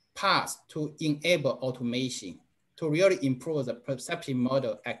path to enable automation to really improve the perception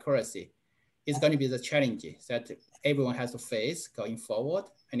model accuracy is going to be the challenge that everyone has to face going forward,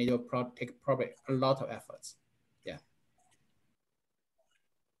 and it will take probably a lot of efforts. Yeah.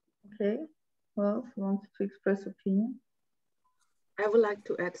 Okay. Well, if you want to express opinion. I would like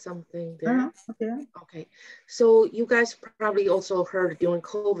to add something there. Okay. Okay. So you guys probably also heard during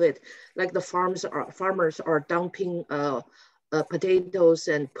COVID, like the farmers are dumping potatoes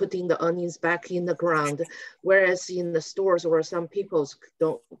and putting the onions back in the ground, whereas in the stores or some people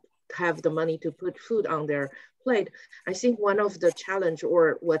don't have the money to put food on their plate. I think one of the challenge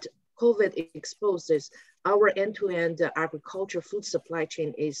or what COVID exposes our end-to-end agriculture food supply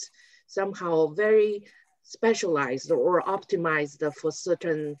chain is somehow very specialized or optimized for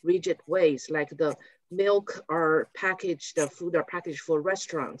certain rigid ways, like the milk are packaged, the food are packaged for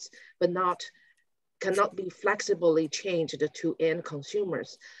restaurants, but cannot be flexibly changed to end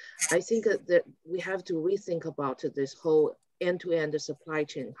consumers. I think that we have to rethink about this whole end-to-end supply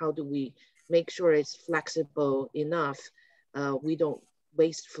chain. How do we make sure it's flexible enough? We don't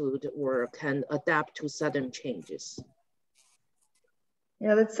waste food or can adapt to sudden changes.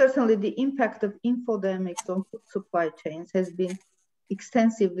 Yeah, that's certainly the impact of infodemics on food supply chains has been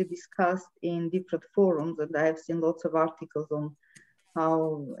extensively discussed in different forums, and I have seen lots of articles on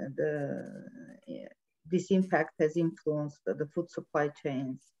how this impact has influenced the food supply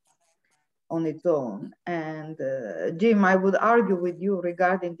chains on its own. And Jim, I would argue with you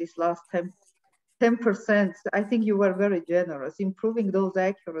regarding this last 10%. I think you were very generous. Improving those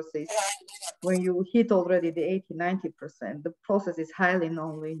accuracies when you hit already the 80–90%, the process is highly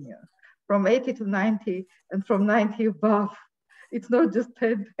nonlinear. From 80 to 90 and from 90 above, it's not just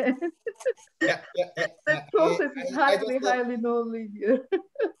 10. That process is highly nonlinear.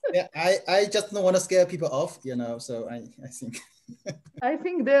 Yeah, I just don't want to scare people off, so I think. I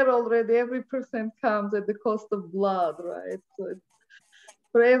think there already every percent comes at the cost of blood, right? So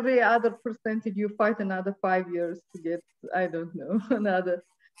for every other percentage, you fight another 5 years to get, I don't know, another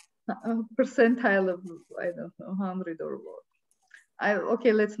percentile of, I don't know, 100 or more.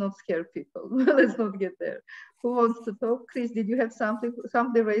 Okay, let's not scare people. Let's not get there. Who wants to talk? Chris, did you have something?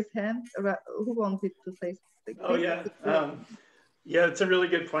 Somebody raised hand. Who wanted to say something? Oh, yeah. Yeah, it's a really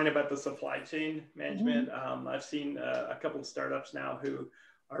good point about the supply chain management. Mm-hmm. I've seen a couple of startups now who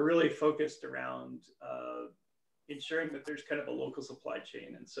are really focused around ensuring that there's kind of a local supply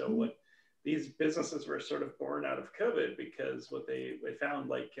chain. And so what these businesses were sort of born out of COVID, because what they found,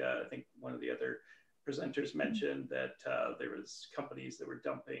 like I think one of the other presenters mentioned that there was companies that were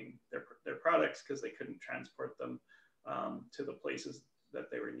dumping their products because they couldn't transport them to the places that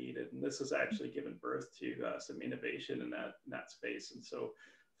they were needed. And this has actually given birth to some innovation in that space. And so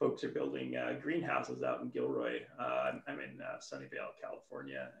folks are building greenhouses out in Gilroy. I'm in Sunnyvale,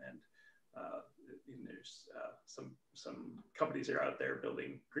 California, and there's some companies are out there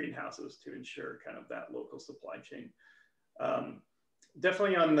building greenhouses to ensure kind of that local supply chain.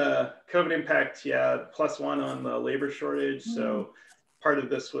 Definitely on the COVID impact, yeah, +1 on the labor shortage. So part of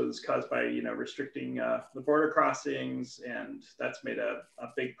this was caused by, restricting the border crossings, and that's made a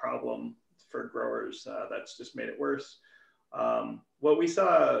big problem for growers. That's just made it worse. What we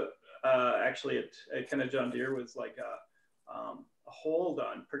saw actually at Kenna John Deere was like a hold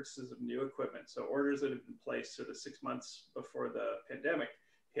on purchases of new equipment. So orders that had been placed sort of 6 months before the pandemic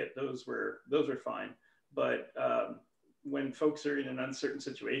hit, those were fine. But when folks are in an uncertain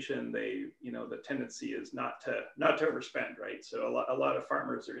situation, they, you know, the tendency is not to overspend, right? So a lot of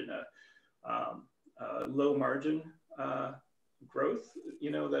farmers are in a low margin growth, you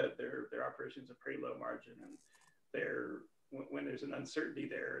know, that their operations are pretty low margin, and when there's an uncertainty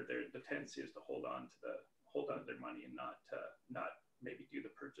there, the tendency is to hold on to their money and not maybe do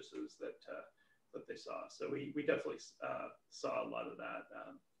the purchases that they saw. So we definitely saw a lot of that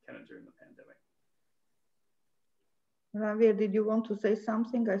kind of during the pandemic. Javier, did you want to say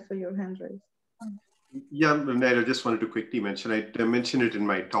something? I saw your hand raised. Yeah, Ned, I just wanted to quickly mention, I mentioned it in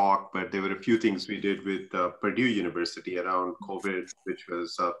my talk, but there were a few things we did with Purdue University around COVID, which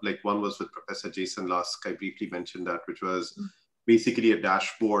was like one was with Professor Jason Lusk. I briefly mentioned that, which was basically a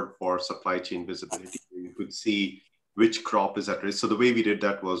dashboard for supply chain visibility. You could see which crop is at risk. So the way we did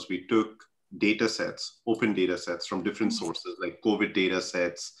that was we took data sets, open data sets from different sources, like COVID data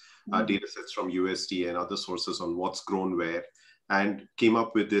sets, data sets from USDA and other sources on what's grown where, and came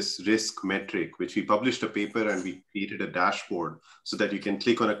up with this risk metric, which we published a paper and we created a dashboard so that you can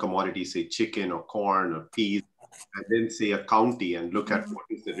click on a commodity, say chicken or corn or peas, and then say a county and look at what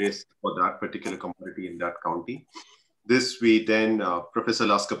is the risk for that particular commodity in that county. This we then, Professor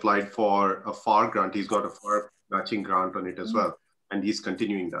Lusk applied for a FAR grant. He's got a FAR matching grant on it as well. And he's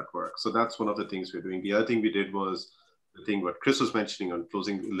continuing that work. So that's one of the things we're doing. The other thing we did was the thing what Chris was mentioning on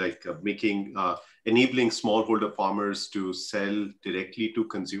closing, like enabling smallholder farmers to sell directly to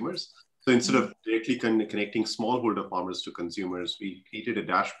consumers. So instead of directly connecting smallholder farmers to consumers, we created a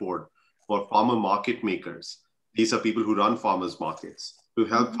dashboard for farmer market makers. These are people who run farmers markets to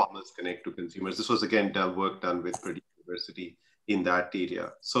help farmers connect to consumers. This was again work done with Purdue University in that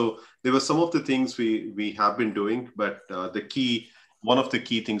area. So there were some of the things we have been doing, but one of the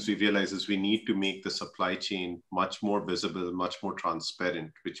key things we realized is we need to make the supply chain much more visible, much more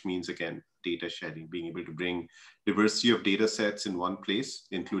transparent, which means, again, data sharing, being able to bring diversity of data sets in one place,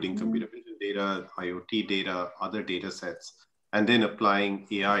 including computer vision data, IoT data, other data sets, and then applying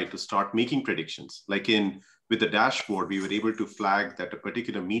AI to start making predictions. Like with the dashboard, we were able to flag that a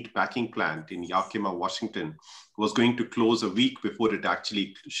particular meat packing plant in Yakima, Washington, was going to close a week before it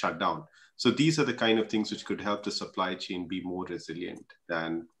actually shut down. So these are the kind of things which could help the supply chain be more resilient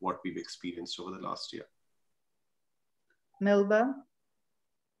than what we've experienced over the last year. Melba?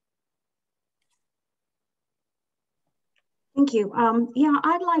 Thank you. Yeah,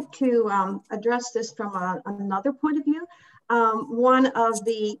 I'd like to address this from another point of view. One of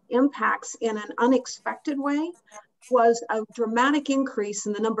the impacts in an unexpected way was a dramatic increase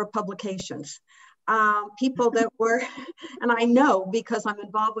in the number of publications. People that were, and I know because I'm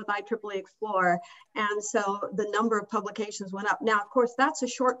involved with IEEE Explorer, and so the number of publications went up. Now, of course, that's a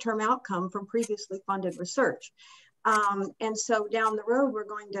short-term outcome from previously funded research. And so down the road, we're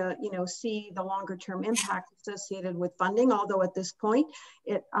going to, see the longer-term impact associated with funding, although at this point,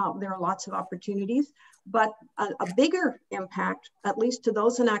 there are lots of opportunities. But a bigger impact, at least to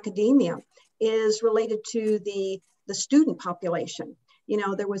those in academia, is related to the student population.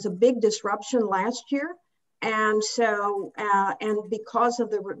 There was a big disruption last year. And so, and because of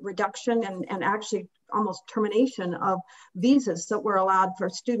the reduction and actually almost termination of visas that were allowed for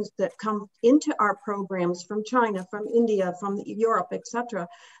students that come into our programs from China, from India, from Europe, et cetera,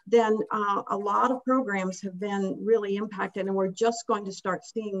 then a lot of programs have been really impacted, and we're just going to start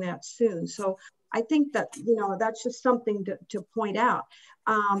seeing that soon. So I think that, that's just something to point out.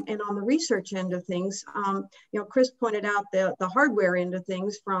 And on the research end of things, Chris pointed out the hardware end of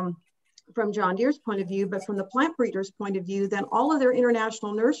things from John Deere's point of view, but from the plant breeders' point of view, then all of their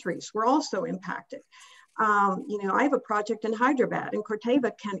international nurseries were also impacted. I have a project in Hyderabad, and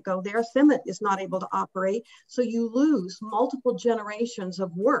Corteva can't go there. Summit is not able to operate. So you lose multiple generations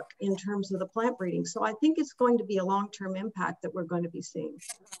of work in terms of the plant breeding. So I think it's going to be a long-term impact that we're going to be seeing.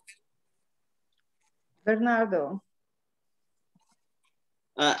 Bernardo.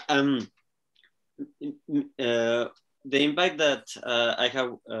 The impact that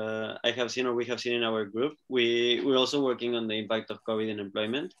I have seen, or we have seen in our group, we're also working on the impact of COVID in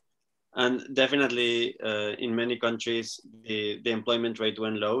employment, and definitely in many countries the employment rate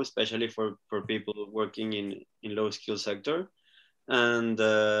went low, especially for people working in low skill sector. And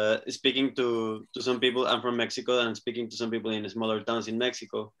speaking to some people, I'm from Mexico, and speaking to some people in smaller towns in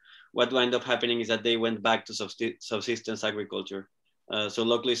Mexico, what wound up happening is that they went back to subsistence agriculture. So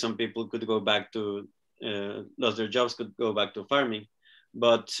luckily, some people could go back to lost their jobs, could go back to farming.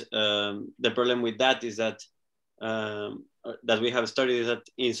 But the problem with that is that that we have studied is that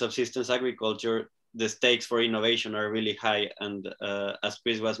in subsistence agriculture, the stakes for innovation are really high. And as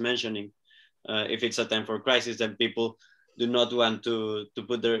Chris was mentioning, if it's a time for crisis, then people do not want to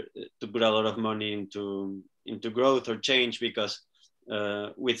put a lot of money into growth or change, because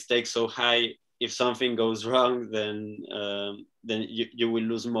with stakes so high, if something goes wrong, then you will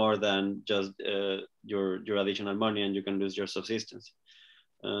lose more than just your additional money, and you can lose your subsistence.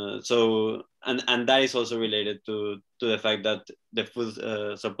 So that is also related to the fact that the food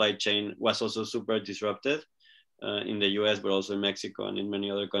supply chain was also super disrupted in the US, but also in Mexico and in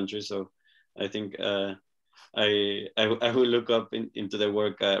many other countries. So I think I will look up into the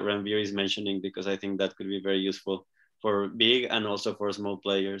work Ranveer is mentioning, because I think that could be very useful for big and also for small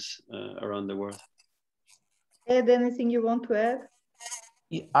players around the world. Ed, anything you want to add?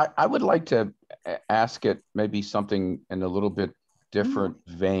 I would like to ask it maybe something in a little bit different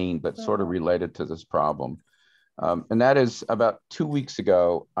vein, but sort of related to this problem. And that is, about 2 weeks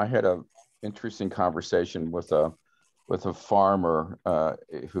ago, I had an interesting conversation with a farmer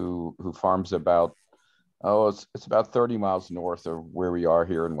who farms about, it's about 30 miles north of where we are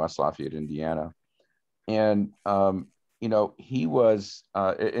here in West Lafayette, Indiana. And, you know, he was,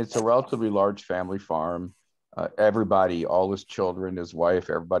 it's a relatively large family farm. Everybody, all his children, his wife,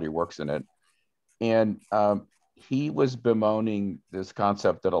 everybody works in it. And he was bemoaning this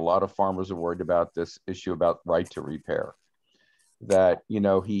concept that a lot of farmers are worried about, this issue about right to repair. That, you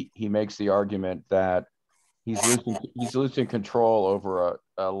know, he makes the argument that he's losing control over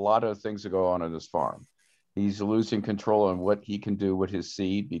a lot of things that go on his farm. He's losing control on what he can do with his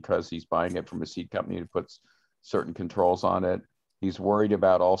seed, because he's buying it from a seed company that puts certain controls on it. He's worried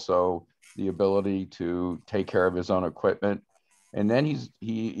about also the ability to take care of his own equipment. And then he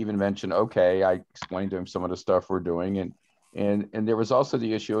even mentioned, okay, I explained to him some of the stuff we're doing. And there was also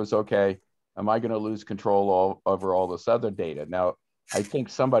the issue is, okay, am I going to lose control over all this other data? Now, I think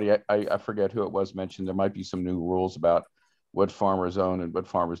somebody, I forget who it was, mentioned there might be some new rules about what farmers own and what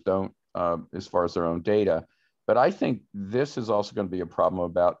farmers don't as far as their own data. But I think this is also going to be a problem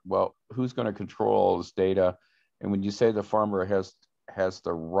about, well, who's going to control all this data? And when you say the farmer has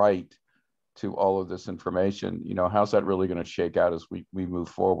the right to all of this information, you know, how's that really going to shake out as we move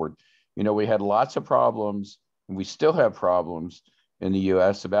forward? You know, we had lots of problems, and we still have problems in the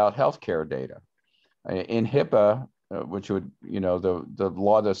US about healthcare data. In HIPAA, which would, you know, the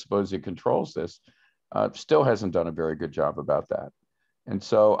law that supposedly controls this, still hasn't done a very good job about that. And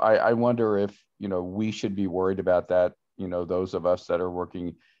so I wonder if, you know, we should be worried about that, you know, those of us that are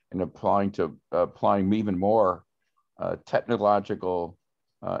working and applying even more technological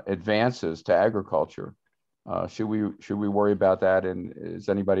advances to agriculture. Should we worry about that? And has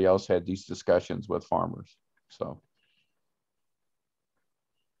anybody else had these discussions with farmers? So.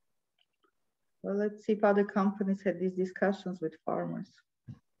 Well, let's see if other companies had these discussions with farmers.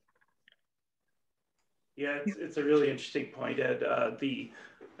 Yeah, it's a really interesting point, Ed. I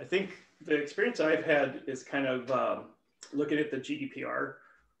think the experience I've had is kind of looking at the GDPR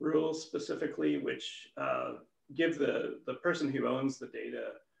rules specifically, which give the person who owns the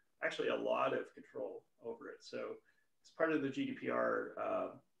data actually a lot of control over it. So as part of the GDPR,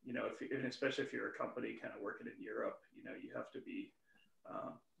 you know, and especially if you're a company kind of working in Europe, you know, you have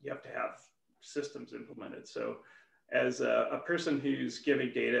to have systems implemented. So as a person who's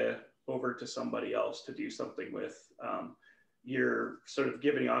giving data over to somebody else to do something with, you're sort of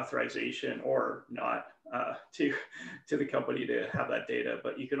giving authorization or not to the company to have that data,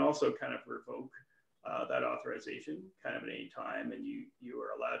 but you can also kind of revoke that authorization kind of at any time, and you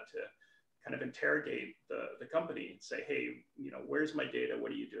are allowed to kind of interrogate the company and say, hey, you know, where's my data?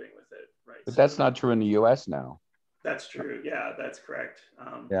 What are you doing with it? Right. But that's not true in the US now. That's true. Yeah, that's correct.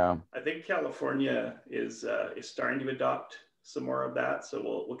 Yeah. I think California is starting to adopt some more of that.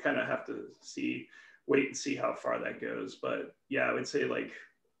 So we'll kind of have to wait and see how far that goes. But yeah, I would say like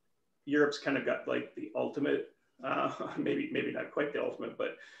Europe's kind of got like the ultimate, maybe not quite the ultimate,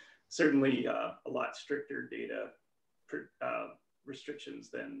 but certainly a lot stricter data restrictions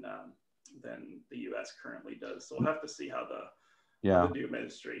than the US currently does. So we'll have to see how the new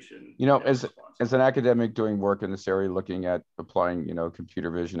administration. You know, as an academic doing work in this area, looking at applying, you know, computer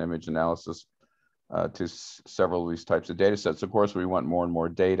vision image analysis to several of these types of data sets, of course, we want more and more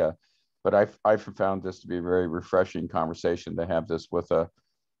data. But I've found this to be a very refreshing conversation to have this with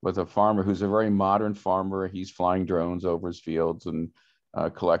a farmer who's a very modern farmer. He's flying drones over his fields and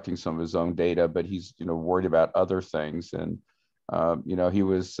collecting some of his own data, but he's, you know, worried about other things. And, you know, he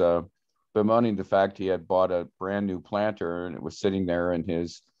was bemoaning the fact he had bought a brand new planter and it was sitting there in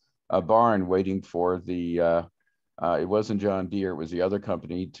his barn waiting for the, it wasn't John Deere, it was the other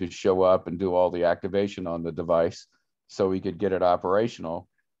company to show up and do all the activation on the device so he could get it operational,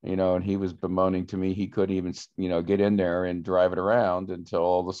 you know, and he was bemoaning to me he couldn't even, you know, get in there and drive it around until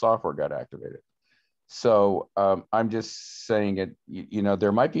all the software got activated. So I'm just saying it, you know,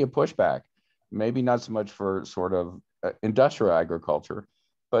 there might be a pushback, maybe not so much for sort of industrial agriculture,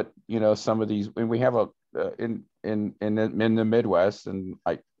 but, you know, some of these, and we have a, in the Midwest, and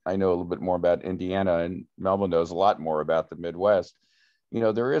I know a little bit more about Indiana, and Melvin knows a lot more about the Midwest. You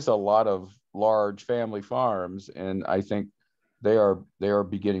know, there is a lot of large family farms, and I think they are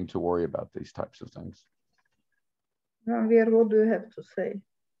beginning to worry about these types of things. Javier, what do you have to say?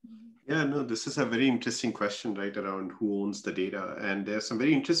 Yeah, no, this is a very interesting question, right, around who owns the data. And there's some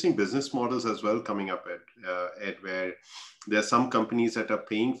very interesting business models as well coming up at where there are some companies that are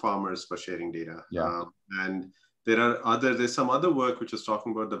paying farmers for sharing data. Yeah. And there's some other work which is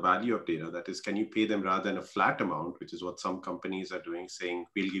talking about the value of data. That is, can you pay them rather than a flat amount, which is what some companies are doing, saying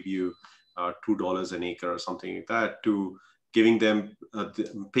we'll give you $2 an acre or something like that, to giving them,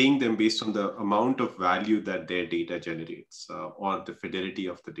 paying them based on the amount of value that their data generates or the fidelity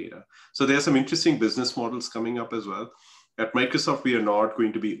of the data. So there are some interesting business models coming up as well. At Microsoft, we are not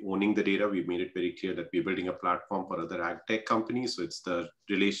going to be owning the data. We've made it very clear that we're building a platform for other ag tech companies. So it's the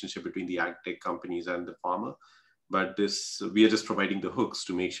relationship between the ag tech companies and the farmer. But we are just providing the hooks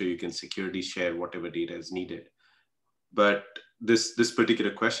to make sure you can securely share whatever data is needed. But this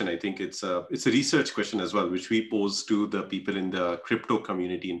particular question, I think it's a research question as well, which we pose to the people in the crypto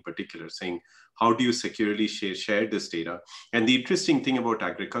community in particular, saying, how do you securely share this data? And the interesting thing about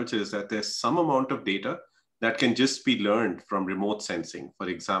agriculture is that there's some amount of data that can just be learned from remote sensing, for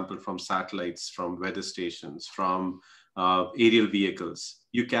example, from satellites, from weather stations, from aerial vehicles.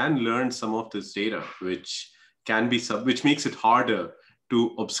 You can learn some of this data, which makes it harder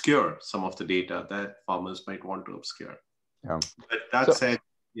to obscure some of the data that farmers might want to obscure. Yeah. But that said,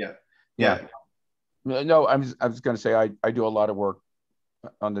 yeah. No, I was going to say I do a lot of work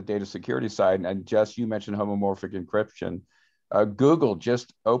on the data security side, and Jess, you mentioned homomorphic encryption. Google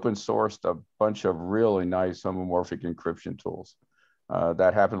just open sourced a bunch of really nice homomorphic encryption tools.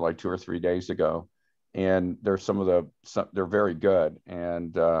 That happened like 2 or 3 days ago, and there's they're very good.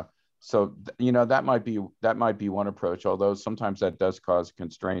 And so, you know, that might be one approach, although sometimes that does cause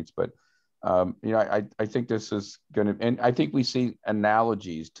constraints. But you know, I think this is going to, and I think we see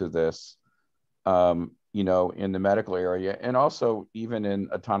analogies to this, you know, in the medical area, and also even in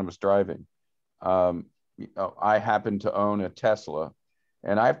autonomous driving. You know, I happen to own a Tesla,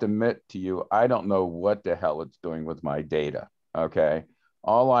 and I have to admit to you, I don't know what the hell it's doing with my data. Okay,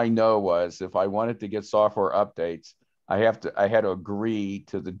 all I know was if I wanted to get software updates, I had to agree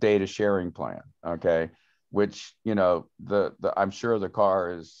to the data sharing plan. Okay, which, you know, I'm sure the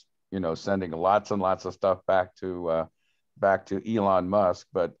car is, you know, sending lots and lots of stuff back to Elon Musk,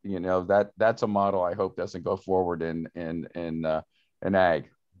 but you know, that's a model I hope doesn't go forward in ag.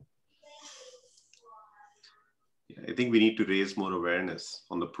 I think we need to raise more awareness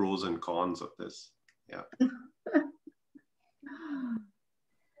on the pros and cons of this. Yeah.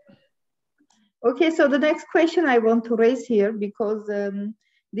 Okay, so the next question I want to raise here, because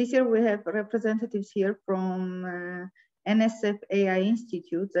this year we have representatives here from NSF AI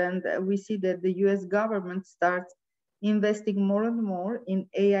Institute, and we see that the US government starts investing more and more in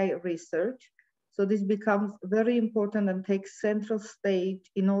AI research. So this becomes very important and takes central stage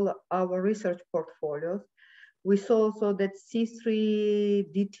in all our research portfolios. We saw also that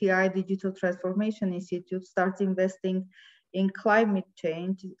C3 Digital Transformation Institute starts investing in climate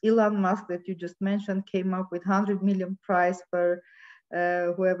change. Elon Musk, that you just mentioned, came up with $100 million prize for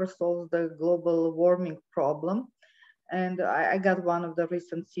whoever solves the global warming problem. And I got one of the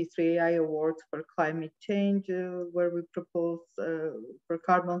recent C3 AI awards for climate change, where we propose for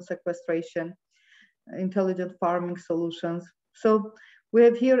carbon sequestration, intelligent farming solutions. So we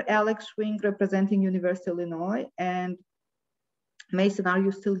have here Alex Schwing representing University of Illinois, and Mason, are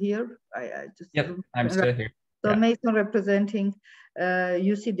you still here? Yep, I'm still here. So yeah. Mason representing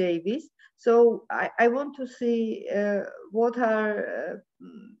UC Davis. So I want to see what are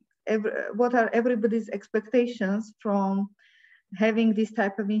everybody's expectations from having this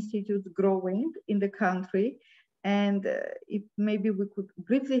type of institutes growing in the country. And if maybe we could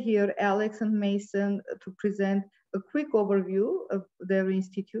briefly hear Alex and Mason to present a quick overview of their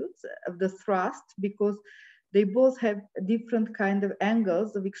institutes, of the thrust, because they both have different kind of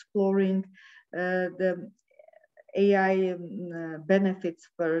angles of exploring the AI benefits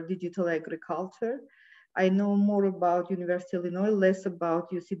for digital agriculture. I know more about University of Illinois, less about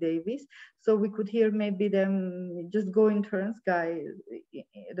UC Davis. So we could hear maybe them just go in turns, guys,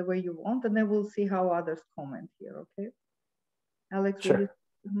 the way you want, and then we'll see how others comment here, okay? Alex, sure.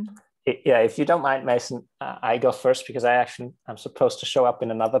 Yeah, if you don't mind, Mason, I go first because I'm supposed to show up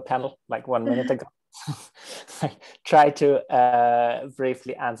in another panel like 1 minute ago. try to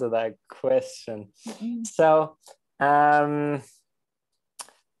briefly answer that question. So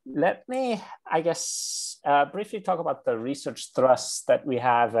let me, I guess, briefly talk about the research thrust that we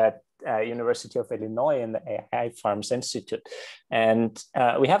have at University of Illinois in the AI Farms Institute. And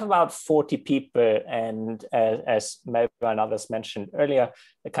we have about 40 people, and as Melba and others mentioned earlier,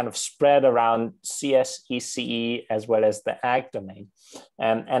 they're kind of spread around CS, ECE, as well as the ag domain.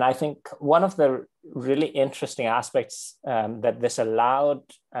 And I think one of the really interesting aspects that this allowed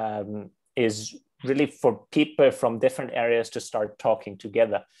is really for people from different areas to start talking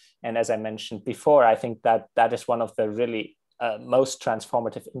together. And as I mentioned before, I think that that is one of the really most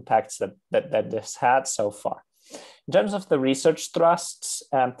transformative impacts that this had so far. In terms of the research thrusts,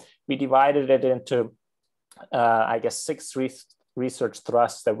 we divided it into, I guess, 6 research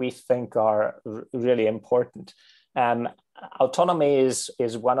thrusts that we think are really important. Autonomy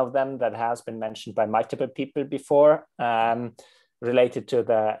is one of them that has been mentioned by multiple people before, related to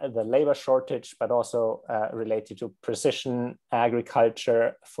the labor shortage, but also related to precision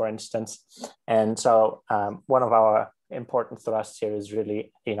agriculture, for instance. And so one of our important thrusts here is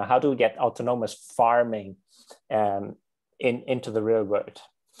really, how do we get autonomous farming into the real world?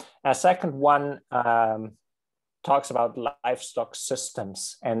 A second one talks about livestock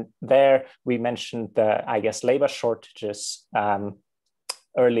systems. And there we mentioned the, I guess, labor shortages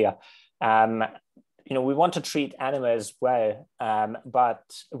earlier. We want to treat animals well, but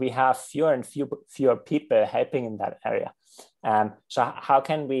we have fewer and fewer people helping in that area. So how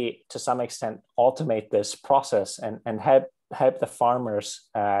can we, to some extent, automate this process and help the farmers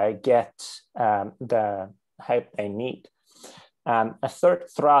get the help they need? A third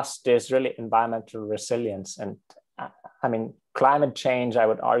thrust is really environmental resilience. And I mean, climate change, I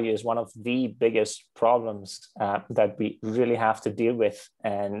would argue, is one of the biggest problems that we really have to deal with.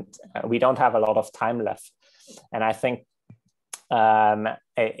 And we don't have a lot of time left. And I think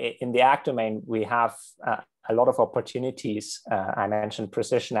in the ag domain, we have a lot of opportunities. I mentioned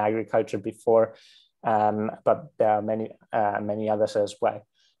precision agriculture before, but there are many others as well.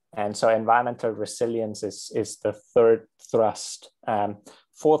 And so environmental resilience is the third thrust.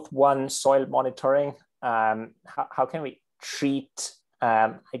 Fourth one, soil monitoring. How can we treat,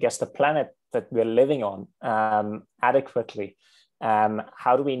 I guess, the planet that we're living on adequately?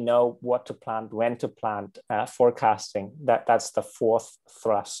 How do we know what to plant, when to plant, forecasting? That's the fourth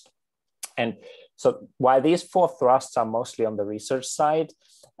thrust. And so while these 4 thrusts are mostly on the research side,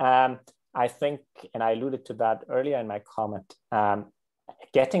 I think, and I alluded to that earlier in my comment,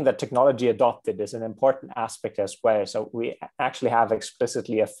 getting the technology adopted is an important aspect as well. So we actually have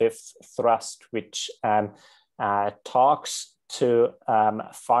explicitly a 5th thrust, which talks to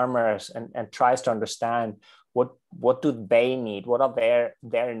farmers and tries to understand what do they need, what are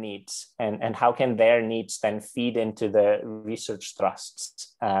their needs, and how can their needs then feed into the research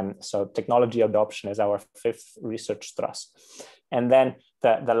thrusts. So technology adoption is our 5th research thrust. And then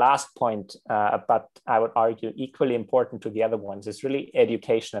the last point, but I would argue equally important to the other ones, is really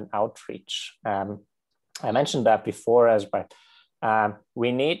education and outreach. I mentioned that before as well.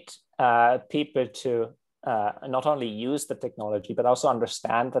 We need people to not only use the technology, but also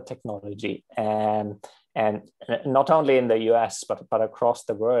understand the technology, and not only in the US, but across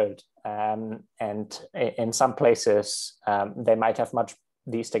the world. And in some places,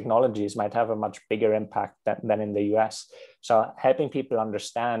 these technologies might have a much bigger impact than in the US. So helping people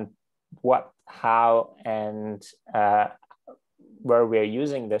understand what, how, and where we're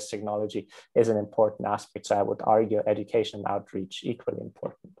using this technology is an important aspect. So I would argue education and outreach equally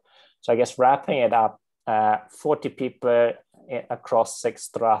important. So I guess wrapping it up, 40 people across 6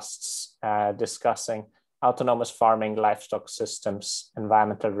 thrusts discussing autonomous farming, livestock systems,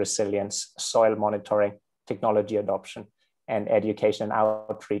 environmental resilience, soil monitoring, technology adoption, and education and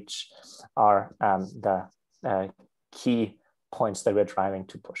outreach are the key points that we're driving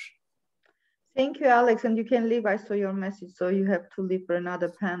to push. Thank you, Alex. And you can leave. I saw your message, so you have to leave for another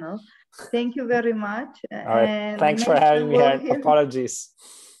panel. Thank you very much. All right. And thanks for having me here. Apologies.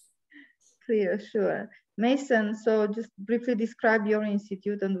 Clear, sure. Mason, so just briefly describe your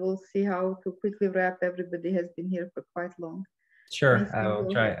institute and we'll see how to quickly wrap. Everybody has been here for quite long. Sure,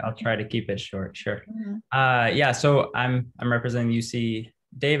 Mason, I'll try to keep it short, sure. Mm-hmm. Yeah, so I'm representing UC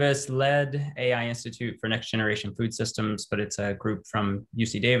Davis-led AI Institute for Next Generation Food Systems, but it's a group from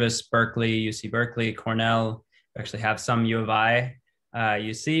UC Davis, Berkeley, UC Berkeley, Cornell. We actually have some U of I,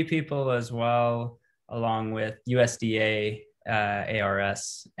 UC people as well, along with USDA,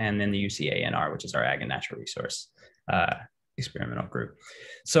 ARS, and then the UCANR, which is our Ag and Natural Resource experimental group.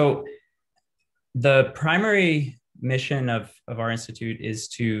 So the primary mission of our institute is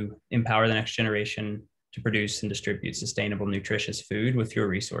to empower the next generation to produce and distribute sustainable, nutritious food with fewer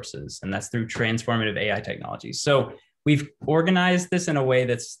resources. And that's through transformative AI technologies. So we've organized this in a way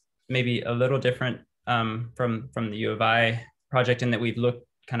that's maybe a little different from the U of I project, in that we've looked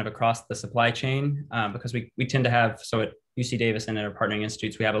kind of across the supply chain because we tend to have, so at UC Davis and at our partnering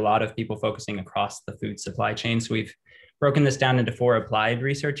institutes, we have a lot of people focusing across the food supply chain. So we've broken this down into 4 applied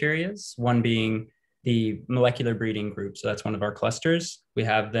research areas, one being the molecular breeding group. So that's one of our clusters. We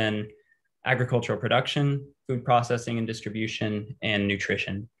have then agricultural production, food processing and distribution, and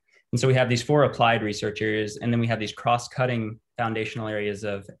nutrition. And so we have these 4 applied research areas, and then we have these cross-cutting foundational areas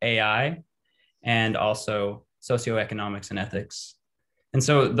of AI and also socioeconomics and ethics. And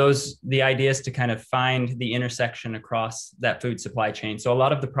so the idea is to kind of find the intersection across that food supply chain. So a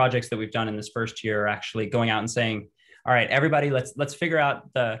lot of the projects that we've done in this first year are actually going out and saying, all right, everybody, let's figure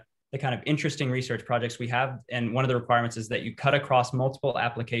out the kind of interesting research projects we have. And one of the requirements is that you cut across multiple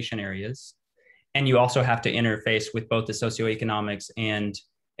application areas, and you also have to interface with both the socioeconomics and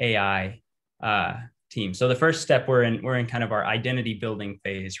AI team. So the first step, we're in kind of our identity building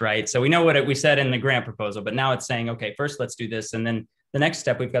phase, right? So we know what we said in the grant proposal, but now it's saying, okay, first let's do this. And then the next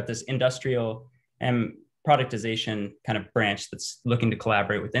step, we've got this industrial and productization kind of branch that's looking to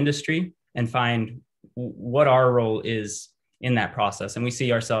collaborate with industry and find what our role is in that process. And we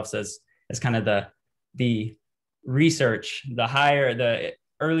see ourselves as kind of the research, the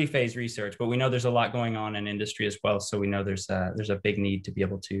early phase research, but we know there's a lot going on in industry as well. So we know there's a big need to be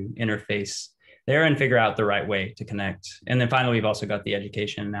able to interface there and figure out the right way to connect. And then finally, we've also got the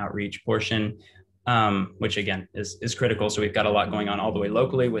education and outreach portion, which again is critical. So we've got a lot going on all the way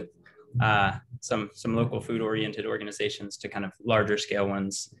locally with some local food oriented organizations to kind of larger scale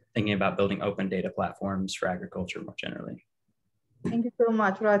ones, thinking about building open data platforms for agriculture more generally. Thank you so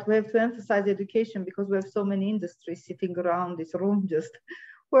much. Right, we have to emphasize education because we have so many industries sitting around this room just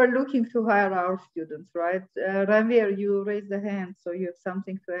who are looking to hire our students, right? Ranveer, you raised the hand, so you have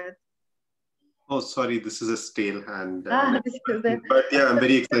something to add. Oh, sorry, this is a stale hand. But yeah, I'm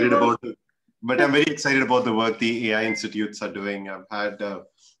very excited about the work the AI institutes are doing. I've had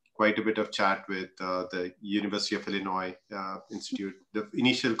quite a bit of chat with the University of Illinois Institute, the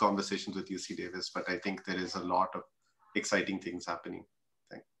initial conversations with UC Davis, but I think there is a lot of exciting things happening.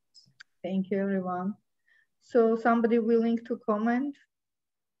 Thanks. Thank you, everyone. So somebody willing to comment?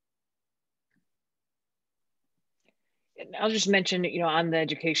 I'll just mention, on the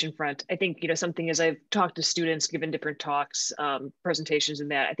education front, I think, something as I've talked to students, given different talks, presentations and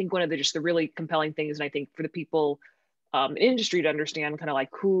that, I think one of the really compelling things, and I think for the people in industry to understand kind of like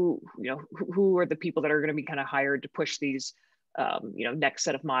who are the people that are going to be kind of hired to push these, next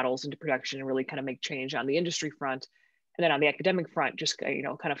set of models into production and really kind of make change on the industry front. And then on the academic front, just, kind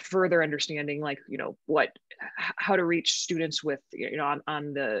of further understanding like, how to reach students with,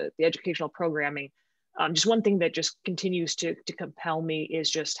 on the educational programming. Just one thing that just continues to compel me is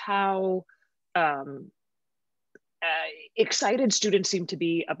just how excited students seem to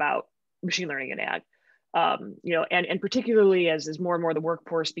be about machine learning and ag. And particularly as more and more the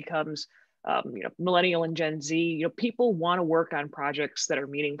workforce becomes, millennial and Gen Z, people want to work on projects that are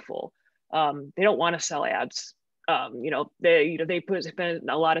meaningful. They don't want to sell ads. They spend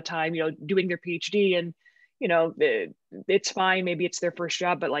a lot of time, doing their PhD, and it's fine. Maybe it's their first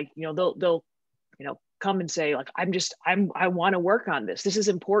job, but like they'll come and say like I want to work on this. This is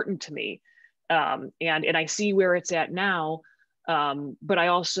important to me, and I see where it's at now. But I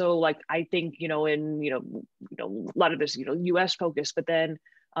also I think in a lot of this U.S. focus, but then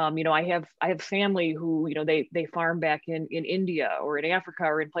I have family who they farm back in India or in Africa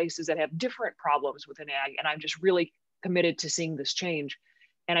or in places that have different problems with an ag, and I'm just really committed to seeing this change.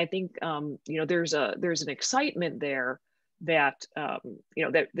 And I think there's an excitement there that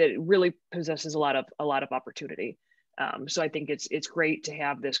that really possesses a lot of opportunity. So I think it's great to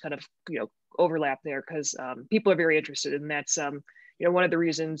have this kind of overlap there, because people are very interested, and that's one of the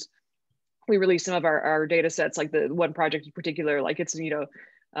reasons we release some of our data sets, like the one project in particular. Like it's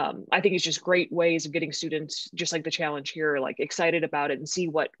I think it's just great ways of getting students, just like the challenge here, like excited about it and see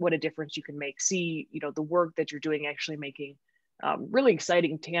what a difference you can make. See the work that you're doing actually making really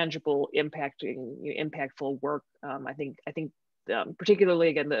exciting, tangible, impactful work. I think particularly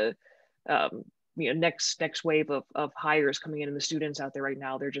again the next wave of hires coming in, and the students out there right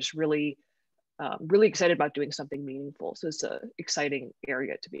now, they're just really excited about doing something meaningful. So it's an exciting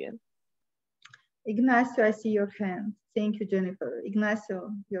area to be in. Ignacio, I see your hand. Thank you, Jennifer. Ignacio,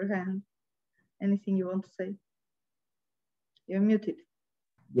 your hand. Anything you want to say? You're muted.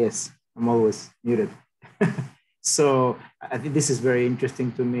 Yes, I'm always muted. So I think this is very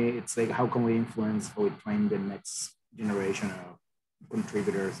interesting to me. It's like, how can we influence how we train the next generation of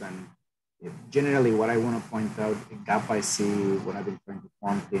contributors? And generally what I want to point out, the gap I see when I've been trying to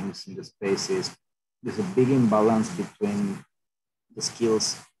form teams in the space is there's a big imbalance between the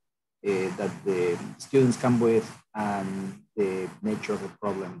skills that the students come with and the nature of the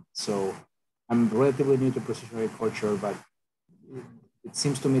problem. So I'm relatively new to precision agriculture, but it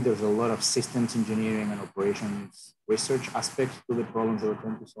seems to me there's a lot of systems engineering and operations research aspects to the problems that we're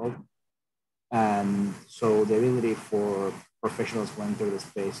trying to solve. And so the ability for professionals who enter the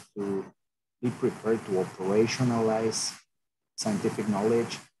space to be prepared to operationalize scientific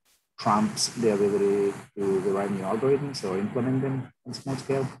knowledge trumps the ability to derive new algorithms or implement them on small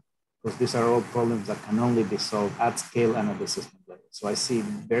scale, because these are all problems that can only be solved at scale and at the system level. So I see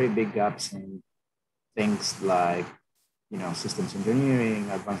very big gaps in things like, systems engineering,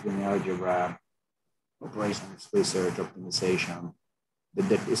 advanced linear algebra, operations, research, optimization.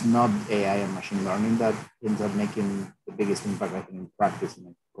 That is not AI and machine learning that ends up making the biggest impact, I think, in practice in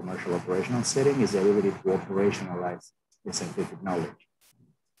a commercial operational setting, is the ability to operationalize the scientific knowledge.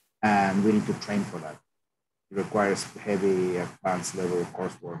 And we need to train for that. It requires heavy, advanced level of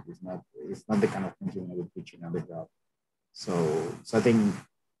coursework. It's not the kind of things you want to be teaching on the job. So I think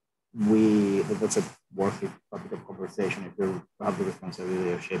that's a worthy topic of conversation if you have the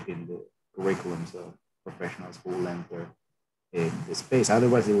responsibility of shaping the curriculums of professionals who will enter the space.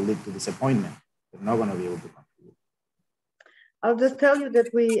 Otherwise, it will lead to disappointment. They're not going to be able to contribute. I'll just tell you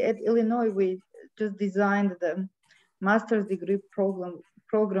that we at Illinois, we just designed the master's degree program.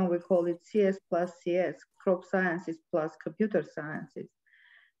 We call it CS plus CS, crop sciences plus computer sciences.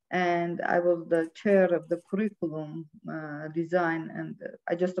 And I was the chair of the curriculum design, and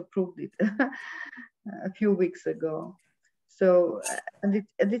I just approved it a few weeks ago. So, and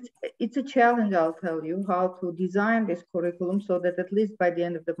it's a challenge, I'll tell you, how to design this curriculum so that at least by the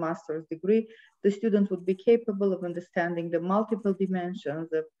end of the master's degree, the student would be capable of understanding the multiple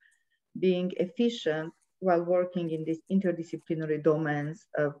dimensions of being efficient while working in these interdisciplinary domains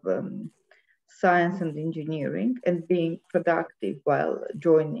of science and engineering, and being productive while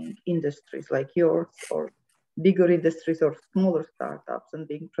joining industries like yours or bigger industries or smaller startups, and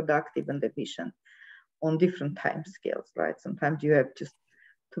being productive and efficient on different time scales, right? Sometimes you have just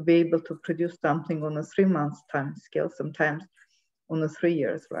to be able to produce something on a 3 months time scale, sometimes on a 3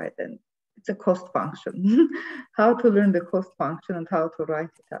 years, right? And it's a cost function, how to learn the cost function and how to write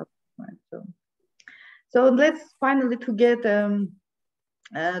it up, right? So let's finally to get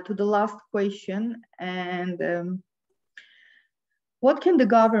to the last question, and what can the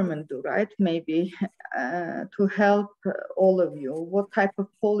government do, right? Maybe to help all of you. What type of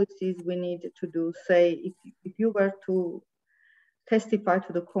policies we need to do? Say, if you were to testify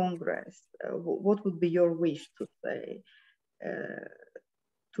to the Congress, what would be your wish to say,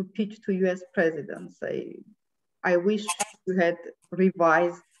 to pitch to US President? Say, I wish you had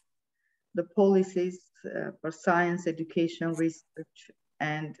revised the policies for science, education, research,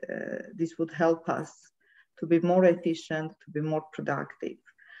 and this would help us to be more efficient, to be more productive.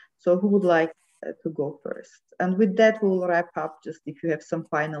 So who would like to go first? And with that, we'll wrap up. Just if you have some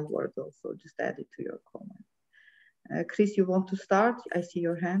final words also, just add it to your comment. Chris, you want to start? I see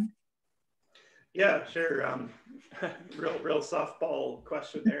your hand. Yeah, sure. Real softball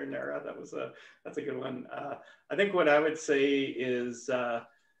question there, Nara. That's a good one. I think what I would say is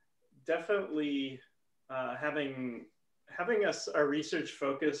definitely having our research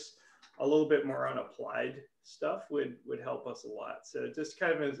focus a little bit more on applied stuff would help us a lot. So just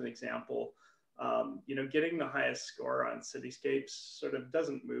kind of as an example, getting the highest score on cityscapes sort of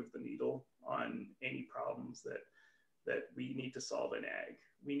doesn't move the needle on any problems that we need to solve in ag.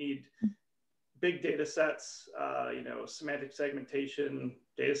 We need big data sets, semantic segmentation,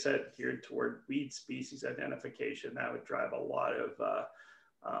 data set geared toward weed species identification. That would drive a lot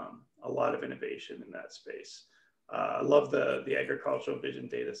of innovation in that space. I love the agricultural vision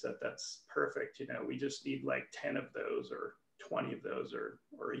data set. That's perfect. We just need like 10 of those or 20 of those or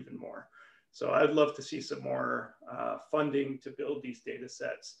even more. So I'd love to see some more funding to build these data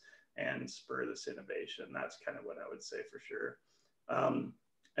sets and spur this innovation. That's kind of what I would say for sure.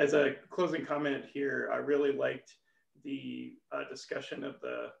 As a closing comment here, I really liked the discussion of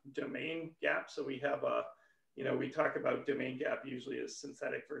the domain gap. So we have we talk about domain gap usually as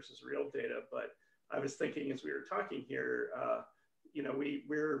synthetic versus real data, but I was thinking as we were talking here,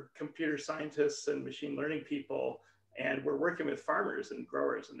 we're computer scientists and machine learning people, and we're working with farmers and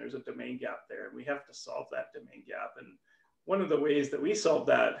growers, and there's a domain gap there, and we have to solve that domain gap. And one of the ways that we solve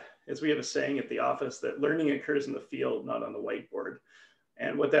that is we have a saying at the office that learning occurs in the field, not on the whiteboard.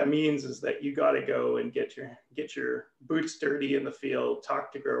 And what that means is that you got to go and get your boots dirty in the field,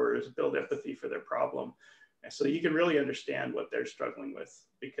 talk to growers, build empathy for their problem. And so you can really understand what they're struggling with,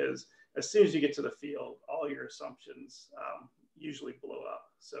 because as soon as you get to the field, all your assumptions usually blow up.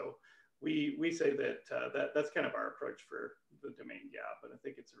 So we say that, that's kind of our approach for the domain gap, and I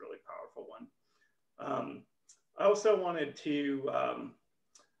think it's a really powerful one. I also wanted to,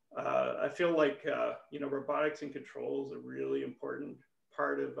 I feel like, you know, robotics and control is a really important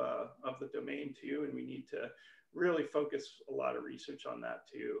part of the domain too, and we need to really focus a lot of research on that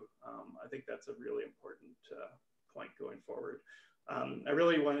too. I think that's a really important point going forward. I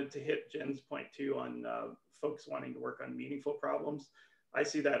really wanted to hit Jen's point too on folks wanting to work on meaningful problems. I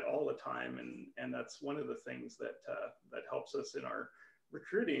see that all the time, and that's one of the things that that helps us in our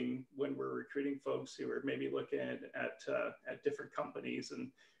recruiting when we're recruiting folks who are maybe looking at different companies,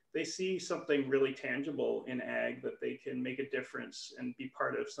 and they see something really tangible in ag that they can make a difference and be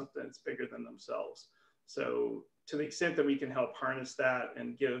part of something that's bigger than themselves. So to the extent that we can help harness that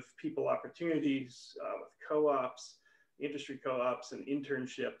and give people opportunities with co-ops, industry co-ops and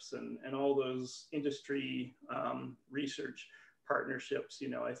internships and all those industry research partnerships, you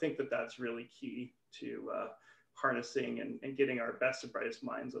know, I think that that's really key to harnessing and getting our best and brightest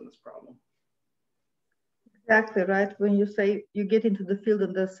minds on this problem. Exactly right. When you say you get into the field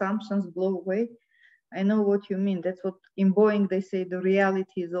and the assumptions blow away, I know what you mean. That's what in Boeing they say, the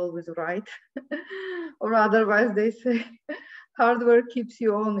reality is always right. Or otherwise they say hard work keeps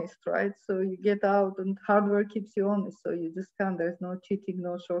you honest, right? So you get out and hard work keeps you honest. So you just can't, there's no cheating,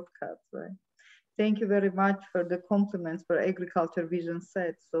 no shortcuts, right? Thank you very much for the compliments for Agriculture Vision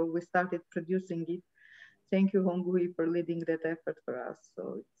Set. So we started producing it. Thank you, Hongui, for leading that effort for us.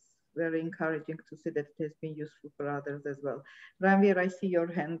 So it's very encouraging to see that it has been useful for others as well. Ranveer, I see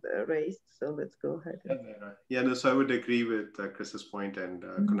your hand raised, so let's go ahead. Yeah, no, so I would agree with Chris's point, and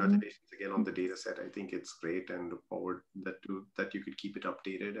congratulations again on the data set. I think it's great and look forward that you could keep it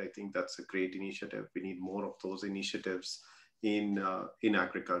updated. I think that's a great initiative. We need more of those initiatives in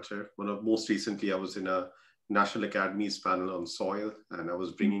agriculture. Most recently, I was in a National Academies panel on soil, and I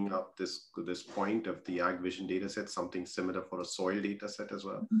was bringing up this point of the Ag Vision data set, something similar for a soil data set as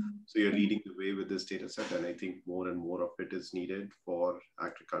well. So you're leading the way with this data set, and I think more and more of it is needed for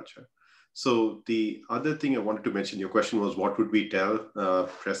agriculture. So the other thing I wanted to mention, your question was, what would we tell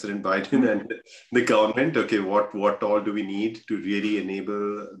President Biden and the government? Okay, what all do we need to really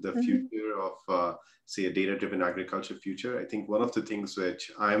enable the future of, say, a data-driven agriculture future? I think one of the things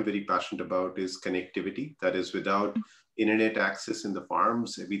which I am very passionate about is connectivity. That is, without internet access in the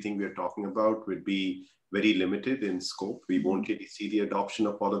farms, everything we are talking about would be very limited in scope. We won't really see the adoption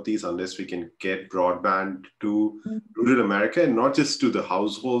of all of these unless we can get broadband to rural America, and not just to the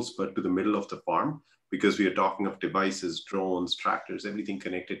households, but to the middle of the farm, because we are talking of devices, drones, tractors, everything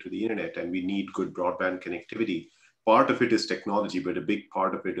connected to the internet, and we need good broadband connectivity. Part of it is technology, but a big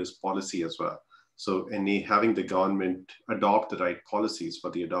part of it is policy as well. So, and having the government adopt the right policies for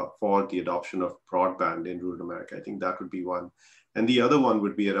the adoption of broadband in rural America, I think that would be one. And the other one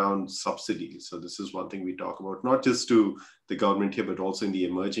would be around subsidies. So this is one thing we talk about, not just to the government here, but also in the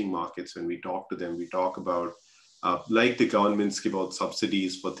emerging markets. When we talk to them, we talk about, like the governments give out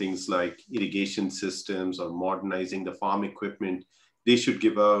subsidies for things like irrigation systems or modernizing the farm equipment. They should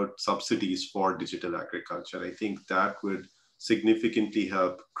give out subsidies for digital agriculture. I think that would significantly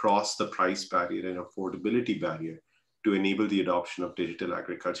help cross the price barrier and affordability barrier to enable the adoption of digital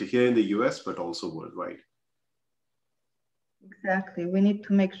agriculture here in the US, but also worldwide. Exactly. We need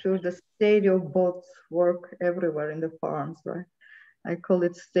to make sure the stereo bots work everywhere in the farms, right? I call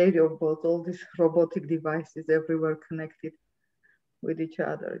it stereo bots, all these robotic devices everywhere connected with each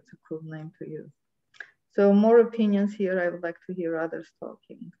other. It's a cool name to use. So more opinions here. I would like to hear others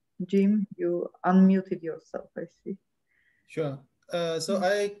talking. Jim, you unmuted yourself, I see. Sure. So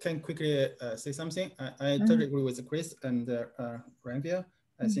I can quickly say something. I totally agree with Chris and Ranveer.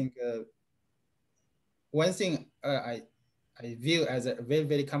 I think one thing I view as a very,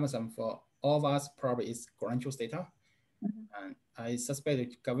 very cumbersome for all of us probably is ground truth data. And I suspect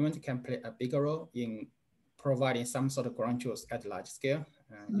the government can play a bigger role in providing some sort of ground truth at large scale.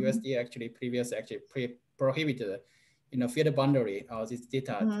 USDA actually previously prohibited, field boundary of this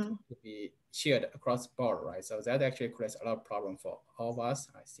data to be shared across the board, right? So that actually creates a lot of problem for all of us,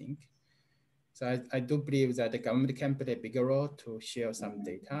 I think. So I do believe that the government can play a bigger role to share some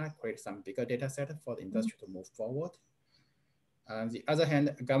data, create some bigger data set for the industry to move forward. On the other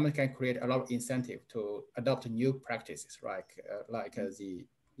hand, government can create a lot of incentive to adopt new practices, right?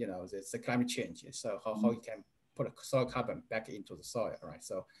 The climate change. So how you can put soil carbon back into the soil, right?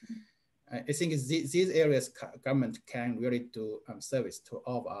 So I think these areas government can really do service to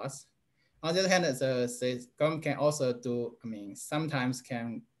all of us. On the other hand, the government can also do, sometimes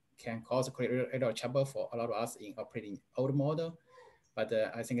can cause a little trouble for a lot of us in operating old model. But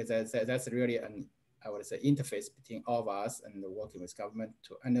I think that's really I would say, interface between all of us and working with government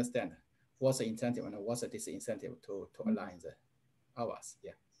to understand what's the incentive and what's the disincentive to align all of us.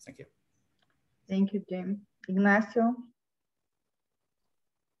 Yeah, thank you. Thank you, Jim. Ignacio?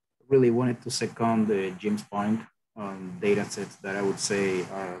 Really wanted to second Jim's point on data sets that I would say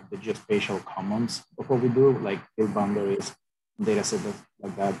are the geospatial commons of what we do, like field boundaries, data sets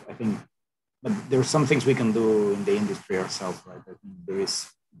like that. I think, but there are some things we can do in the industry ourselves, right? I think there is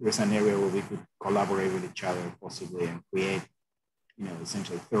an area where we could collaborate with each other possibly and create,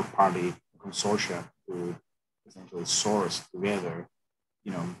 essentially third-party consortia to essentially source together,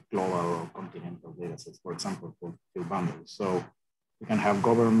 global or continental data sets, for example, for field boundaries. So we can have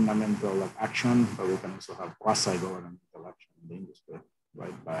governmental action, but we can also have quasi-governmental action in the industry,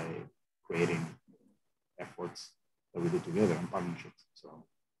 right? By creating efforts that we do together and partnerships. So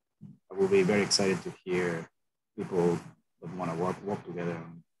I will be very excited to hear people that want to work together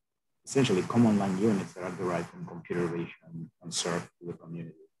on essentially common line units that are derived from computer vision and serve to the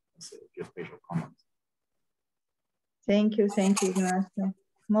community as geospatial commons. Thank you, Ignacio.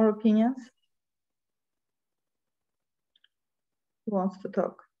 More opinions? Who wants to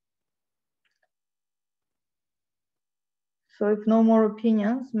talk? So if no more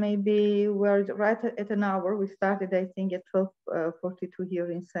opinions, maybe we're right at an hour. We started, I think, at 12:42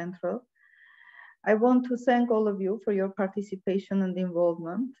 here in Central. I want to thank all of you for your participation and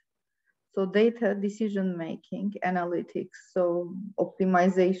involvement. So data, decision-making, analytics, so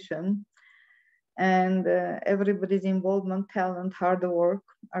optimization, and everybody's involvement, talent, hard work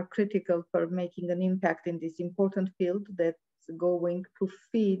are critical for making an impact in this important field that's going to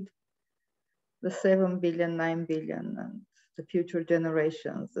feed the 7 billion, 9 billion, and the future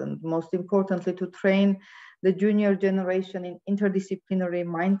generations. And most importantly, to train the junior generation in interdisciplinary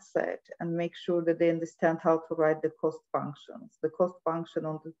mindset and make sure that they understand how to write the cost functions, the cost function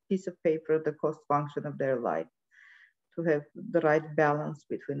on the piece of paper, the cost function of their life, to have the right balance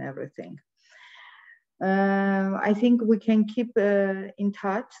between everything. I think we can keep in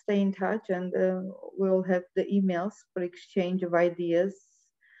touch, stay in touch, and we'll have the emails for exchange of ideas,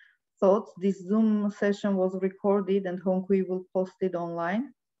 thoughts. This Zoom session was recorded and Hongkui will post it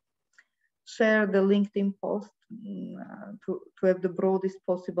online. Share the LinkedIn post to have the broadest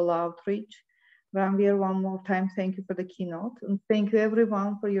possible outreach. Ranveer, one more time, thank you for the keynote. And thank you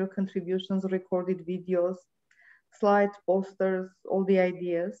everyone for your contributions, recorded videos, slides, posters, all the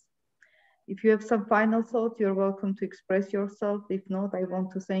ideas. If you have some final thoughts, you're welcome to express yourself. If not, I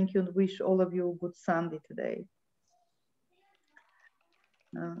want to thank you and wish all of you a good Sunday today.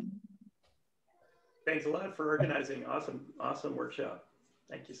 Thanks a lot for organizing. Awesome workshop.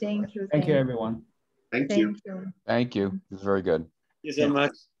 Thank you so much. Thank you, everyone. Thank you. Thank you. It was very good. Thank you so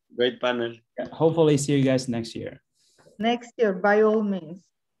much. Great panel. Yeah, hopefully see you guys next year. Next year, by all means,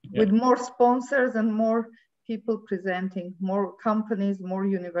 with more sponsors and more people presenting, more companies, more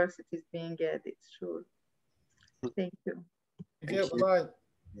universities being added, sure. Thank you. Thank you.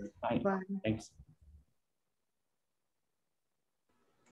 Bye-bye. Bye. Bye. Thanks.